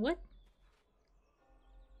 What?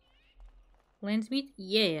 Landsmeet?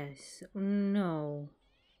 Yes. No.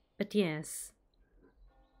 But yes.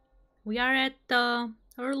 We are at the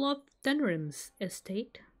Earl of Dunrim's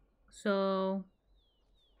estate. So...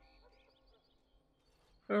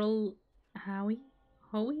 Earl... Howie?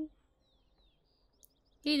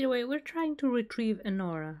 Either way, we're trying to retrieve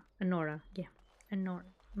Anora. Yeah. Anora.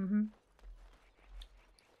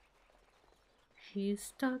 She's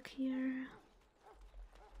stuck here.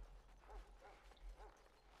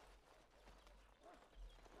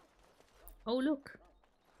 Oh, look.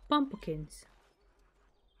 Pumpkins.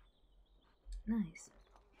 Nice.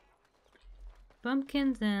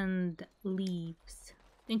 Pumpkins and leaves.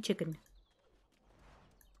 And chicken.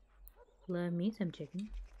 Love me some chicken.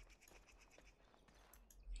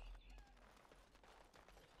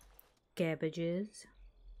 Cabbages.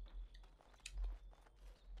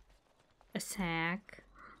 A sack.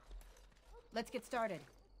 Let's get started.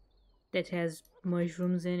 That has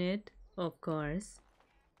mushrooms in it, of course.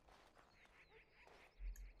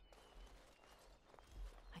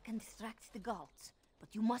 I can distract the guards,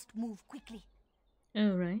 but you must move quickly.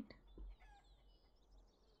 All right.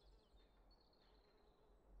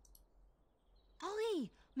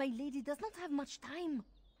 Hurry! My lady does not have much time.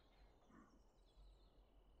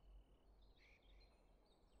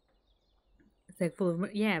 It's like full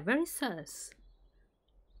of... Yeah, very sus.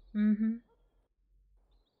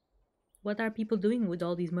 What are people doing with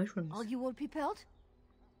all these mushrooms? Are you all prepared?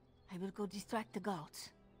 I will go distract the guards.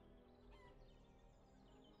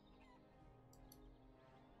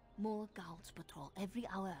 More guards patrol every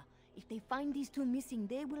hour. If they find these two missing,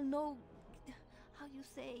 they will know... How you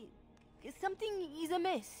say... Something is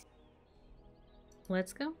amiss.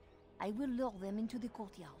 Let's go. I will lure them into the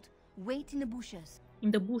courtyard. Wait in the bushes.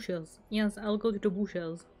 In the bushes. Yes, I'll go to the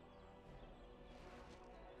bushes.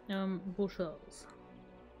 Bushes.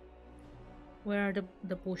 Where are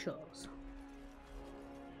the bushes?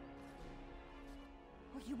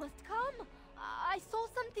 Oh, you must come. I saw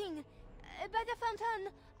something. By the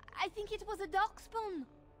fountain. I think it was a darkspawn.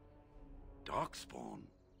 Darkspawn?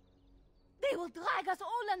 They will drag us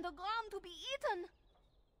all underground to be eaten.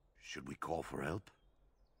 Should we call for help?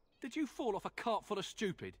 Did you fall off a cart full of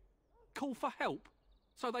stupid? Call for help?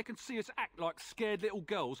 So they can see us act like scared little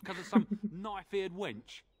girls because of some knife-eared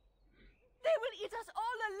wench? They will eat us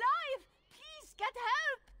all alive! Please, get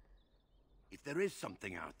help! If there is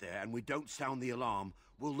something out there and we don't sound the alarm,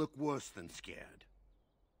 we'll look worse than scared.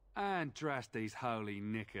 And drast these holy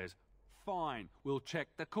knickers. Fine, we'll check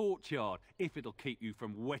the courtyard, if it'll keep you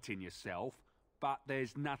from wetting yourself. But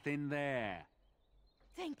there's nothing there.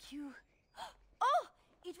 Thank you. Oh!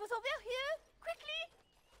 It was over here! Quickly!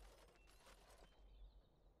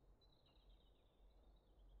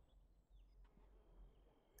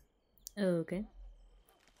 Okay.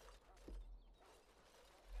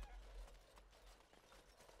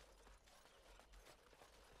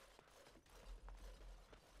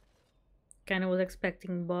 Kinda was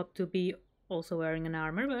expecting Bob to be also wearing an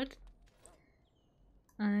armor, but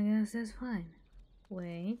I guess that's fine.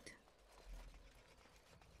 Wait.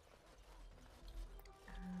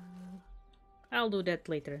 I'll do that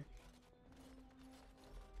later.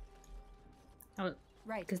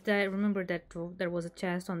 Right. Because I remember that there was a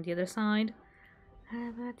chest on the other side.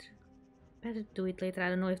 But better do it later. I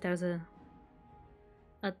don't know if there's a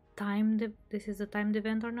timed... This is a timed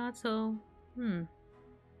event or not, so...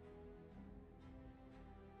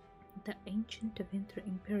 The ancient Winter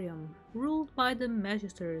Imperium, ruled by the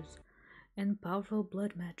Magisters and powerful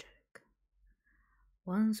blood magic,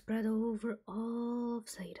 once spread over all of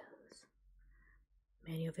Zaydas.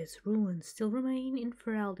 Many of its ruins still remain in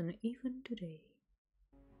Ferelden even today.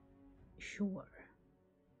 Sure.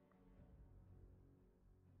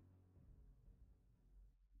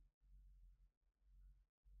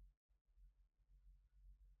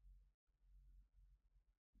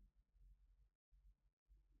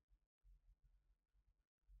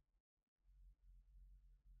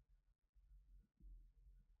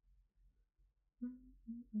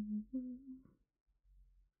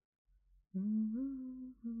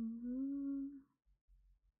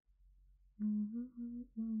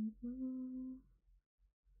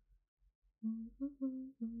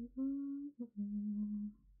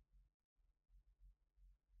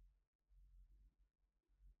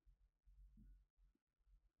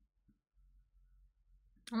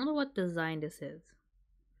 I don't know what design this is.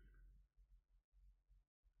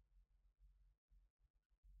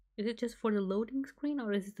 Is it just for the loading screen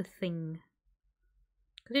or is it a thing?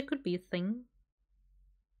 Because it could be a thing.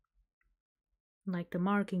 Like the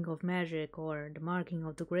marking of magic or the marking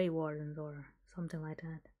of the Grey Wardens or something like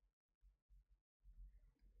that.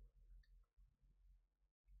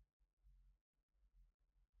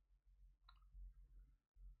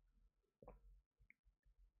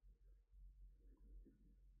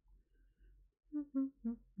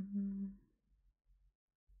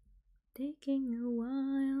 Taking a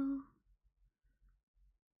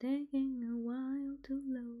while to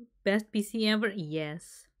load. Best PC ever?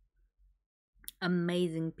 Yes.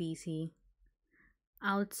 Amazing PC.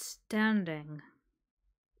 Outstanding.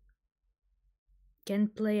 Can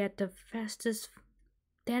play at the fastest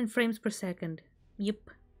 10 frames per second. Yep.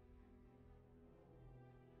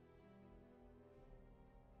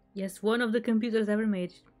 Yes, one of the computers ever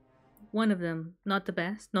made. One of them. Not the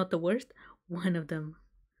best, not the worst. One of them.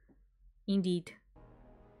 Indeed.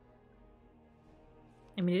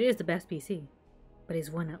 I mean, it is the best PC, but it's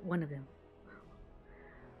one of them.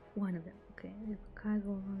 One of them. Okay. Okay.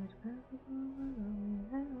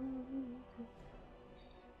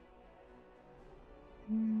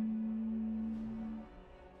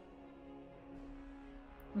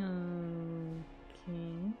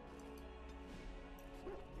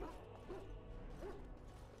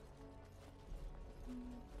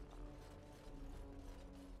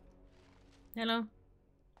 Hello.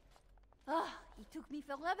 Ah, it took me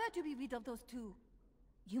forever to be rid of those two.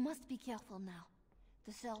 You must be careful now.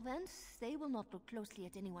 The servants, they will not look closely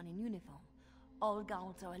at anyone in uniform. All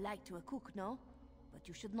guards are alike to a cook, no? But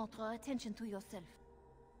you should not draw attention to yourself.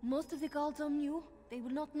 Most of the guards are new. They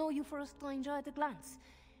will not know you for a stranger at a glance.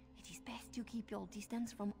 It is best you keep your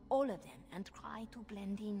distance from all of them and try to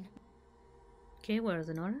blend in. Okay, where is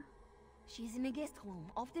Nora? She's in the guest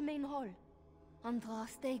room off the main hall.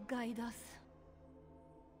 Andraste, guide us.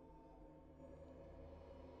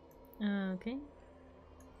 Okay.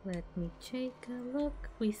 Let me take a look.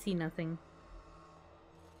 We see nothing.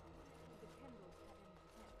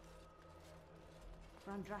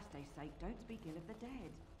 For Andraste's sake, don't speak ill of the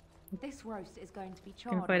dead. This roast is going to be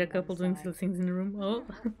charred. Can find a couple doing still things in the room. Oh.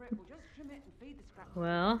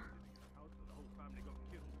 Well.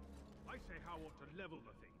 I say how ought to level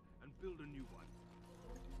the thing and build a new one.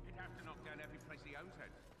 You'd have to knock down every place he owns it.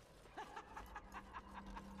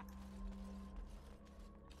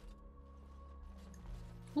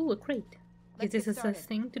 Ooh, a crate. Is this a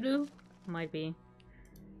thing to do? Might be.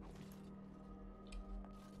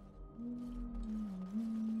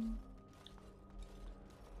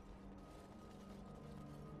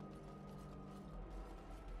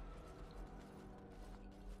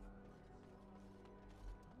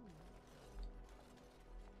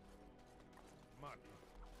 Mud.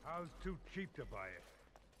 How's too cheap to buy it?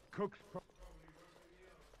 Cook's probably...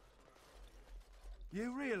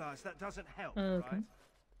 You realize that doesn't help, Okay. right?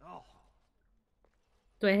 Oh.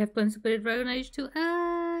 Do I have plans to play Dragon Age 2?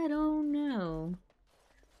 I don't know.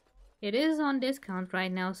 It is on discount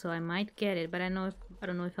right now, so I might get it, but I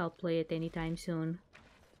don't know if I'll play it anytime soon.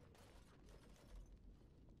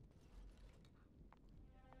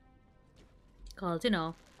 Cause, you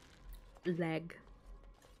know, lag.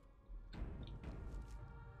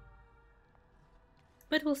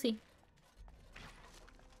 But we'll see.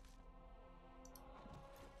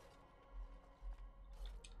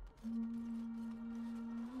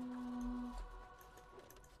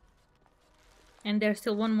 And there's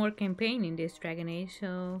still one more campaign in this Dragon Age,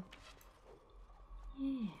 so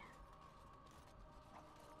yeah.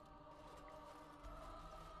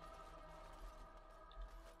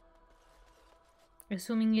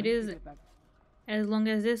 Assuming it is as long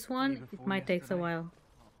as this one, it might take a while.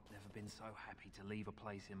 Never been so happy to leave a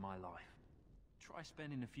place in my life. Try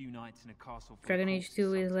spending a few nights in a castle. Dragon Age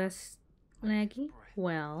 2 is less laggy.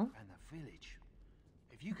 Well, And the village.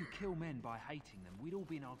 If you could kill men by hating them, we'd all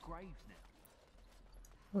be in our graves now.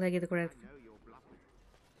 will I get the correct?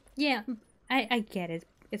 Yeah, I get it.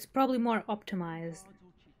 It's probably more optimized.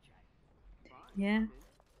 Yeah.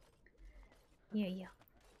 Yeah.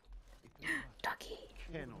 Ducky.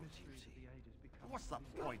 Kennel duty. What's the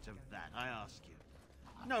point of that, I ask you?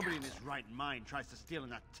 Nobody in his right mind tries to steal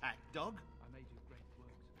an attack dog.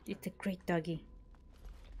 It's a great doggy.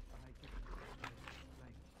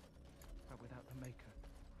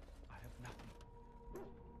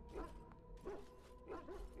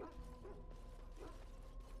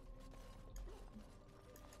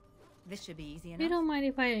 This should be easy You enough. don't mind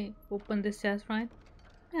if I open this chest, right?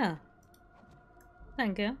 Yeah.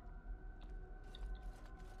 Thank you.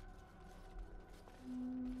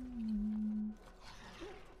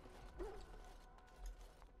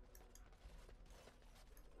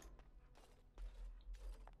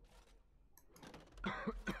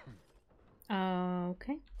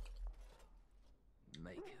 Okay.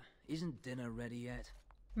 Maker, isn't dinner ready yet?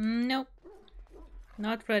 Nope.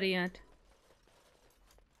 Not ready yet.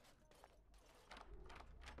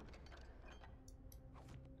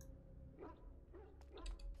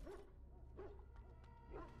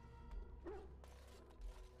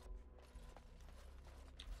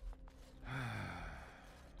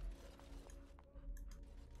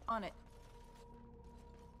 On it.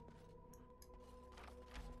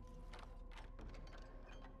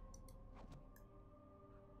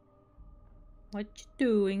 What you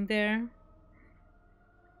doing there?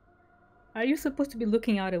 Are you supposed to be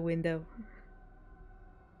looking out a window?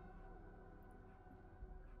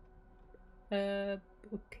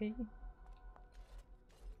 Okay.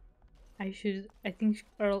 I think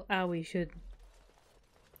Earl Owie should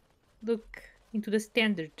look into the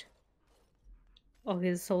standard of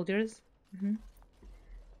his soldiers.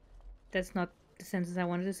 That's not the sentence I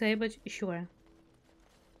wanted to say, but sure.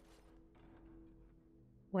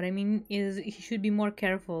 What I mean is he should be more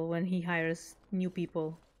careful when he hires new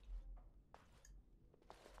people.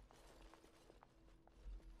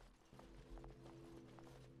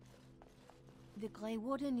 The Grey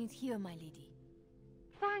Warden is here, my lady.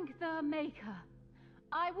 Thank the Maker.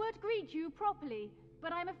 I would greet you properly,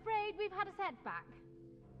 but I'm afraid we've had a setback.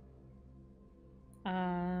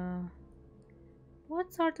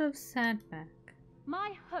 What sort of setback?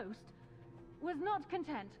 My host was not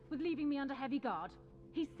content with leaving me under heavy guard.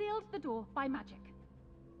 He sealed the door by magic.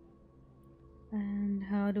 And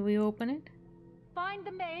how do we open it? Find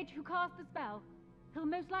the mage who cast the spell. He'll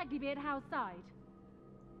most likely be at Hal's side.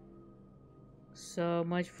 So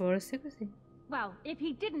much for secrecy. Well, if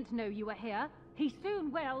he didn't know you were here, he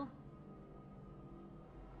soon will.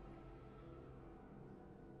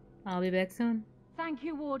 I'll be back soon. Thank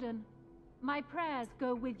you, Warden. My prayers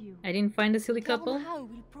go with you. I didn't find a silly couple. How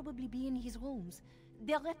will probably be in his rooms.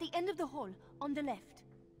 They're at the end of the hall, on the left.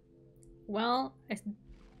 Well,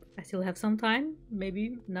 I still have some time.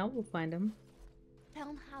 Maybe now we'll find them.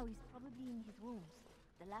 Town How is probably in his rooms.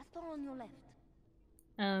 The last door on your left.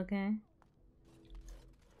 Okay.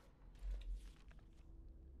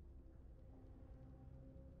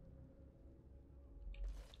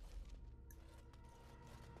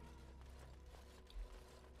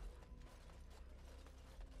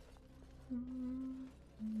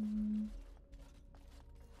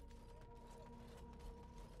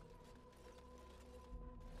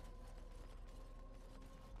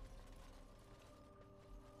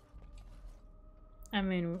 I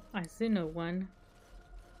mean, I see no one.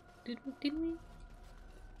 Did we?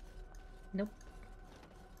 Nope.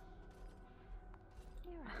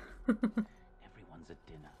 Everyone's at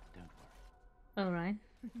dinner, don't worry. Alright.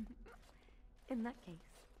 In that case,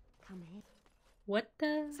 come here. What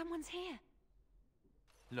the? Someone's here.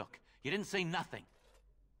 Look, you didn't say nothing.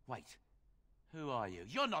 Wait, who are you?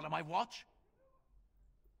 You're not on my watch.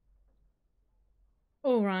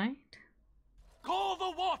 Alright. Call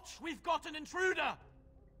the watch! We've got an intruder!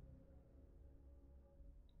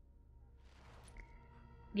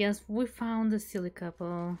 Yes, we found the silly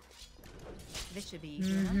couple. This should be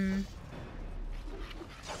easy enough.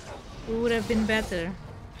 It would have been better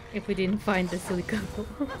if we didn't find the silly couple.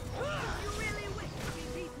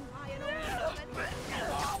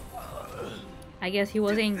 I guess he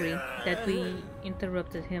was angry that we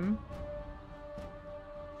interrupted him.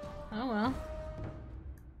 Oh well.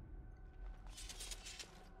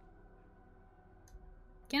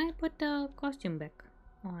 Can I put the costume back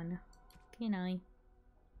on? Can I?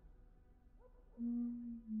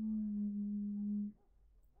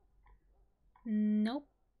 Nope.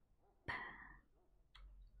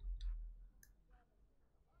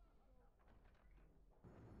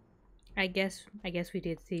 I guess we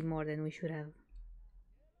did see more than we should have.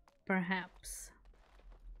 Perhaps.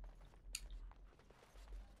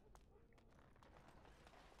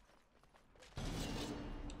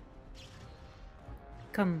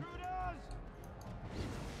 Come.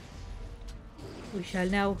 We shall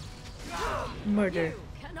now murder.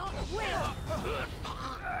 Cannot win.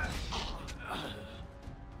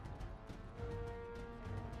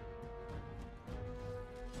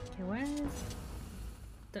 Okay, where is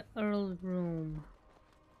the Earl room?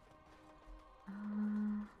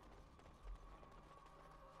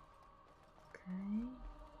 Okay.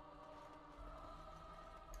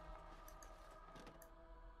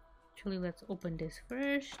 Actually, let's open this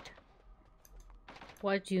first.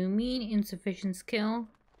 What do you mean, insufficient skill?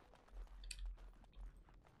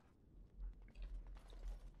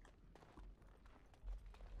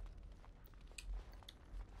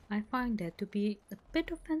 I find that to be a bit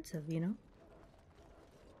offensive, you know?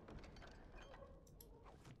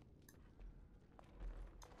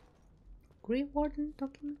 Grey Warden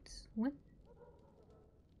documents? What?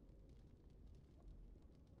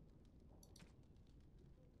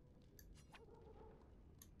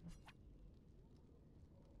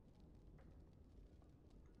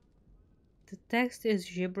 The text is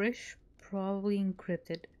gibberish, probably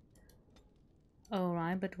encrypted.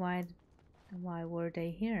 Alright, but why were they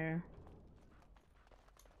here?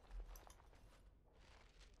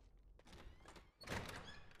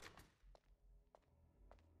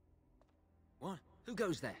 What? Who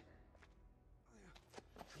goes there?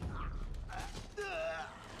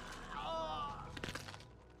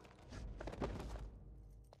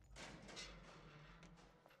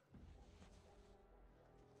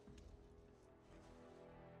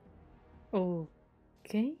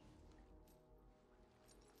 Okay.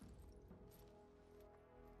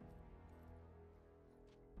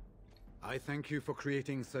 I thank you for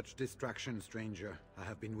creating such distraction, stranger. I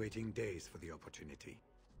have been waiting days for the opportunity.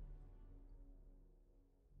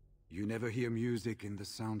 You never hear music in the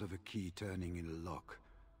sound of a key turning in a lock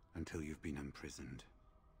until you've been imprisoned.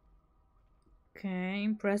 Okay,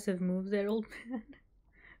 impressive moves there, old man.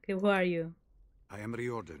 Okay, who are you? I am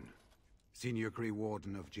Riordan, Senior Grey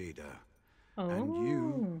Warden of Jada. Oh. And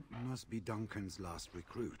you must be Duncan's last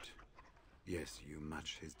recruit. Yes, you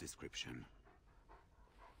match his description.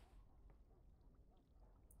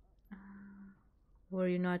 Were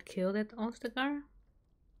you not killed at Ostagar?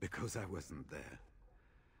 Because I wasn't there.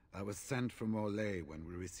 I was sent from Orlais when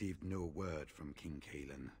we received no word from King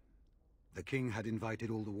Kylla. The king had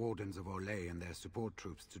invited all the wardens of Orlais and their support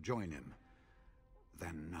troops to join him.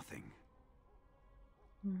 Then nothing.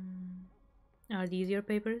 Are these your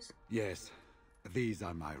papers? Yes, these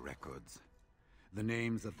are my records. The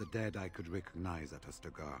names of the dead I could recognize at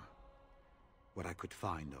Ostagar. What I could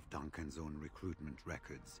find of Duncan's own recruitment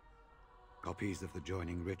records. Copies of the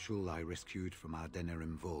joining ritual I rescued from our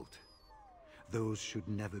Denerim vault. Those should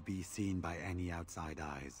never be seen by any outside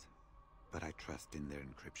eyes, but I trust in their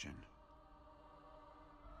encryption.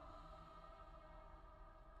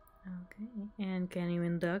 Okay, and can you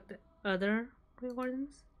induct other Grey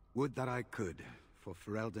Wardens? Would that I could, for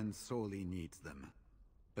Ferelden sorely needs them.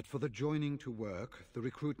 But for the joining to work, the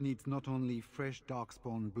recruit needs not only fresh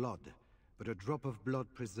darkspawn blood, but a drop of blood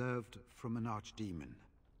preserved from an archdemon.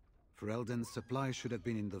 Ferelden's supply should have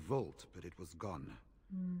been in the vault, but it was gone.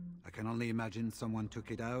 I can only imagine someone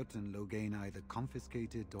took it out and Loghain either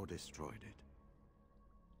confiscated or destroyed it.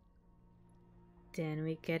 Then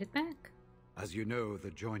we get it back. As you know,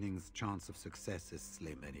 the joining's chance of success is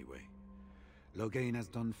slim anyway. Loghain has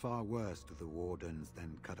done far worse to the Wardens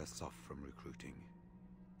than cut us off from recruiting.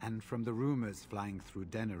 And from the rumors flying through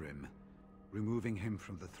Denerim, removing him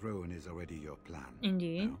from the throne is already your plan.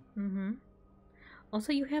 Indeed. No?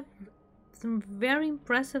 Also, you have some very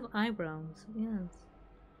impressive eyebrows. Yes.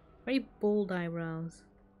 Very bold eyebrows.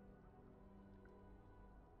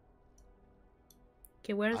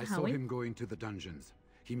 Okay, where's Howie? I saw him going to the dungeons.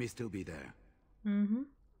 He may still be there.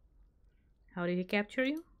 How did he capture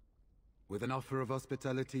you? With an offer of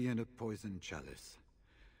hospitality and a poisoned chalice.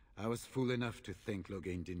 I was fool enough to think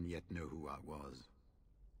Loghain didn't yet know who I was.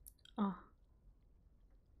 Oh.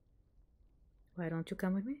 Why don't you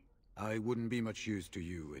come with me? I wouldn't be much use to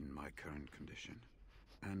you in my current condition.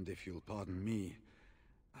 And if you'll pardon me,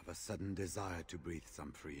 I've a sudden desire to breathe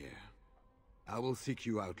some free air. I will seek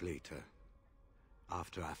you out later,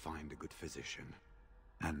 after I find a good physician.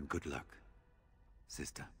 And good luck,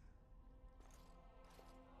 sister.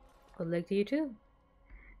 Good luck to you too.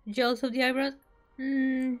 Jealous of the eyebrows?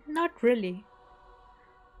 Not really.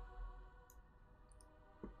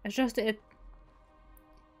 It's just it...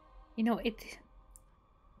 You know, it...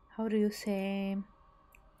 How do you say?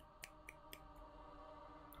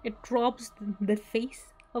 It drops the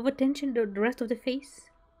face of attention, the rest of the face.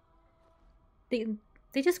 They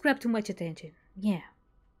just grab too much attention. Yeah.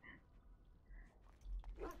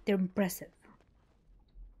 They're impressive.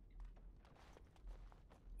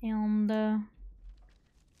 And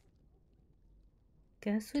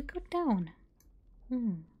guess we go down.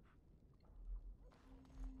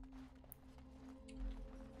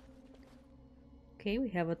 Okay, we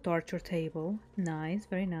have a torture table. Nice,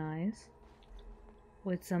 very nice.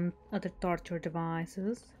 With some other torture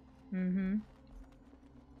devices.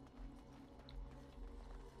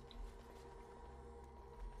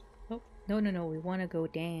 Oh, No, no, no, we want to go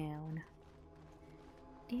down.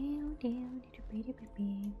 Down, down.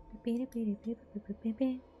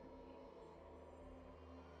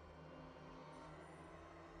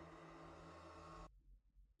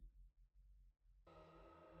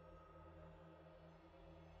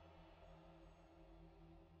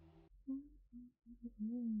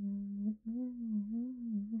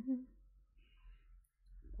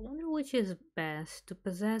 I wonder which is best, to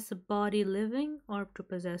possess a body living or to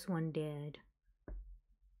possess one dead.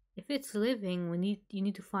 If it's living, you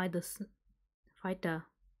need to fight the the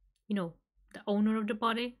owner of the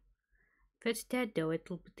body. If it's dead though, it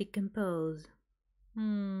will decompose.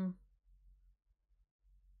 Too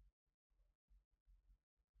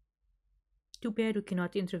bad we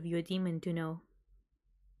cannot interview a demon to know.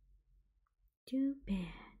 Too bad.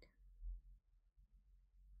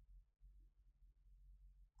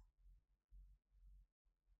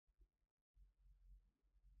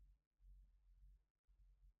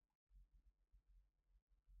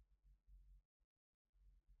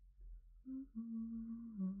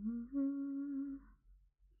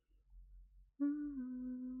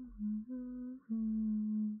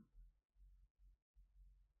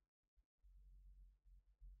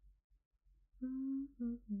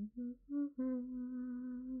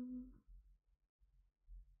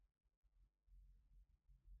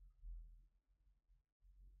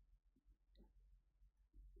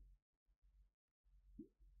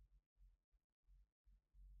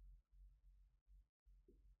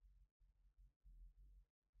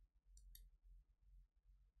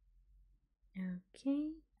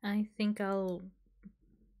 Okay, I think I'll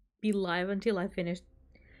be live until I finish,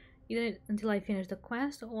 either until I finish the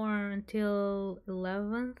quest or until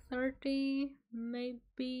 11:30,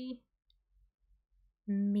 maybe.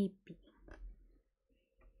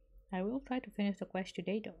 I will try to finish the quest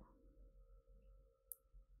today though.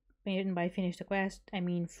 And by finish the quest, I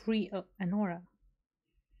mean free Anora.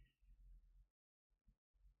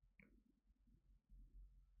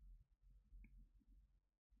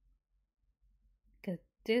 Because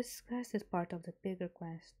this quest is part of the bigger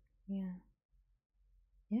quest. Yeah.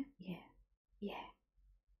 Yeah? Yeah. Yeah.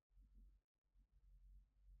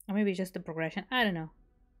 Or maybe just the progression. I don't know.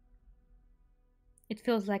 It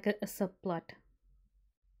feels like a subplot.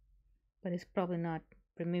 But it's probably not.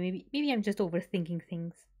 But maybe I'm just overthinking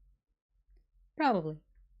things. Probably.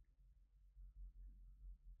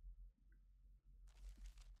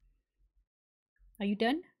 Are you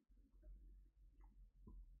done?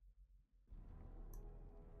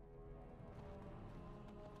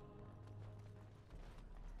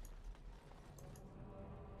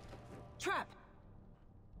 Trap!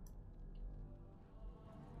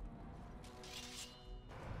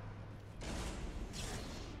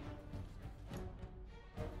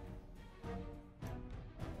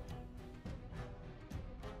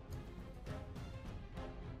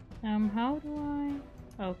 How do I?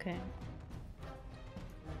 Okay.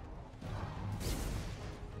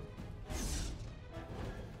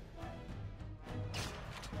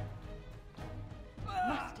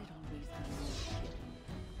 Must it always be more killing?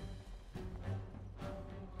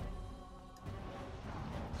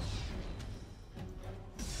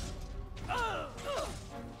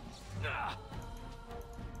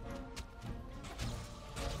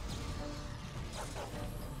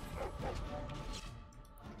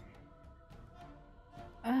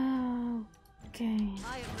 Oh, okay.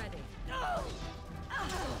 I am ready.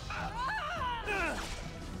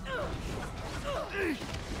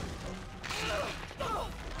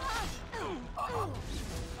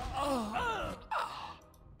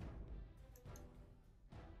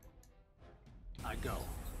 I go.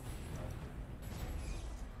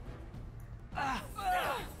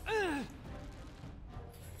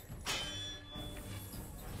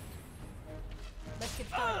 Let's get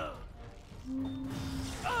started.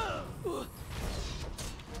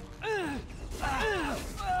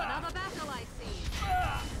 Another battle I see.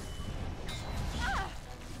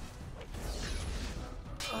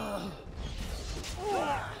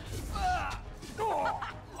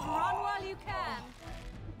 Run while you can.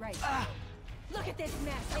 Right. Look at this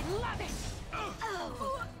mess. I love it.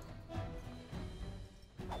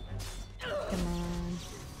 Come on.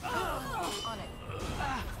 On it.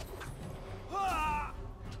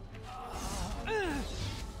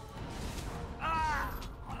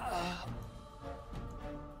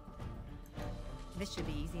 This should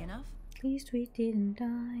be easy enough. At least we didn't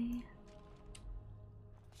die.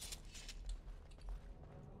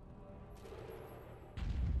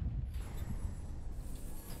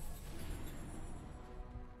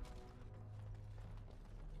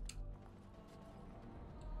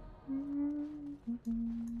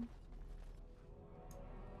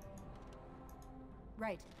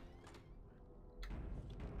 Right.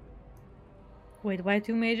 Wait, why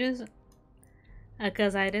 2 mages?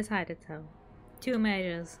 Because I decided so. 2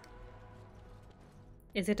 mages.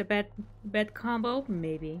 Is it a bad combo?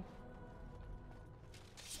 Maybe.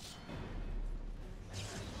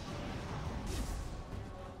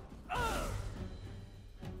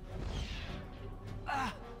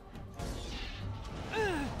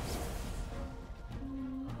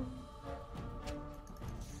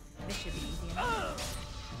 This should be easy enough.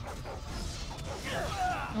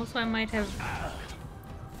 Also, I might have.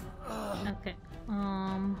 Okay.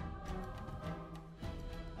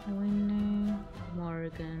 Winnie,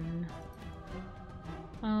 Morgan.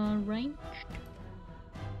 Ranged.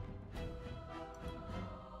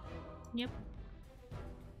 Yep.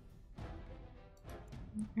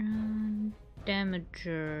 And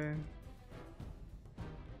damager.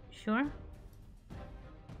 Sure.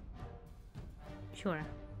 Sure.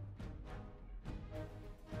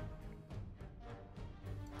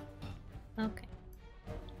 Okay.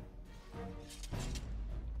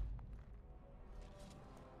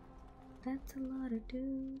 That's a lot of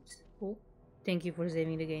dudes. Oh, thank you for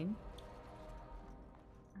saving the game.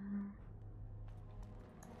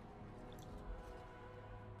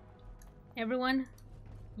 Everyone,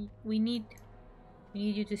 we need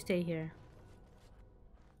you to stay here.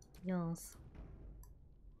 Yes.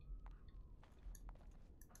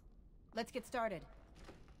 Let's get started.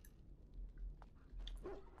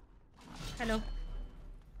 Hello.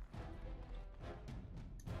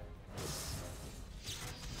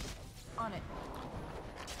 On it.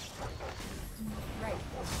 Right.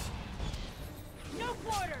 No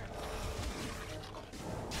quarter!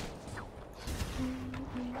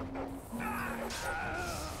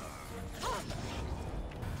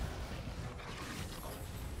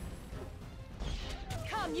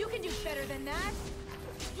 Come, you can do better than that!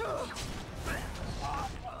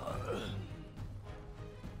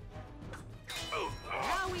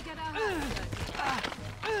 Now we gotta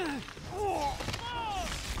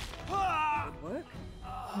Good work.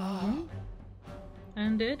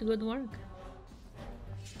 And it good work.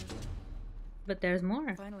 But there's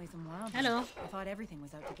more. Finally some wild. Hello. I thought everything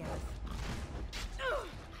was out to get us.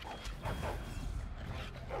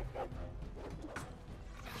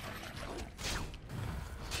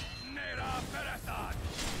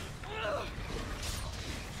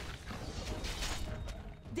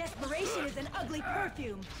 Desperation is an ugly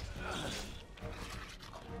perfume.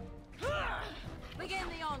 Begin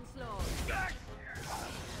the onslaught.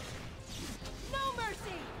 No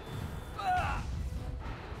mercy.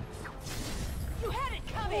 You had it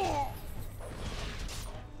coming.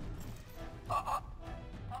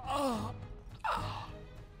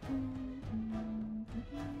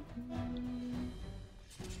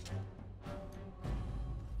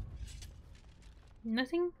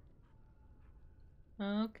 Nothing?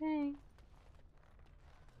 Okay.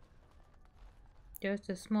 Just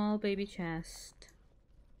a small baby chest.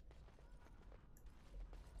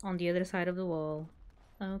 On the other side of the wall.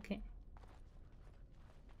 Okay.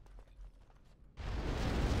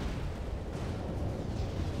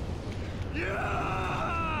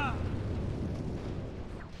 Yeah!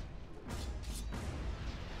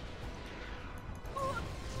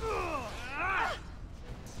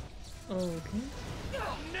 Okay.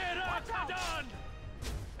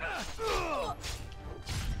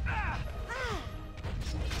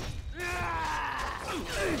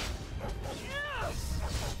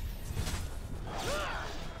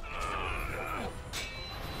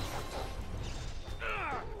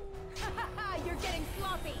 You're getting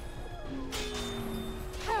sloppy.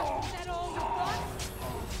 Is that all you got?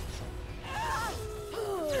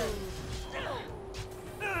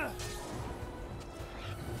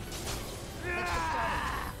 Let's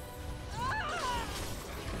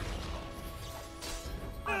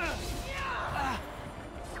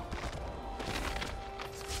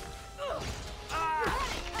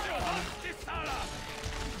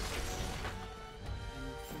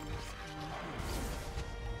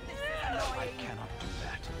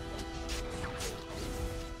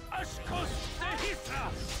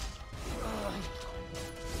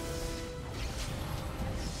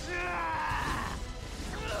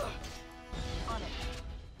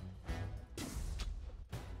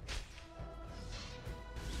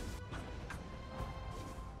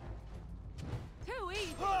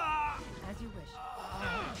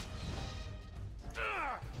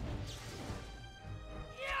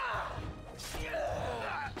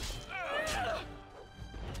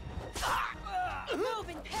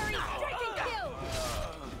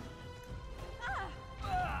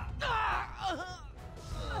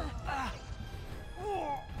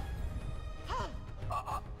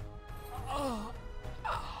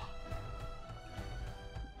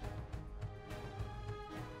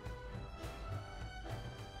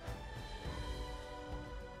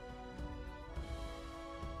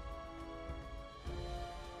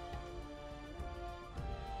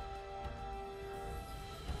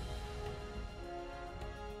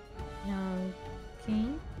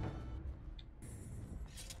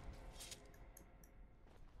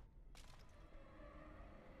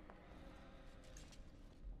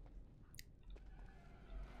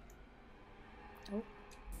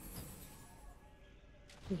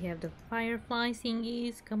We have the firefly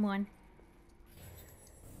thingies. Come on.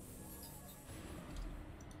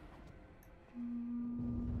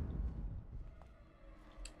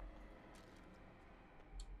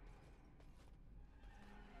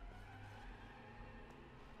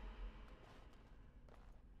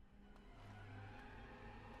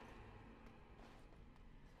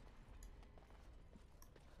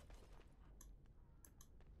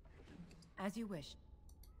 As you wish.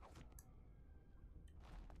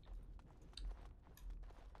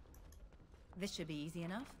 This should be easy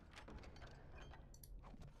enough.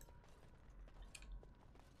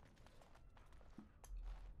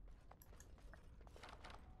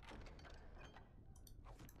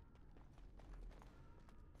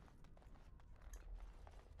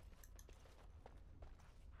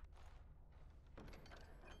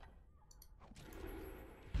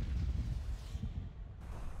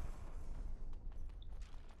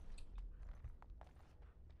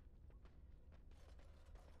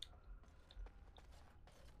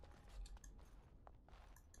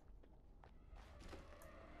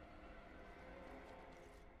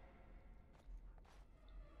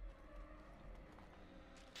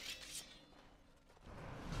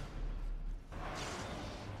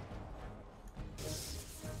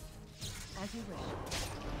 As you wish.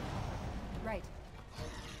 Right.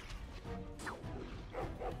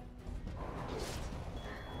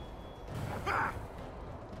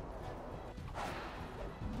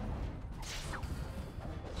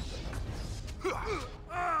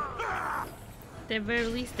 At the very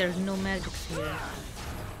least, there's no magic here.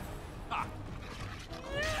 As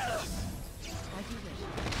you wish.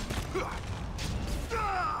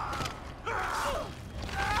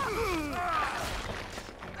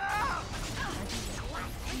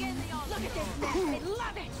 Look at this mess! I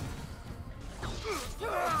love it!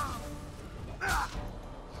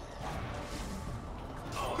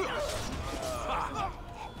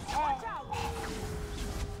 Watch out!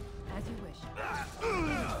 As you wish.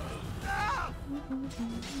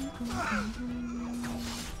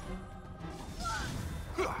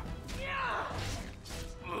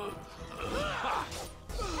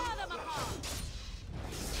 Tear them apart!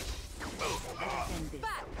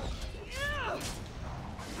 Back!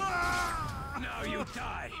 Now you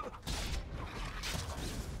die!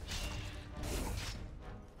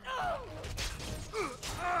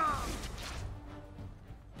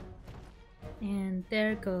 And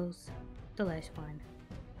there goes the last one.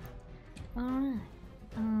 Alright.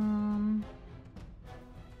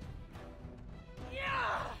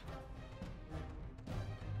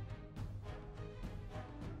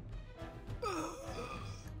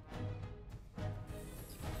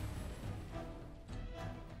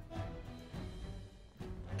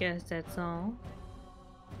 Guess that's all.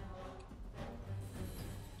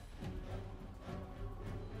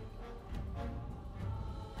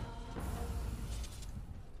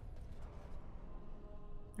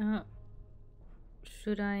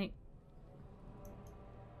 Should I?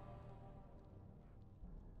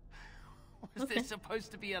 Was this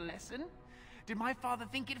supposed to be a lesson? Did my father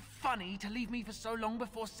think it funny to leave me for so long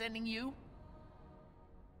before sending you?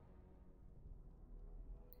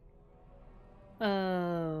 Who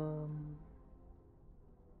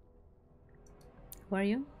are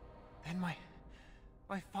you? Then my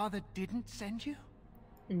father didn't send you?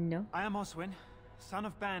 No. I am Oswin, son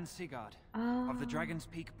of Ban Sigurd, of the Dragon's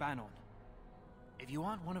Peak Bannon. If you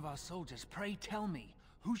aren't one of our soldiers, pray tell me,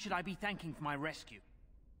 who should I be thanking for my rescue?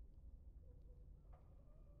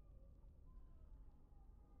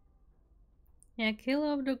 Yeah,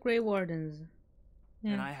 Kylla of the Grey Wardens.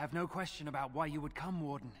 Yeah. And I have no question about why you would come,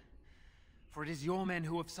 Warden. For it is your men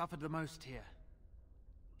who have suffered the most here.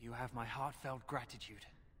 You have my heartfelt gratitude.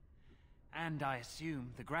 And I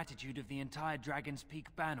assume the gratitude of the entire Dragon's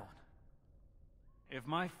Peak Bannon. If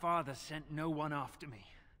my father sent no one after me,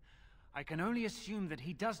 I can only assume that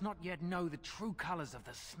he does not yet know the true colors of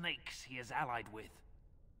the snakes he is allied with.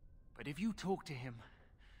 But if you talk to him,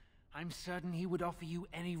 I'm certain he would offer you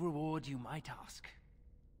any reward you might ask.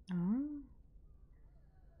 Oh.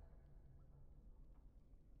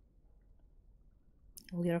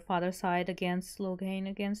 Will your father side against Loghain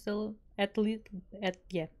against the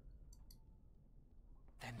yeah.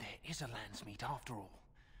 Then there is a Landsmeet after all.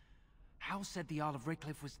 Hal said the Isle of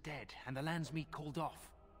Redcliffe was dead and the Landsmeet called off.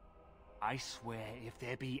 I swear if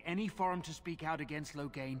there be any forum to speak out against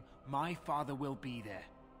Loghain, my father will be there.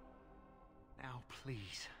 Now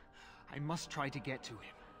please, I must try to get to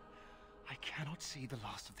him. I cannot see the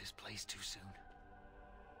last of this place too soon.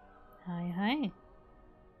 Hi.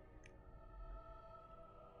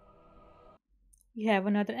 You have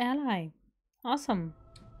another ally. Awesome.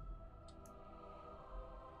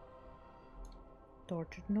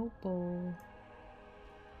 Tortured noble.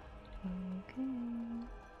 Okay.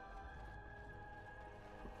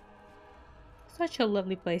 Such a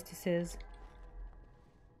lovely place this is.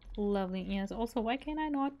 Lovely, yes. Also, why can't I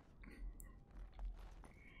not?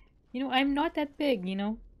 You know, I'm not that big, you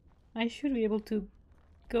know? I should be able to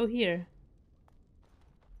go here.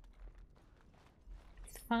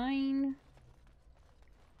 It's fine.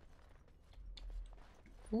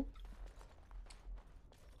 Ooh.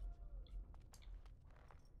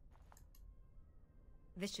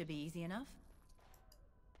 This should be easy enough.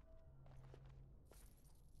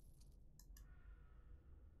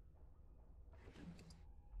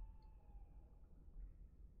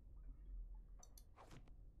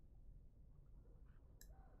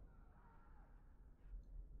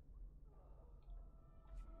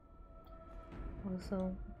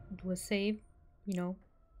 Also, do a save, you know.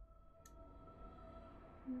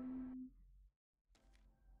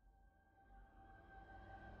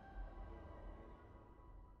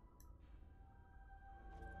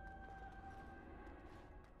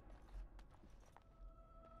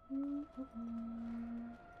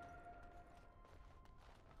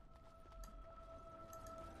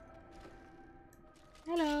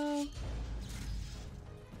 Hello.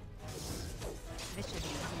 This should be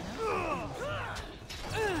easy enough.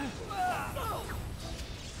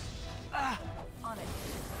 On it. On it.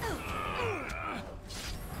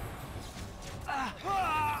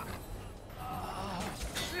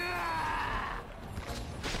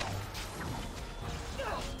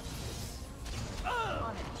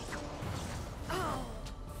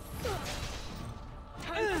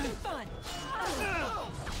 Time for some fun.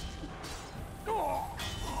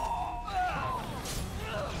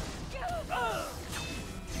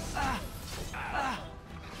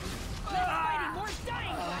 Less fighting, more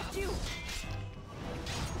dying, blast you!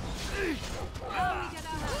 Now we get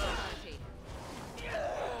our party.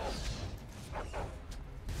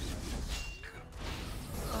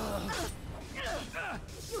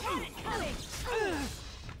 You had it coming!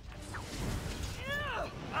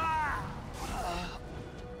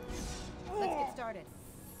 Let's get started.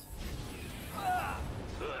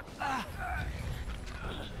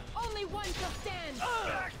 Only one shall stand!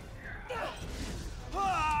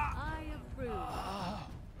 I approve.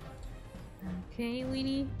 Okay,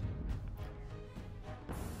 Weenie.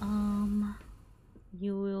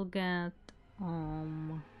 You will get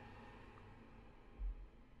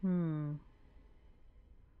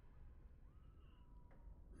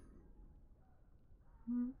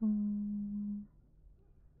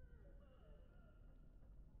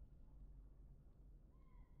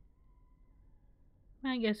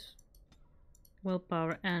I guess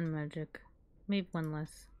willpower and magic. Maybe one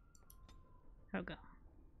less. Here we go.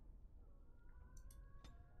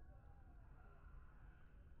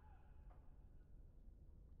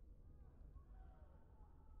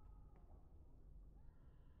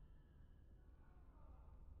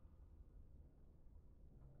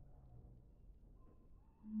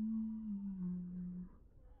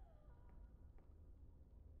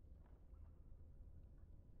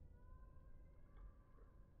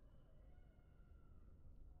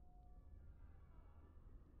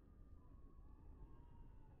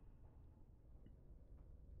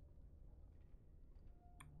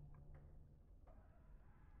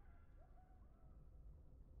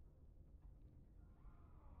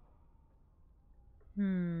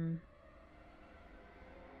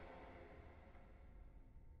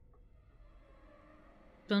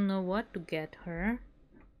 Don't know what to get her.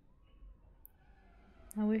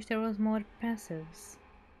 I wish there was more passives.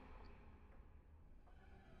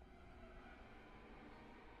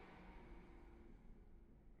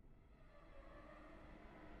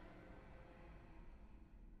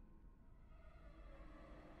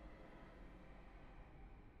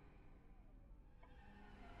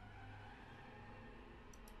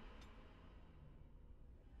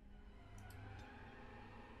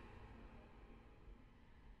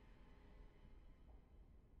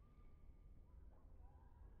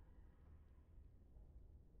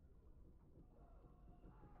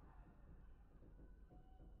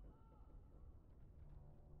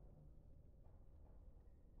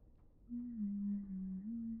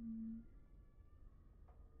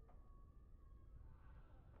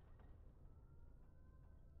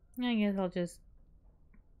 I guess I'll just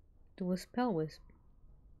do a spell wisp.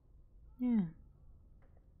 Yeah.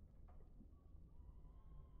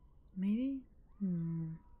 Maybe?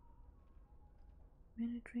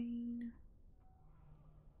 Mana drain.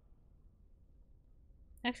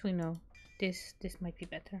 Actually no. This might be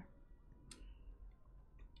better.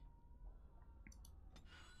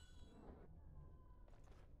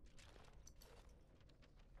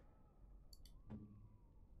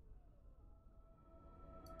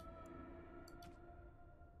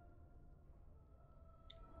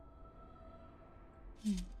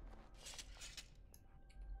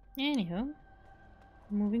 Anyhow,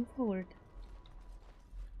 moving forward.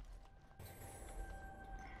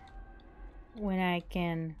 When I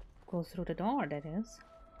can go through the door, that is.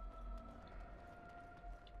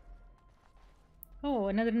 Oh,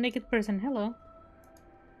 another naked person. Hello.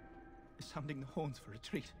 Sounding the horns for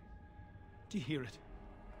retreat. Do you hear it?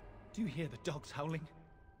 Do you hear the dogs howling?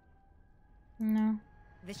 No.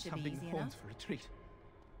 This should be Sounding easy the horns enough. for retreat.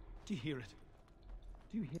 Do you hear it?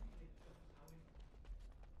 Do you hear?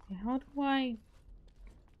 How do I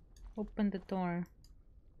open the door?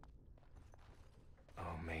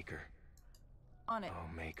 Oh, Maker. On it. Oh,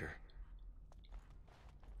 Maker.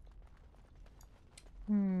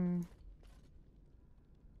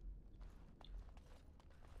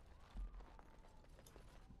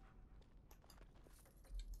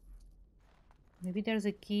 Maybe there's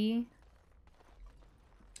a key.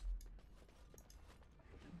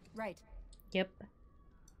 Right. Yep.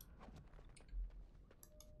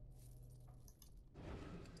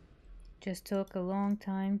 Just took a long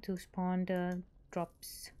time to spawn the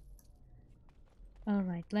drops.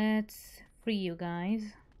 Alright, let's free you guys.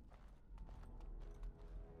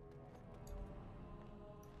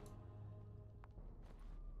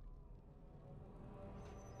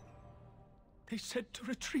 They said to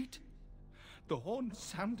retreat. The horn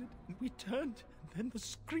sounded and we turned, and then the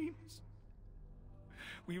screams.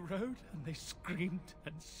 We rode and they screamed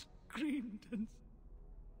and screamed and...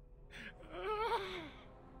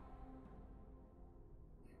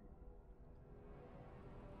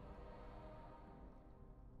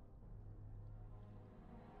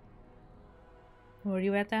 Were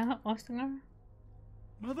you at the Ostinger?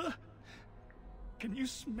 Mother, can you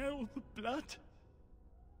smell the blood?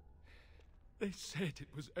 They said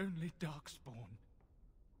it was only darkspawn.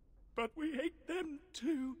 But we ate them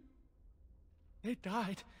too. They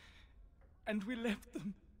died, and we left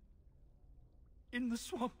them in the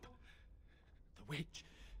swamp. The witch.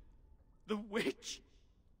 The witch!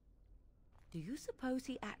 Do you suppose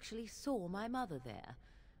he actually saw my mother there?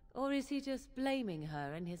 Or is he just blaming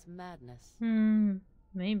her in his madness?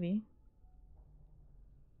 Maybe.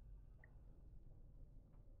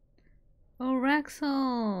 Oh,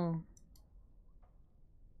 Raxel!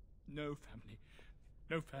 No family.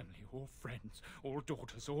 No family, all friends, all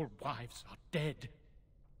daughters, all wives are dead.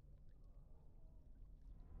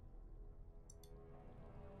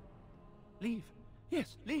 Leave.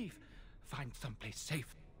 Yes, leave. Find someplace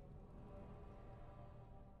safe.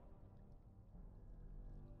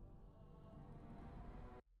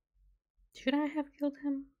 Should I have killed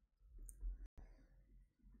him?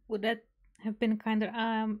 Would that have been kinder?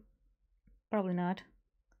 Probably not.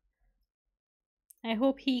 I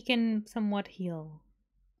hope he can somewhat heal.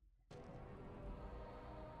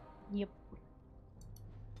 Yep.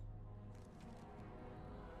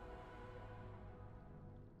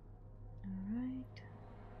 Alright.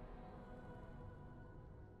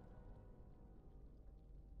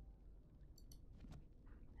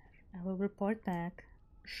 I will report back.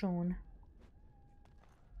 Shown.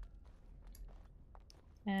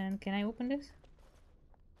 And can I open this?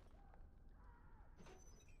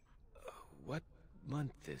 What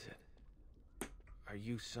month is it? Are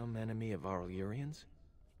you some enemy of Aurelians?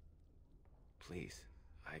 Please,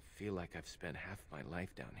 I feel like I've spent half my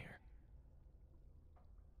life down here.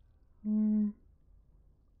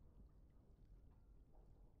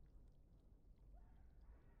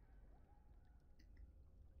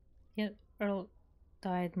 Yeah, Earl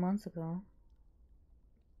died months ago.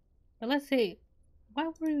 But let's say, why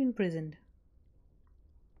were you imprisoned?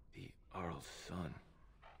 The Arl's son.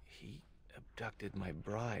 He abducted my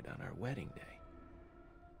bride on our wedding day.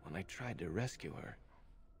 When I tried to rescue her,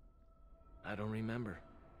 I don't remember.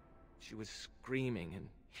 She was screaming and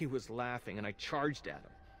he was laughing and I charged at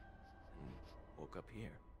him. And woke up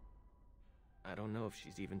here. I don't know if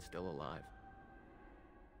she's even still alive.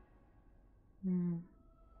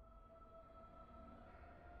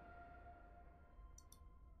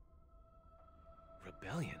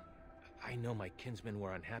 Rebellion? I know my kinsmen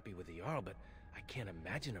were unhappy with the Jarl, but I can't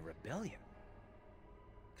imagine a rebellion.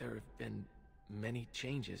 There have been many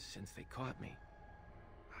changes since they caught me.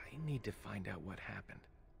 I need to find out what happened.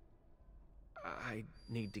 I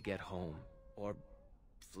need to get home, or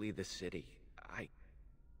flee the city.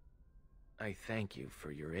 I thank you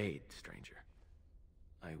for your aid, stranger.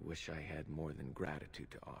 I wish I had more than gratitude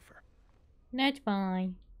to offer. Not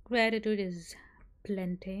fine. Gratitude is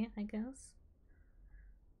plenty, I guess.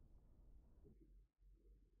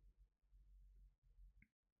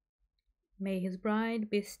 May his bride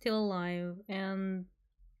be still alive and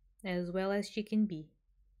as well as she can be.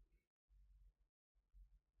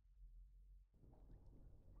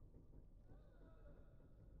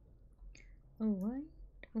 Alright,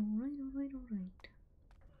 alright.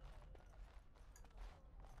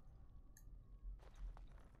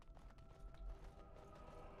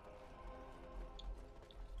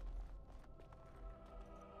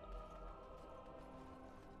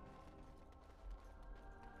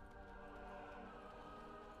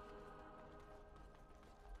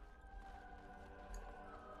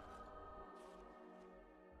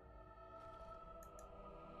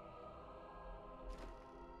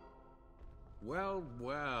 Well,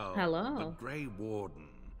 well. Hello. The Grey Warden.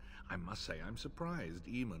 I must say I'm surprised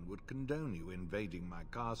Eammon would condone you invading my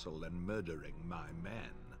castle and murdering my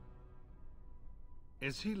men.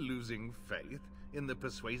 Is he losing faith in the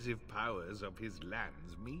persuasive powers of his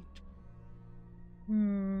land's meat?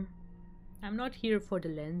 I'm not here for the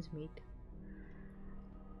lens meat.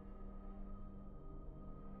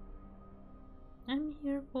 I'm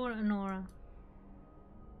here for Anora.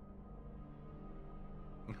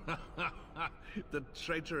 The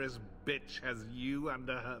traitorous bitch has you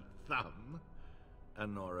under her thumb.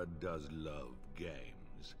 Anora does love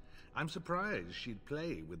games. I'm surprised she'd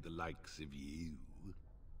play with the likes of you.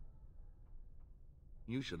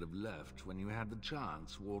 You should have left when you had the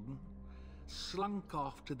chance, Warden. Slunk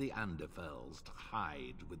off to the Anderfells to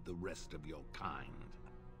hide with the rest of your kind.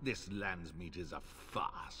 This Landsmeet is a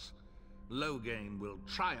farce. Loghain will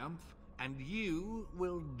triumph, and you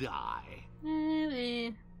will die.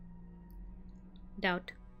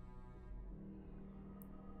 Doubt,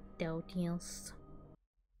 yes.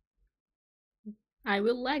 I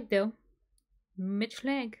will lag though. Much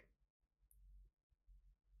lag.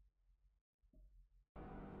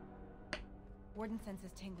 Warden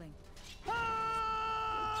senses tingling.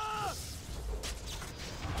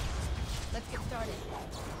 Let's get started.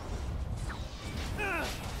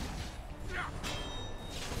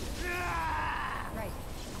 Right.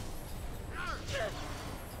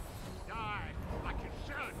 Die like you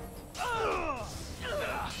should.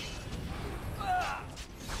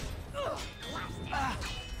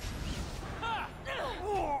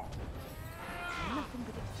 Nothing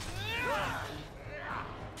but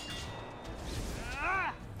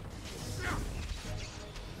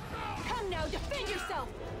come now, defend yourself!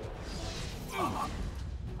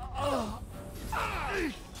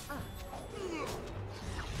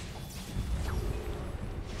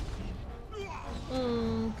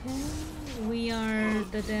 Okay, we are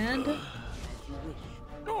the dead.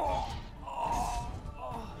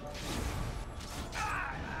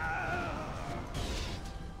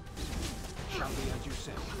 Shall be as you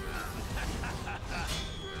say.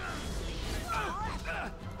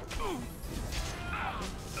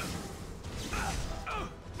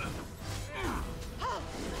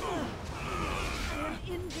 I'm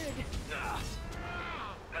injured.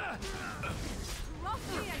 Rough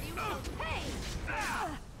me and you will pay.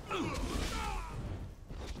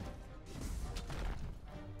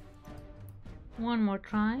 One more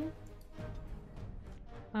try.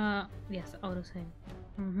 Yes, autosave.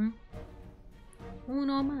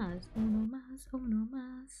 Uno más, uno más, uno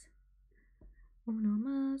más. Uno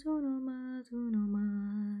más, uno más, uno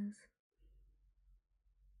más.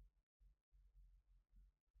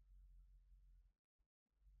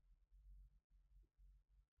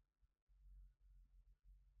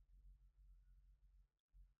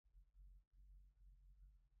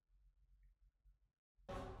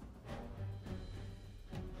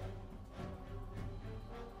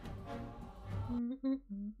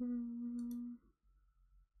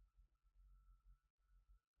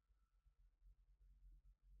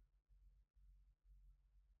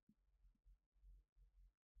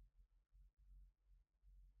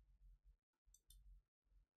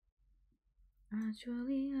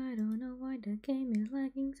 Actually, I don't know why the game is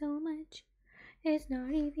lagging so much. It's not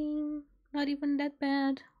even that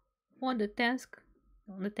bad on the task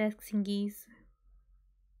thingies.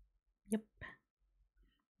 Yep,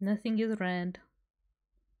 nothing is red.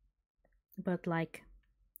 But like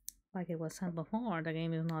it was said before, the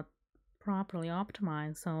game is not properly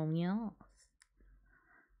optimized. So yes,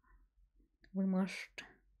 we must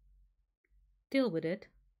deal with it,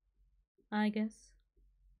 I guess.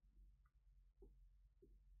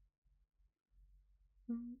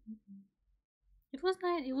 It was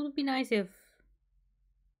nice. It would be nice if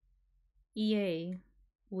EA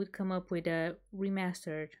would come up with a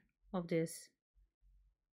remastered of this.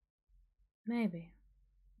 Maybe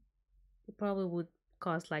it probably would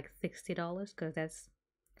cost like $60 because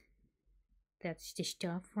that's the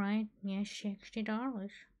stuff, right? Yeah, $60.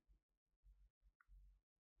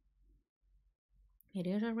 It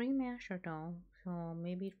is a remaster though, so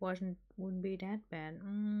maybe it wouldn't be that bad.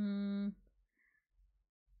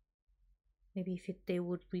 Maybe if they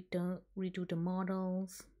would redo the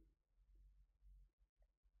models.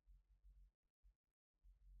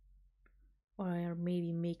 Or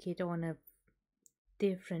maybe make it on a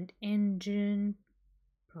different engine.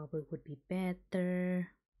 Probably would be better.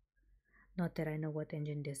 Not that I know what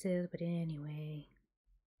engine this is, but anyway.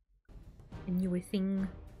 A newer thing.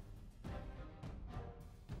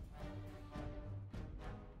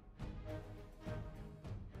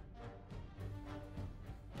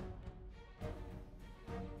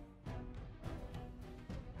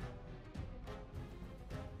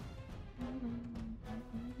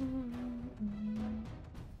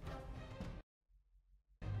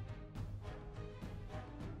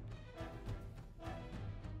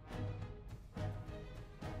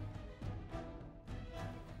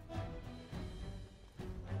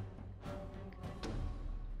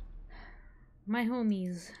 My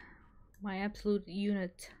homies, my absolute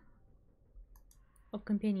unit of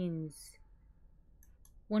companions.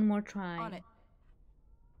 One more try. On it.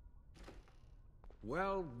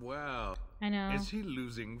 Well, well. I know. Is he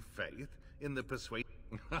losing faith in the persuasion?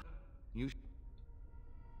 You.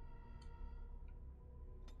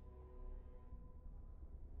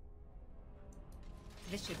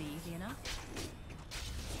 This should be easy enough.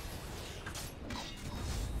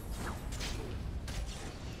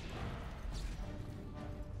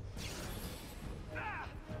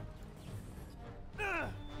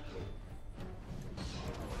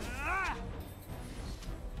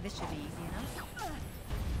 This should be easy enough.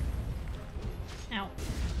 Ow.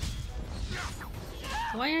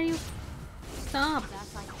 Why are you? Stop.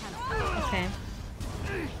 Okay.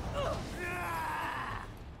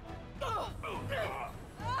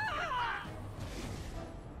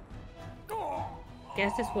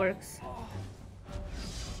 Guess this works.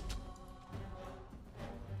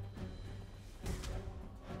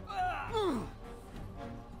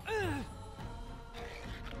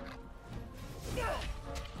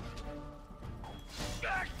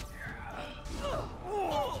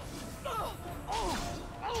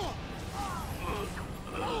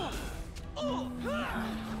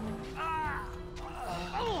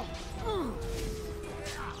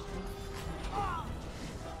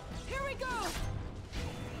 Here we go.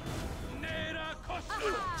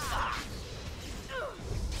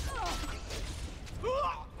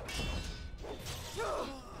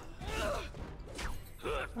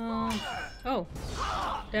 Oh,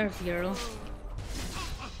 there's Earl.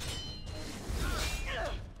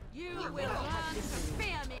 You will learn to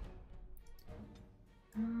fear me.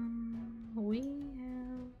 We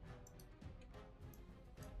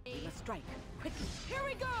have. Let's strike quickly. Here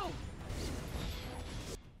we go.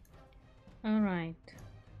 All right.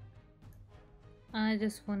 I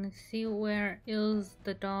just want to see where is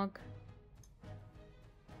the dog.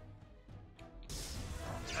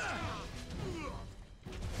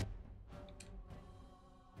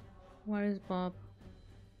 Where is Bob?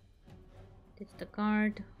 It's the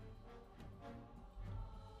guard.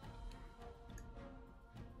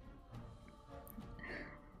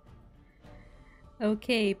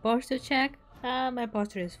 Okay, posture check. My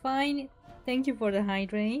posture is fine. Thank you for the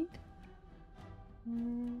hydrate.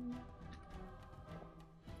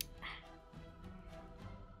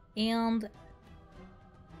 And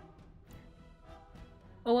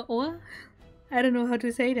oh, I don't know how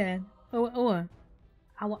to say that. Oh, hour.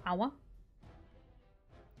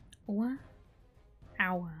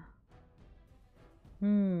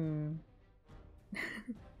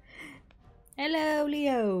 Hello,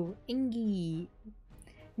 Leo, Ingi.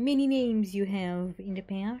 Many names you have in the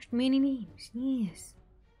past. Many names, yes.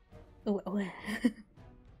 Oh.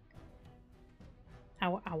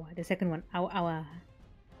 Hour. The second one. Hour.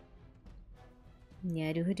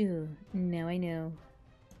 Yaduhudu. Now I know.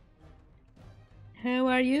 How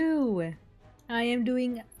are you? I am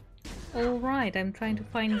doing alright. I'm trying to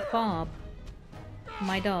find Bob.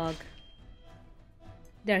 My dog.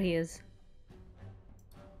 There he is.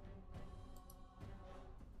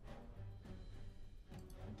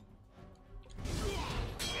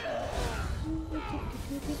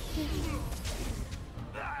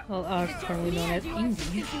 Well, ours currently known as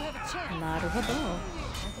Indy. Naruhodo.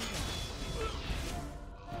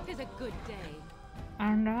 Tis a good day.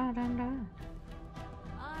 Anda.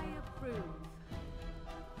 I approve.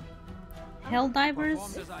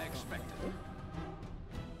 Helldivers.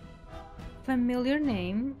 Familiar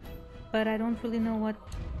name, but I don't really know what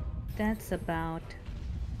that's about.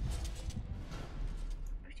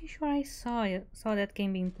 Pretty sure I saw that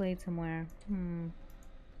game being played somewhere.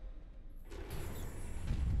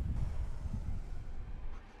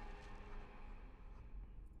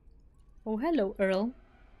 Oh, hello, Earl.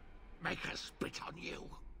 Make her spit on you.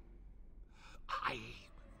 I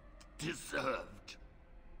deserved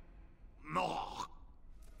more.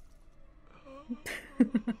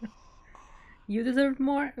 You deserve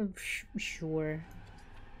more? Sure.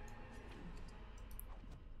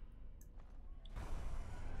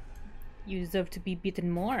 You deserve to be beaten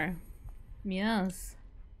more. Yes.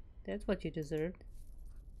 That's what you deserved.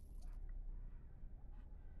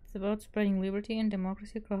 It's about spreading liberty and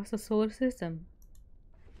democracy across the solar system.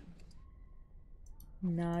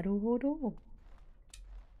 Naruhodo.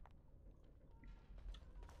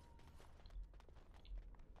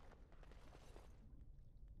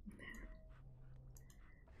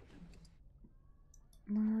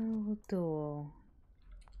 Naruhodo.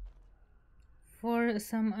 For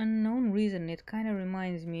some unknown reason, it kind of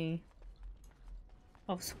reminds me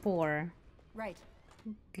of Spore. Right.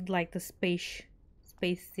 Like the space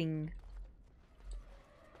thing.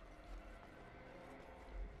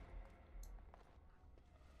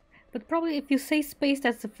 But probably if you say space,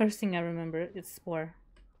 that's the first thing I remember. It's Spore.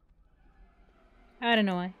 I don't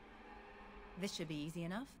know why. This should be easy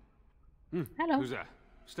enough. Hello. Who's there?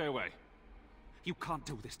 Stay away. You can't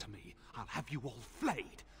do this to me. I'll have you all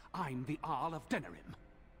flayed. I'm the Arl of Denerim.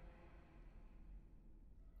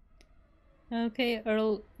 Okay,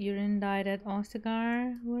 Earl Urin died at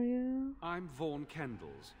Ostagar, were you? I'm Vaughan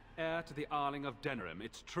Kendalls, heir to the Arling of Denerim.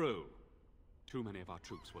 It's true. Too many of our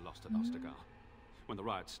troops were lost at Ostagar. When the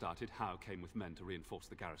riots started, Howe came with men to reinforce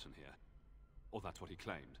the garrison here. Or that's what he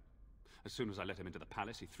claimed. As soon as I let him into the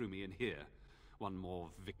palace, he threw me in here. One more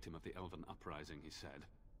victim of the Elven uprising, he said.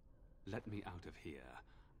 Let me out of here.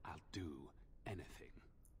 I'll do anything.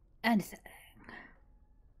 Anything.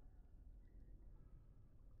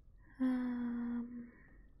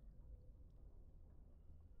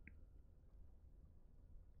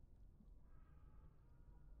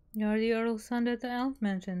 You're the Earl's son that the elf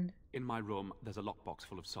mentioned. In my room, there's a lockbox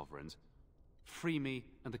full of sovereigns. Free me,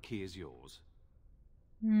 and the key is yours.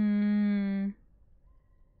 Give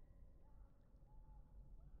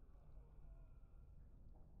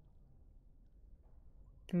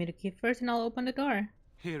me the key first and I'll open the door.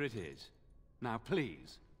 Here it is. Now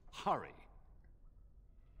please, hurry.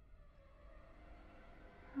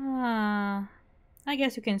 I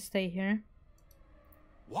guess you can stay here.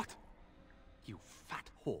 What? You fat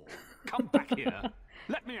whore. Come back here.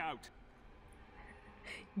 Let me out.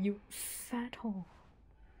 You fat hole.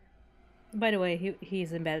 By the way,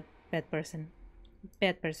 he's a bad person.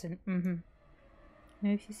 Bad person.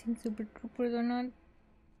 Maybe if you've seen Super Troopers or not.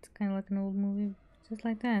 It's kind of like an old movie, just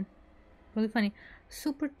like that. Really funny.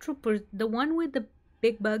 Super Troopers, the one with the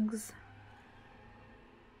big bugs.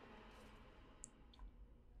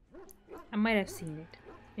 I might have seen it,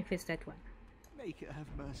 if it's that one. Make it have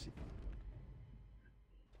mercy.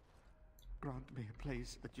 Grant me a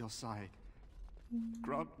place at your side.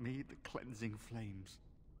 Grant me the cleansing flames.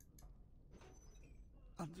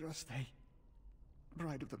 Andraste,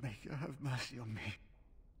 Bride of the Maker, have mercy on me.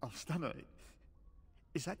 Alstana,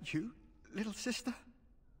 is that you, little sister?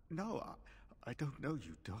 No, I don't know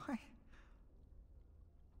you, do I?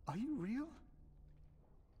 Are you real?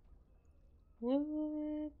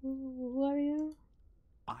 Who are you?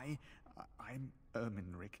 I'm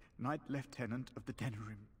Erminric, Knight Lieutenant of the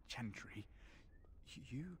Denerim Chantry.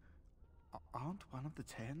 You aren't one of the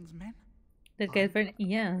Tern's men? That guy's very...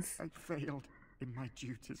 Yes. I failed in my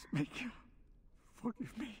duties. Maker,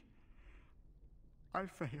 forgive me. I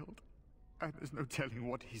failed, and there's no telling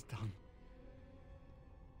what he's done.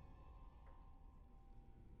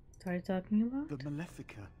 What are you talking about? The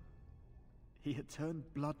Malefica. He had turned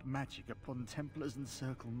blood magic upon Templars and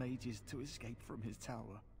Circle mages to escape from his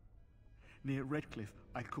tower. Near Redcliffe,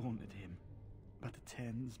 I cornered him, but the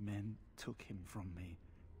Tern's men took him from me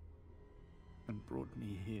and brought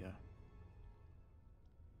me here.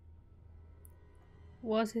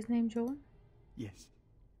 Was his name Joan? Yes.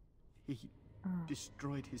 He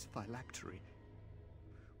destroyed his phylactery.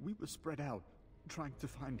 We were spread out, trying to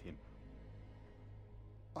find him.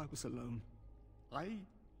 I was alone.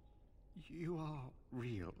 You are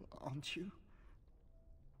real, aren't you?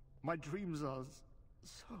 My dreams are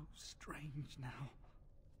so strange now.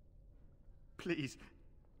 Please,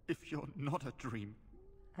 if you're not a dream,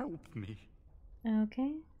 help me.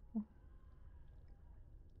 Okay.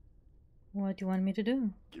 What do you want me to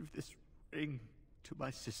do? Give this ring to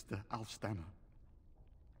my sister, Alstana.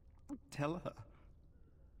 Tell her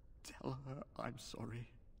I'm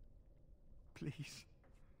sorry. Please.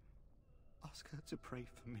 Ask her to pray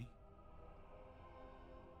for me.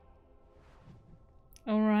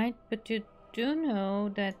 Alright, but you do know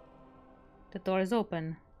that the door is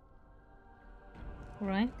open.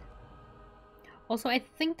 Right? Also, I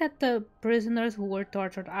think that the prisoners who were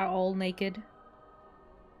tortured are all naked.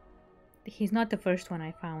 He's not the first one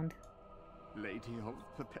I found. Lady of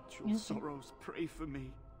perpetual sorrows, pray for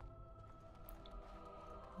me.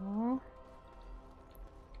 Oh.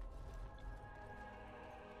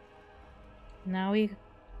 Now we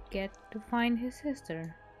get to find his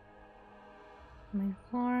sister. Main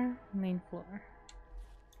floor, main floor.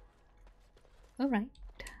 Alright.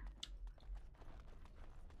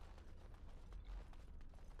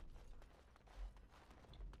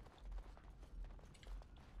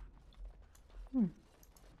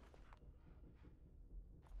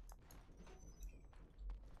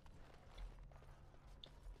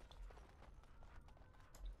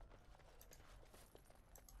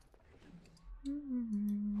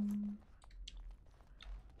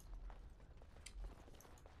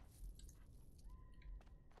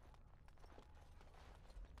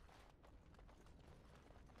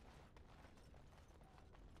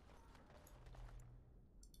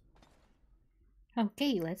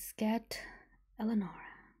 Okay, let's get Eleonora.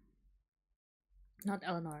 Not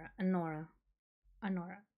Eleonora, Anora.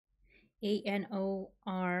 Anora.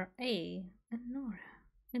 A-N-O-R-A. Anora.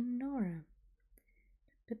 Anora.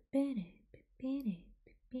 Pipini, pipini,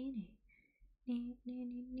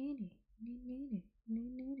 pipini.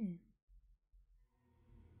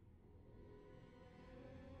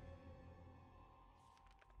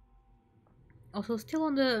 Also, still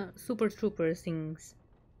on the Super Troopers things.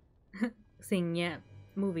 Yeah,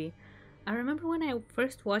 movie. I remember when I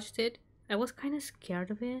first watched it, I was kind of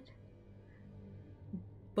scared of it.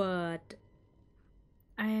 But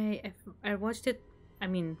I watched it, I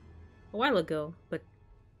mean, a while ago, but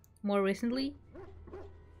more recently.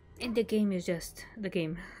 And the game is just the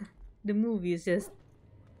game. The movie is just,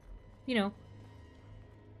 you know,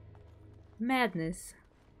 madness.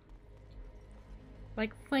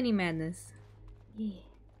 Like funny madness. Yeah.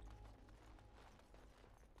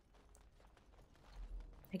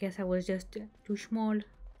 I guess I was just too small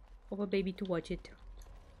of a baby to watch it.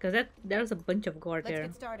 Because there's a bunch of gore there.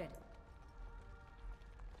 Let's get started.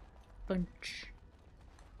 Bunch.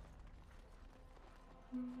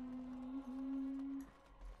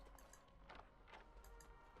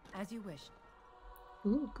 As you wish.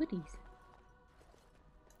 Ooh, goodies.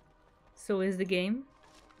 So is the game?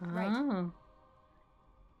 Right. Oh.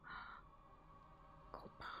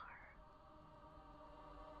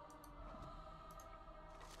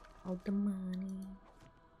 All the money.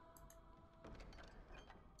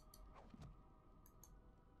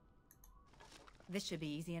 This should be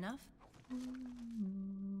easy enough.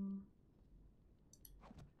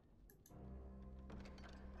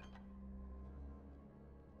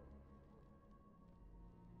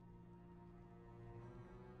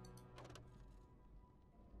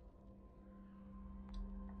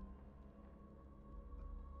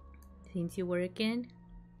 Since you work in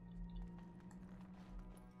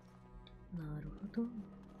Naruto.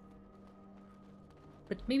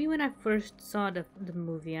 But maybe when I first saw the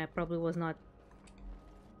movie, I probably was not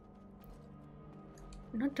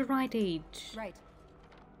the right age. Right.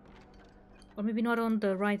 Or maybe not on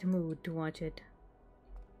the right mood to watch it.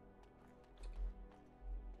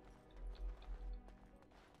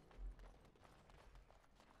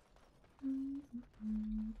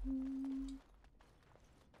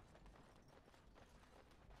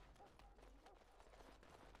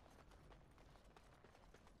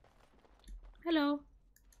 Hello.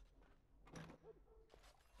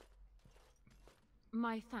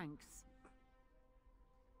 My thanks.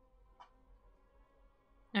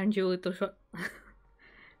 Aren't you a little short?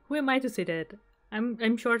 Who am I to say that?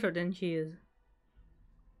 I'm shorter than she is.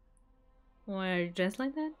 Why are you dressed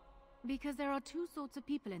like that? Because there are two sorts of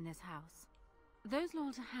people in this house. Those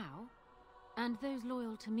loyal to Hao, and those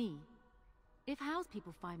loyal to me. If Hao's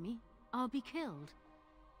people find me, I'll be killed.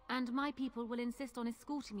 And my people will insist on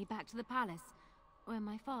escorting me back to the palace, where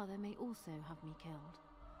my father may also have me killed.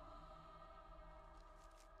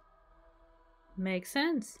 Makes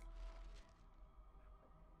sense.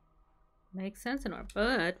 Makes sense, Anor.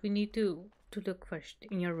 But we need to look first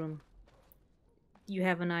in your room. You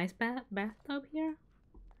have a nice bathtub here?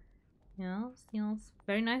 Yes, yes.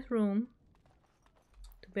 Very nice room.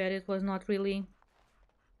 Too bad it was not really...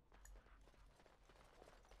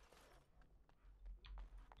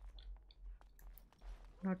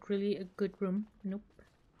 Not really a good room. Nope.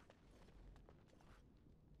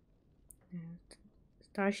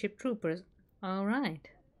 Starship Troopers. Alright.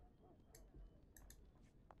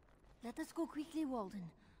 Let us go quickly,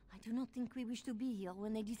 Walden. I do not think we wish to be here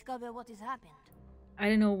when they discover what has happened. I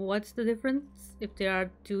don't know what's the difference, if there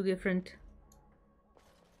are two different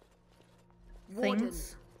Warden,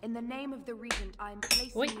 things. in the name of the Regent, I am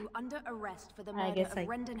placing you under arrest for the murder of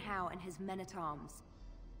Rendon Howe and his men-at-arms.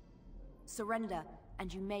 Surrender,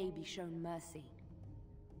 and you may be shown mercy.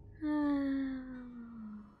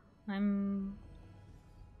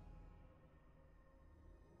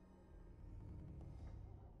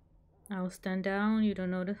 I'll stand down. You don't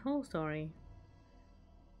know the whole story.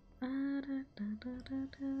 I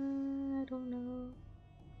don't know.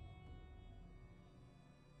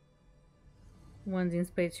 One's in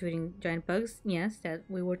space shooting giant bugs. Yes, that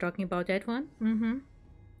we were talking about that one.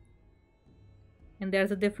 And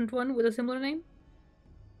there's a different one with a similar name,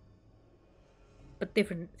 but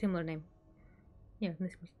similar name. Yeah,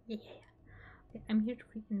 this was, yeah. Okay, I'm here to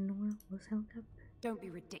read Nora was held up. Don't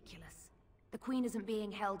be ridiculous. The Queen isn't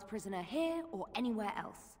being held prisoner here or anywhere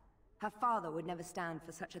else. Her father would never stand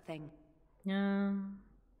for such a thing.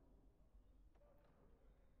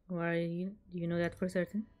 Why do you know that for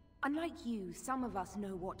certain? Unlike you, some of us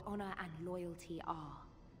know what honor and loyalty are.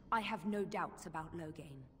 I have no doubts about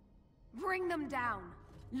Loghain. Bring them down!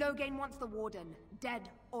 Loghain wants the Warden, dead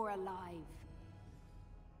or alive.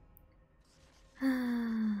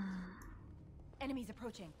 Enemies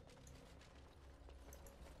approaching.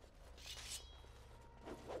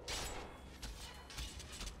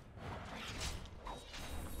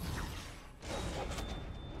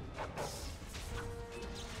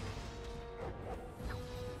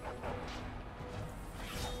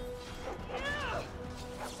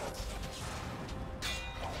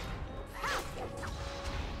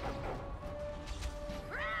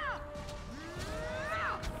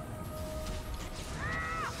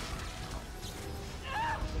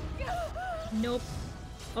 Nope.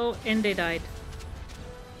 Oh, and they died.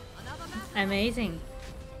 Amazing.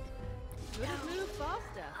 Could have moved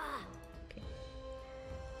faster. Okay.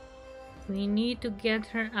 We need to get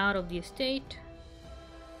her out of the estate.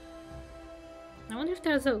 I wonder if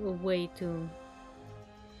there's a way to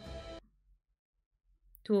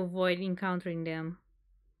avoid encountering them.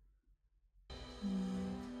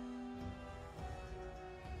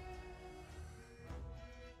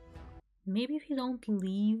 Maybe if you don't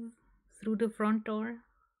leave through the front door,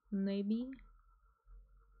 maybe.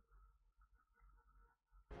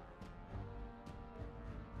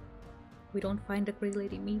 We don't find the Grey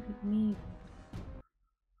Lady, maybe.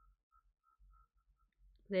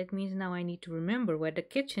 That means now I need to remember where the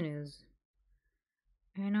kitchen is.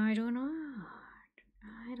 And I don't know.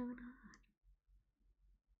 I don't know.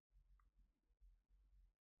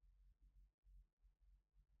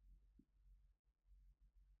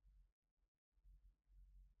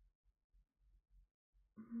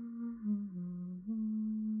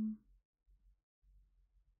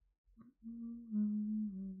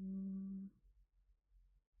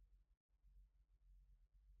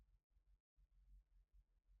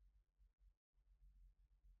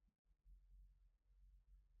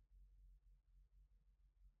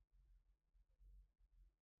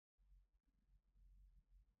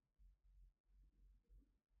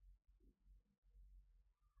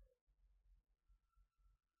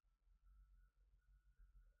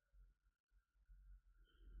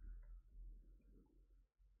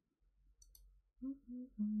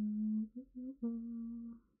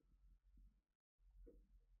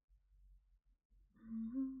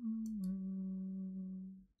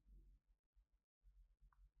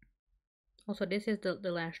 Also, this is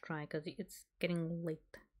the last try because it's getting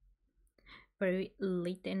late. Very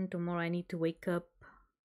late, and tomorrow I need to wake up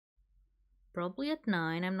probably at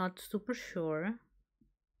 9. I'm not super sure.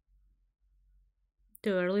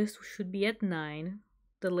 The earliest should be at 9.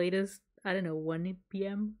 The latest, I don't know, 1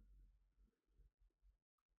 p.m.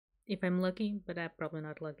 if I'm lucky, but I'm probably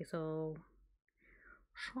not lucky, so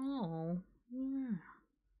yeah.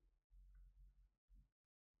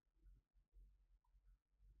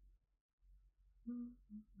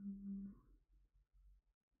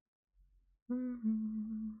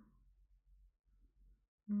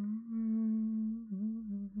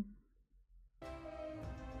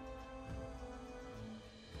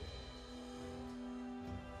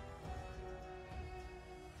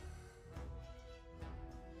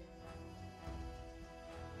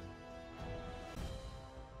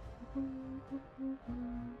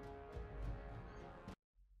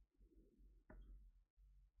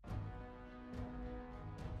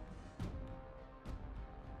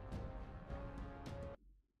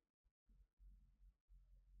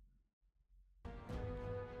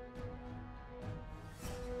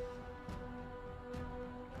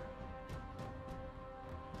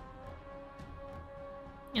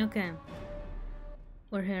 Okay,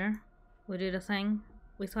 we're here. We did a thing.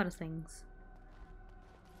 We saw the things.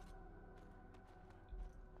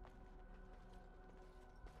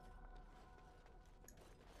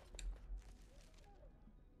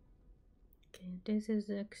 Okay, this is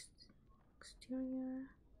Exterior.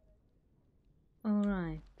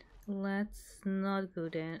 Alright. Let's not go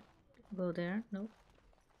there. Go there. Nope.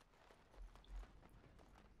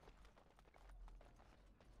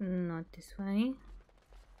 Not this way.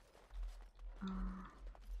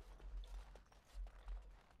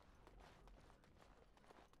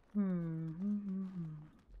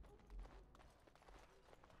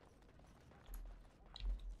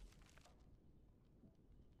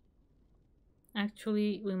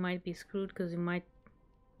 Actually, we might be screwed because we might.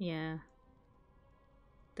 Yeah.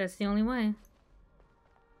 That's the only way.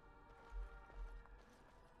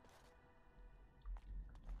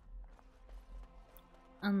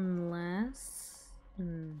 Unless.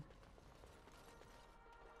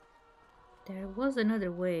 There was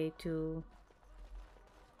another way to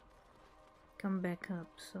come back up,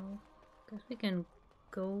 so guess we can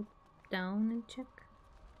go down and check.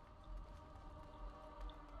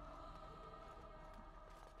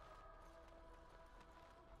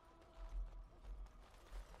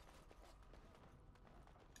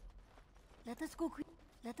 Let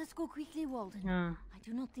us go quickly, Walden. Ah. I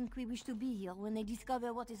do not think we wish to be here when they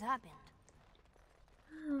discover what has happened.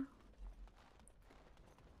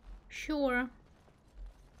 Sure.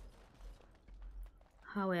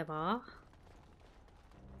 However,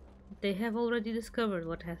 they have already discovered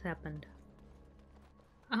what has happened.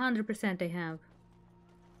 100% they have.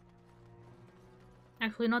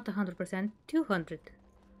 Actually, not 100%, 200.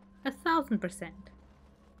 1,000%.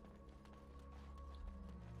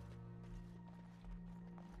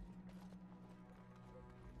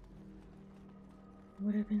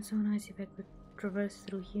 Would have been so nice if I could traverse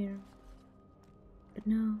through here. But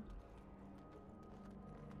no.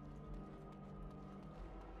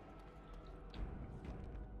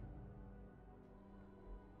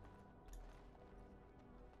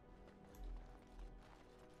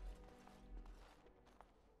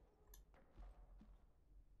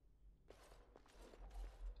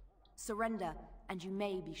 Surrender, and you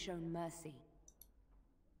may be shown mercy.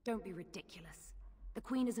 Don't be ridiculous. The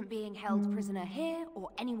Queen isn't being held prisoner here or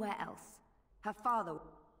anywhere else. Her father...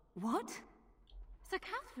 What? Sir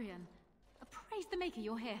Catherine! Praise the Maker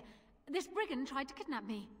you're here. This brigand tried to kidnap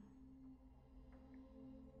me.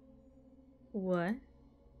 What?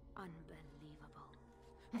 Unbelievable.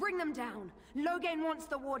 Bring them down! Loghain wants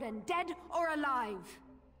the Warden, dead or alive!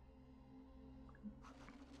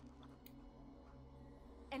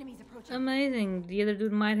 Enemies approaching. Amazing. The other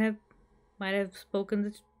dude might have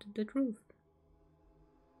spoken the truth.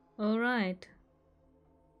 All right.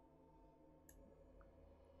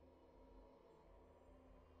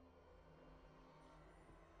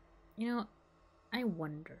 You know, I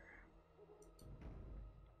wonder.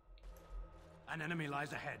 An enemy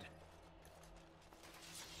lies ahead.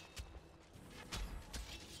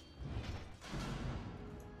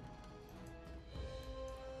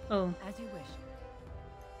 Oh. As you wish.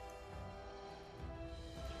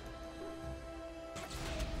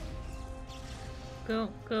 Go,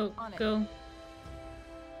 go, go.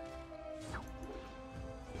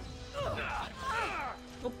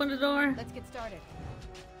 Open the door. Let's get started.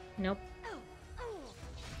 Nope.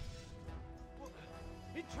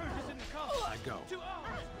 Intruders in the car. I go. You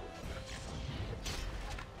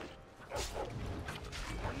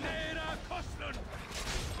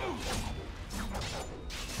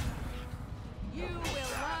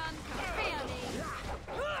will run from fear me.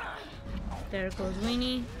 There goes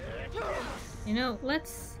Winnie. You know,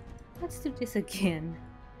 let's do this again.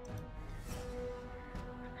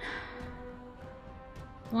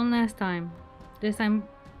 One last time. This time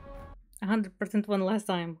 100% one last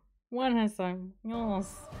time. One last time.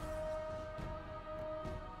 Yes.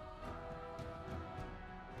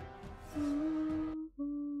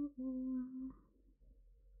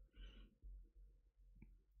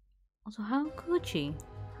 Also, how could she?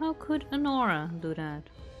 How could Honora do that?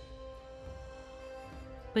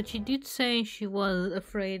 But she did say she was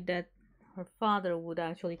afraid that her father would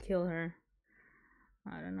actually kill her.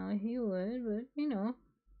 I don't know if he would, but you know.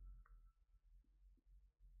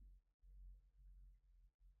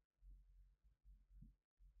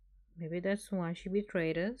 Maybe that's why she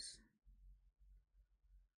betrayed us.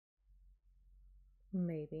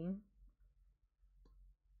 Maybe.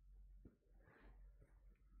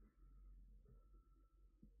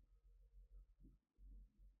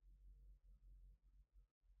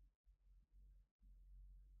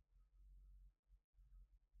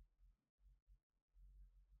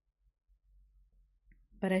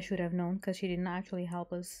 But I should have known because she didn't actually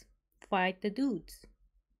help us fight the dudes.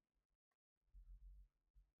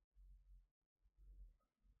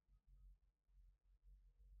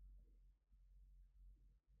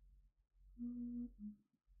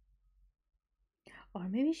 Or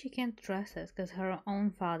maybe she can't trust us because her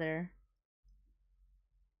own father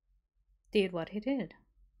did what he did.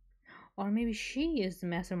 Or maybe she is the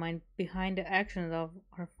mastermind behind the actions of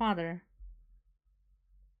her father.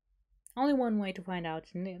 Only one way to find out,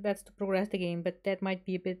 and that's to progress the game, but that might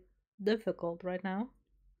be a bit difficult right now.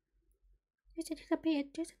 Just a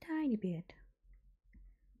bit, just a tiny bit.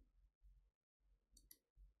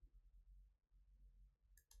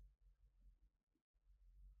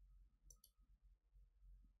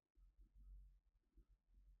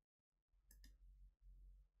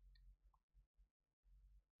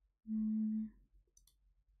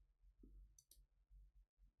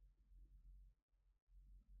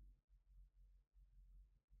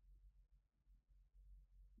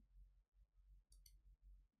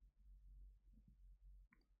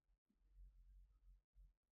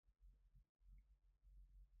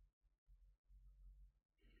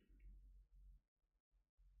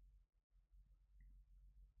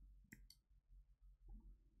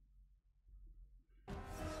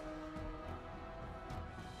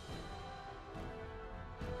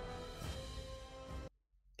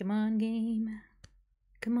 Come on, game.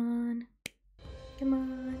 Come on. Come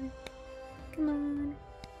on. Come on.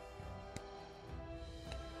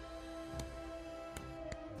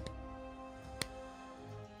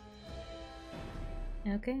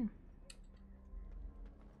 Okay.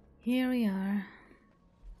 Here we are.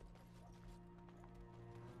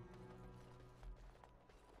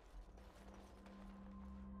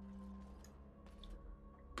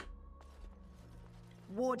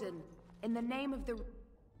 Warden, in the name of the...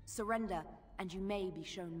 Surrender, and you may be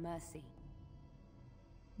shown mercy.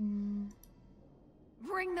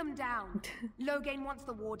 Bring them down! Loghain wants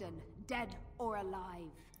the Warden, dead or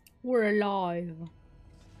alive. We're alive.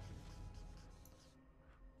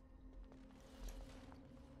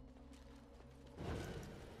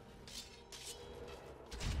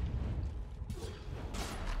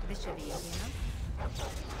 This should be easy enough.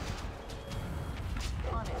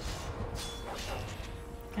 On it.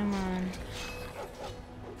 Come on.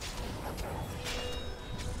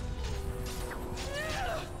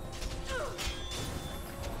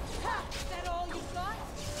 Is that all you got?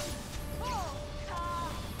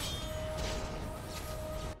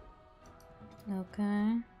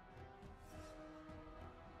 Okay.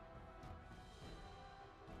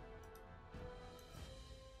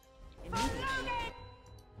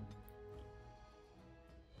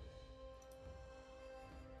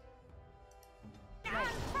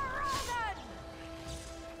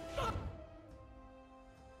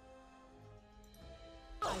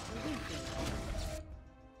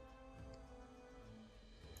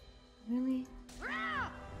 Really?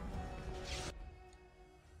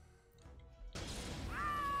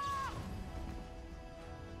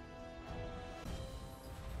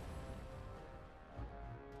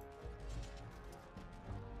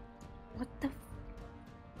 What the f-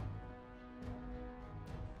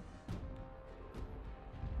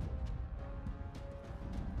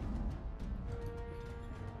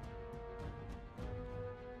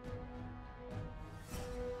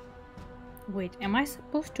 Wait, am I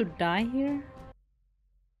supposed to die here?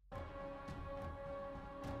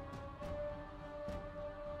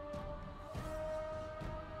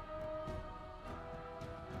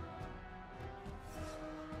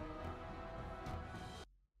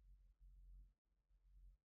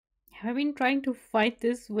 Have I been trying to fight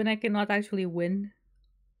this when I cannot actually win?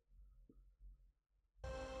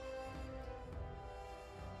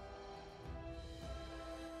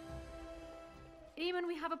 Eammon,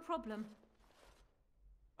 we have a problem.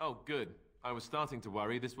 Oh, good. I was starting to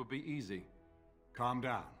worry this would be easy. Calm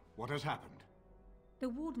down. What has happened? The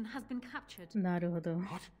Warden has been captured. Naruhodo.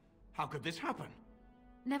 What? How could this happen?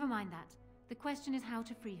 Never mind that. The question is how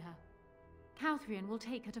to free her. Calthrian will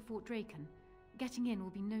take her to Fort Draken. Getting in will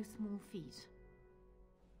be no small feat.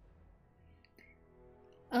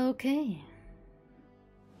 Okay.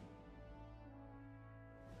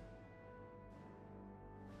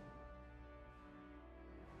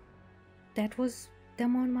 That was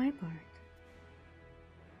dumb on my part.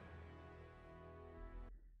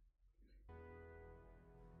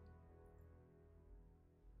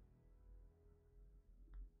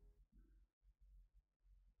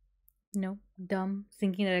 No, dumb,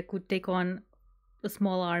 thinking that I could take on a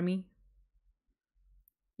small army.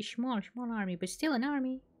 A small army, but still an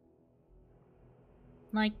army.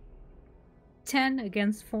 Like 10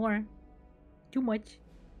 against 4. Too much.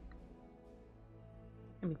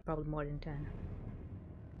 I mean, probably more than 10.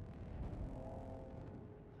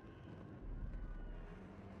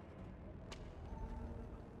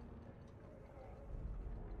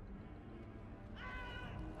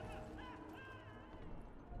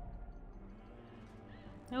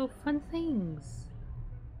 Oh, fun things.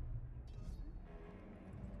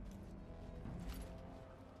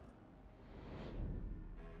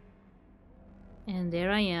 And there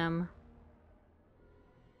I am.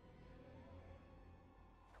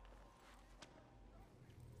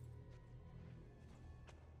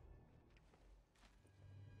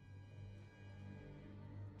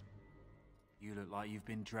 You look like you've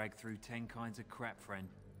been dragged through 10 kinds of crap, friend.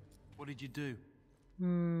 What did you do?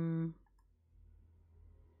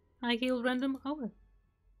 I killed random hoe.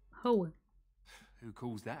 Who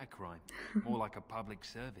calls that a crime? More like a public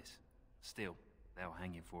service. Still, they'll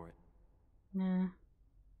hang you for it. Nah.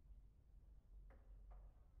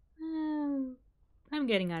 I'm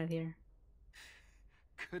getting out of here.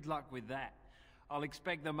 Good luck with that. I'll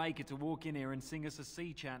expect the Maker to walk in here and sing us a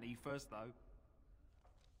sea chanty first, though.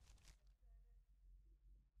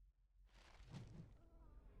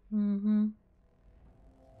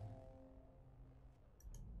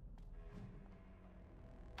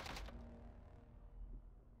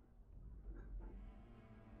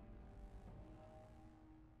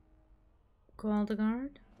 Call the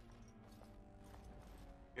guard.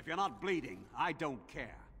 If you're not bleeding, I don't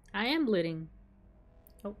care. I am bleeding.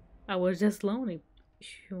 Oh, I was just lonely.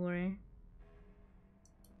 Sure.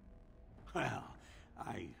 Well,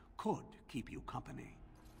 I could keep you company.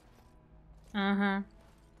 Uh-huh.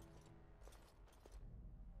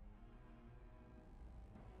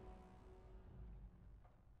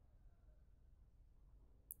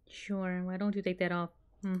 Sure, why don't you take that off?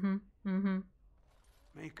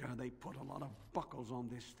 Maker, they put a lot of buckles on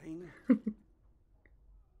this thing.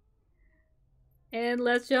 And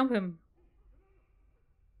let's jump him.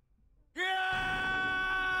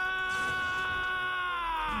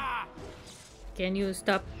 Can you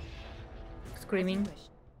stop screaming?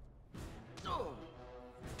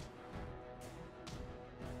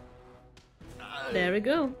 There we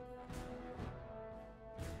go.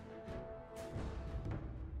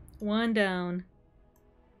 One down.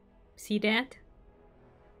 See that?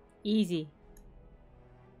 Easy.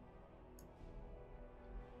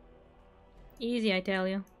 Easy, I tell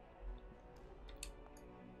you.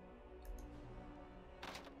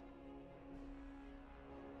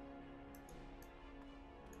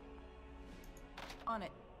 On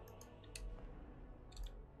it.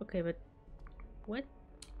 Okay, but what?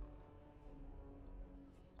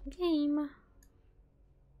 Game.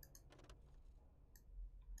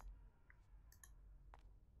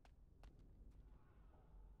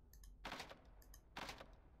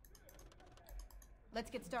 Let's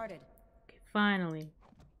get started. Okay, finally.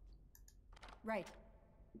 Right.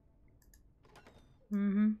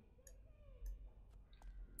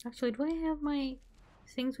 Actually, do I have my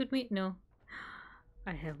things with me? No.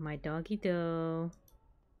 I have my doggy though.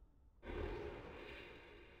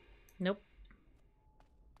 Nope.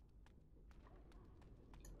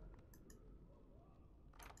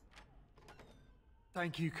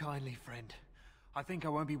 Thank you kindly, friend. I think I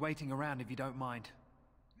won't be waiting around if you don't mind.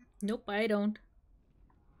 Nope, I don't.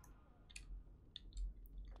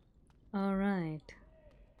 All right.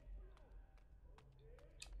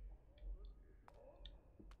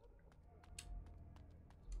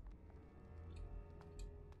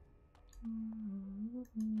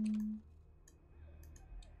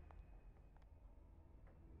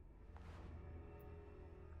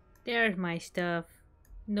 There's my stuff.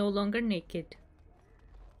 No longer naked.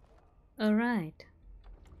 All right.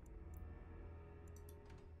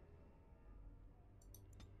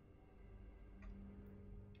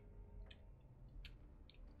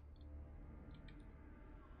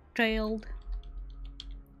 Trailed.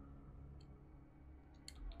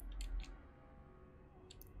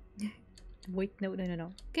 Wait,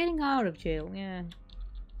 no. Getting out of jail, yeah.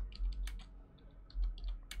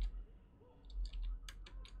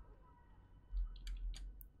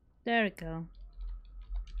 There we go.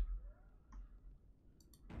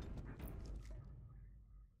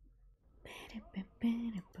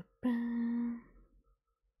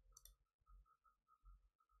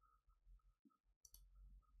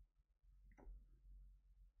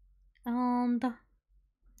 And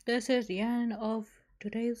this is the end of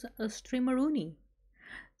today's streameroonie.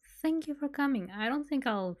 Thank you for coming. I don't think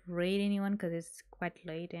I'll raid anyone because it's quite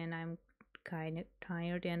late and I'm kind of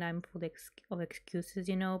tired and I'm full of excuses,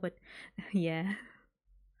 you know, but yeah.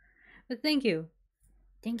 But thank you.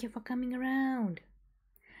 Thank you for coming around.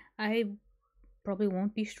 I probably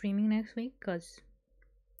won't be streaming next week because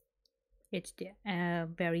it's the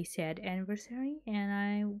very sad anniversary and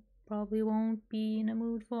I probably won't be in a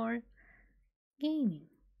mood for gaming.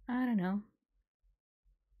 I don't know.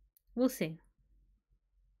 We'll see.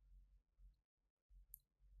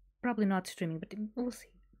 Probably not streaming, but we'll see.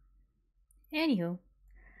 Anywho,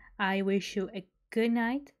 I wish you a good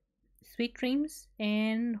night, sweet dreams,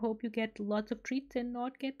 and hope you get lots of treats and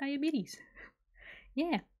not get diabetes.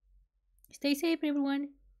 Yeah. Stay safe, everyone.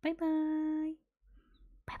 Bye bye.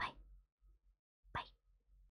 Bye bye.